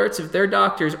get alerts if their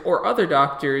doctors or other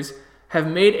doctors have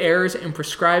made errors in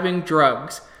prescribing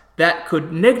drugs that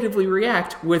could negatively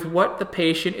react with what the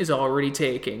patient is already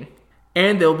taking.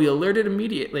 And they'll be alerted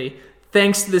immediately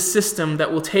thanks to the system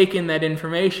that will take in that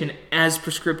information as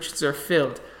prescriptions are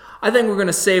filled. I think we're going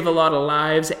to save a lot of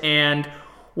lives, and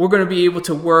we're going to be able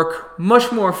to work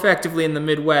much more effectively in the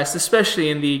Midwest, especially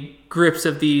in the grips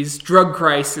of these drug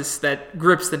crisis that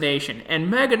grips the nation.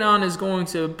 And Magadon is going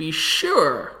to be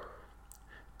sure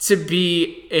to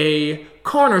be a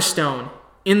cornerstone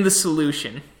in the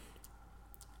solution.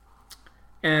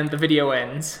 And the video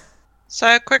ends.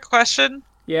 So, quick question.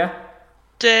 Yeah?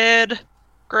 Did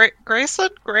Grayson?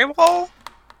 Greywall?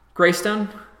 Greystone?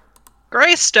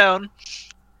 Greystone.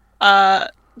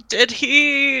 Did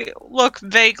he look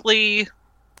vaguely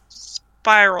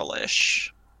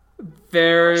spiralish?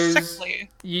 There's... Sickly?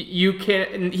 You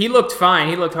can... He looked fine.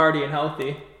 He looked hardy and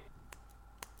healthy.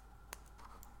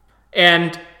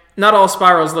 And not all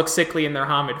spirals look sickly in their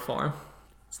Hamid form.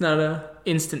 It's not a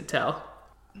instant tell.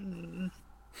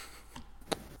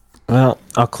 Well,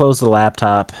 I'll close the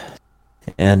laptop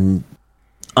and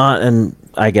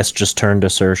I guess just turn to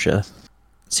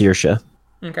Saoirse,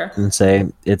 Okay. and say,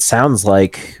 it sounds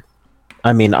like,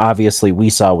 I mean, obviously we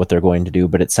saw what they're going to do,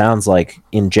 but it sounds like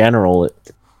in general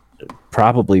it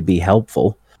probably be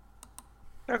helpful.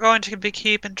 They're going to be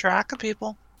keeping track of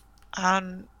people.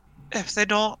 And if they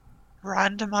don't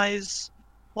randomize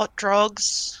what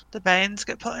drugs the Banes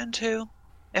get put into,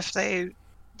 if they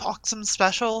box them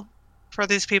special for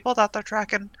these people that they're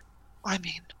tracking, I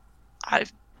mean, I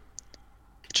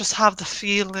just have the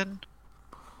feeling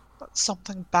that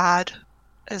something bad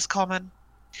is coming.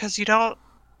 Because you don't,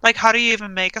 like, how do you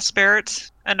even make a spirit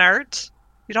inert?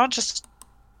 You don't just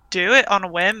do it on a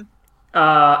whim.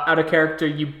 Out of character,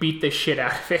 you beat the shit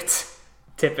out of it,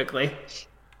 typically.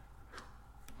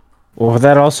 Well,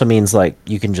 that also means, like,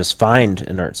 you can just find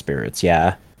inert spirits,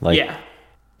 yeah? Like, yeah.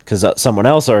 Because someone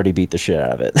else already beat the shit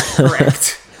out of it.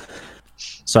 Correct.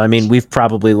 So, I mean, we've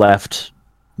probably left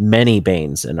many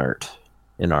Banes inert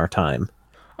in our time.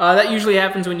 That usually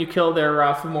happens when you kill their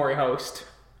Fomori host,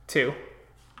 too.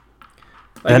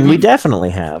 Like And we definitely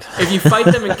have. If you fight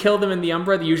them and kill them in the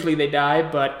Umbra, usually they die,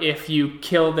 but if you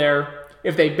kill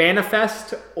if they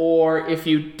manifest, or if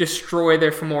you destroy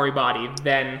their Fomori body,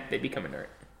 then they become inert.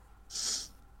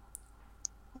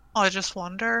 I just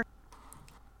wonder.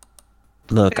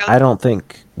 Look, Because- I don't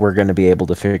think we're going to be able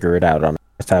to figure it out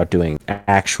without doing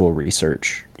actual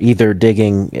research. Either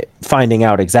finding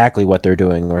out exactly what they're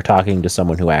doing, or talking to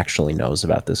someone who actually knows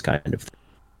about this kind of thing.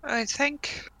 I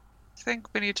think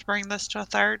we need to bring this to a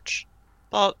Tharge,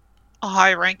 but a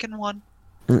high-ranking one.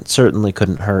 It certainly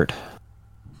couldn't hurt.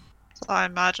 So I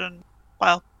imagine,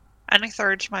 well, any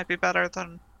Tharge might be better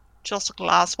than just a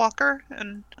glasswalker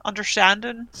and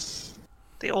understanding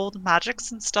the old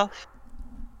magics and stuff.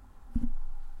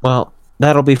 Well,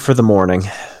 that'll be for the morning.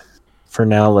 For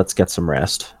now, let's get some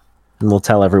rest. And we'll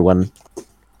tell everyone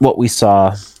what we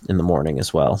saw in the morning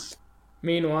as well.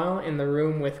 Meanwhile, in the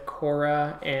room with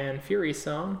Cora and Fury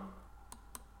Song.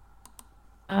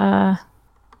 I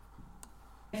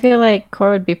feel like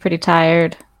Cora would be pretty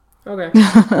tired. Okay.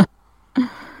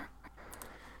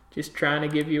 Just trying to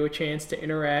give you a chance to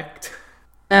interact.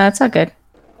 No, it's all good.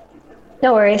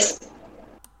 No worries.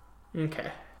 Okay.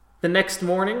 The next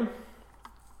morning,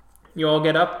 you all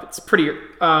get up. It's pretty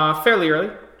fairly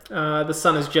early. The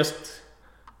sun is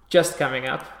just coming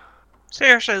up.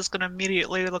 Saoirse is going to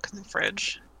immediately look in the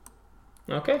fridge.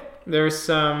 Okay. There's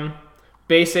some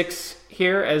basics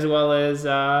here, as well as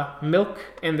milk,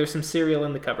 and there's some cereal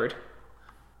in the cupboard.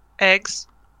 Eggs?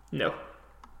 No.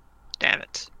 Damn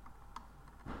it.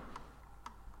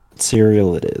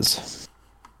 Cereal it is.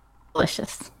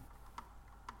 Delicious.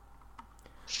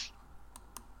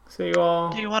 So you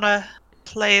all... Do you want to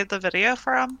play the video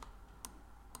for him?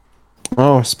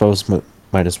 Oh, I suppose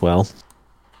might as well.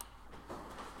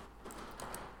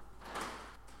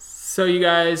 So you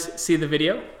guys see the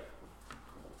video?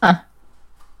 Huh.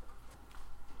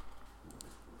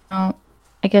 Well,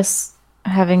 I guess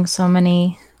having so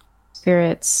many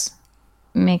spirits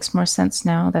makes more sense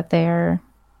now that they are,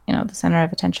 the center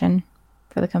of attention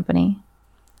for the company.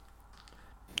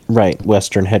 Right,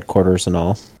 Western headquarters and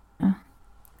all.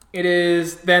 It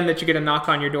is then that you get a knock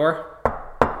on your door.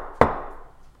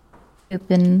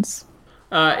 Opens.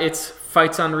 It's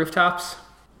fights on rooftops.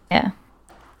 Yeah.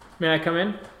 May I come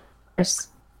in? First.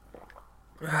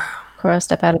 Cora,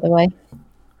 step out of the way.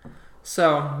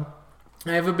 So,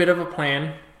 I have a bit of a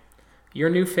plan. You're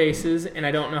new faces, and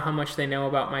I don't know how much they know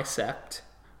about my sept.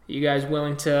 You guys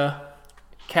willing to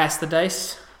cast the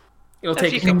dice? It'll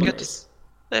take a couple days.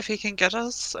 If he can get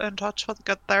us in touch with a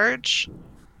good Tharge.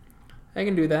 I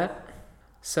can do that.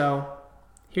 So,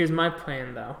 here's my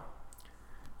plan, though.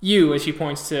 You, as she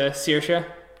points to Saoirse,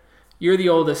 you're the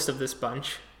oldest of this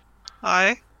bunch.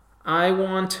 Aye. I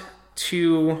want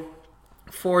to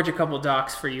forge a couple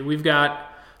docs for you. We've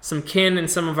got some kin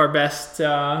and some of our best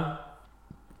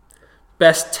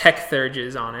best tech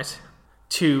thurges on it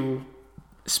to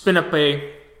spin up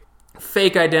a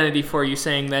fake identity for you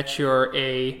saying that you're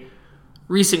a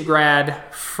recent grad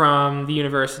from the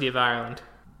University of Ireland.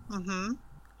 Mm-hmm.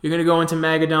 You're going to go into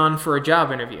Magadon for a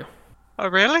job interview. Oh,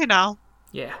 really now?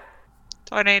 Yeah.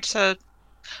 Do I need to...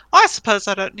 I suppose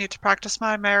I don't need to practice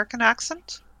my American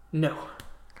accent. No.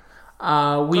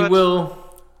 We Good.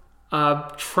 will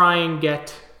try and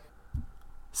get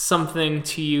something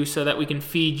to you so that we can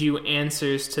feed you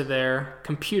answers to their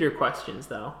computer questions,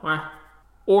 though.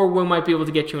 Or we might be able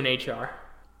to get you an HR.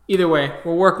 Either way,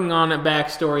 we're working on a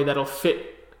backstory that'll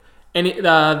fit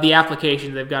the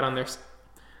applications they've got on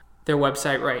their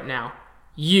website right now.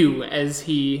 You, as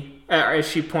she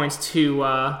points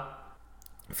to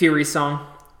Fury Song,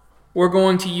 we're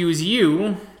going to use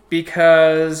you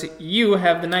because you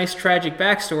have the nice tragic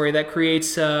backstory that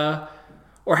creates, or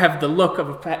have the look of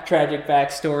a tragic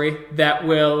backstory that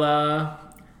will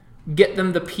get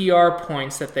them the PR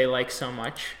points that they like so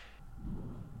much.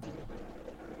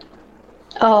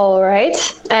 All right.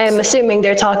 I'm assuming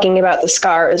they're talking about the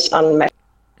scars on my...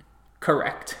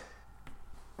 Correct.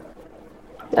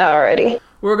 Alrighty.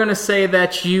 We're going to say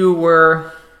that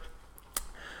you're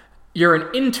an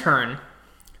intern,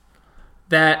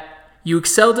 that you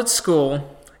excelled at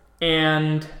school,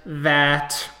 and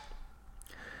that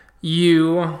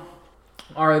you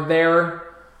are there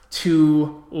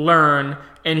to learn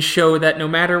and show that no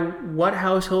matter what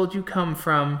household you come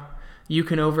from, you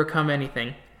can overcome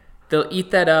anything. They'll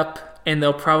eat that up, and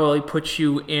they'll probably put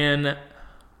you in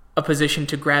a position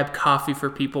to grab coffee for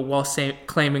people while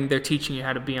claiming they're teaching you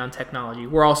how to be on technology.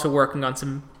 We're also working on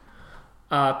some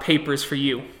papers for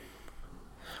you.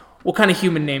 What kind of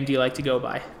human name do you like to go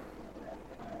by?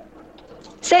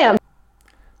 Sam.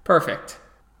 Perfect.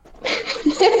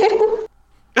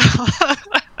 I'll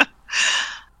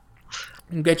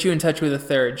get you in touch with a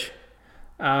thurge.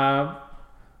 I'll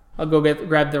go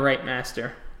grab the right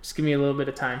master. Just give me a little bit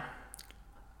of time.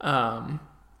 All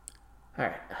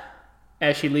right.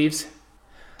 As she leaves,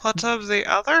 What of the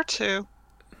other two?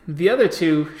 the other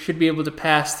two should be able to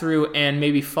pass through and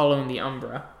maybe follow in the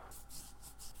Umbra.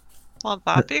 Well,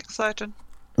 that'd be exciting.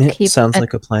 Yeah, Keep sounds an-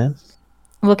 like a plan.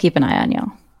 We'll keep an eye on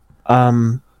y'all.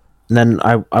 And then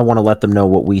I want to let them know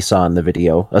what we saw in the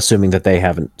video, assuming that they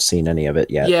haven't seen any of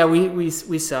it yet. Yeah, we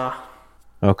saw.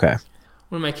 Okay.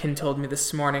 One of my kin told me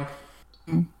this morning.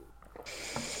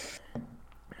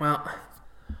 Well,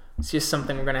 it's just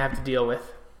something we're going to have to deal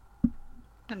with.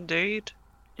 Indeed.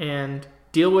 And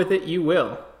deal with it you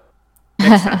will.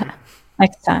 Next time.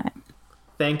 Next time.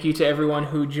 Thank you to everyone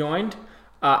who joined.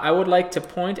 I would like to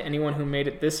point anyone who made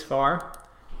it this far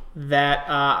that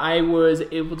I was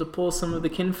able to pull some of the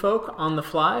kinfolk on the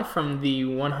fly from the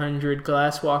 100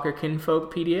 Glasswalker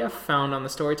Kinfolk PDF found on the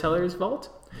Storyteller's Vault.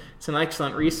 It's an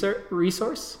excellent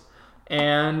resource,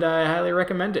 and I highly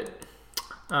recommend it.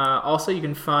 Also, you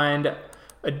can find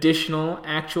additional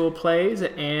actual plays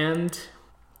and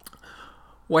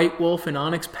White Wolf and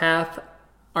Onyx Path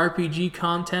RPG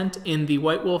content in the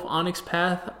White Wolf Onyx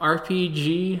Path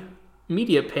RPG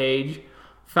media page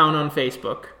found on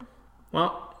Facebook.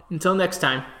 Well, until next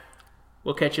time,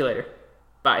 we'll catch you later.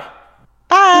 Bye.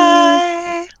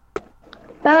 Bye!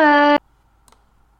 Bye.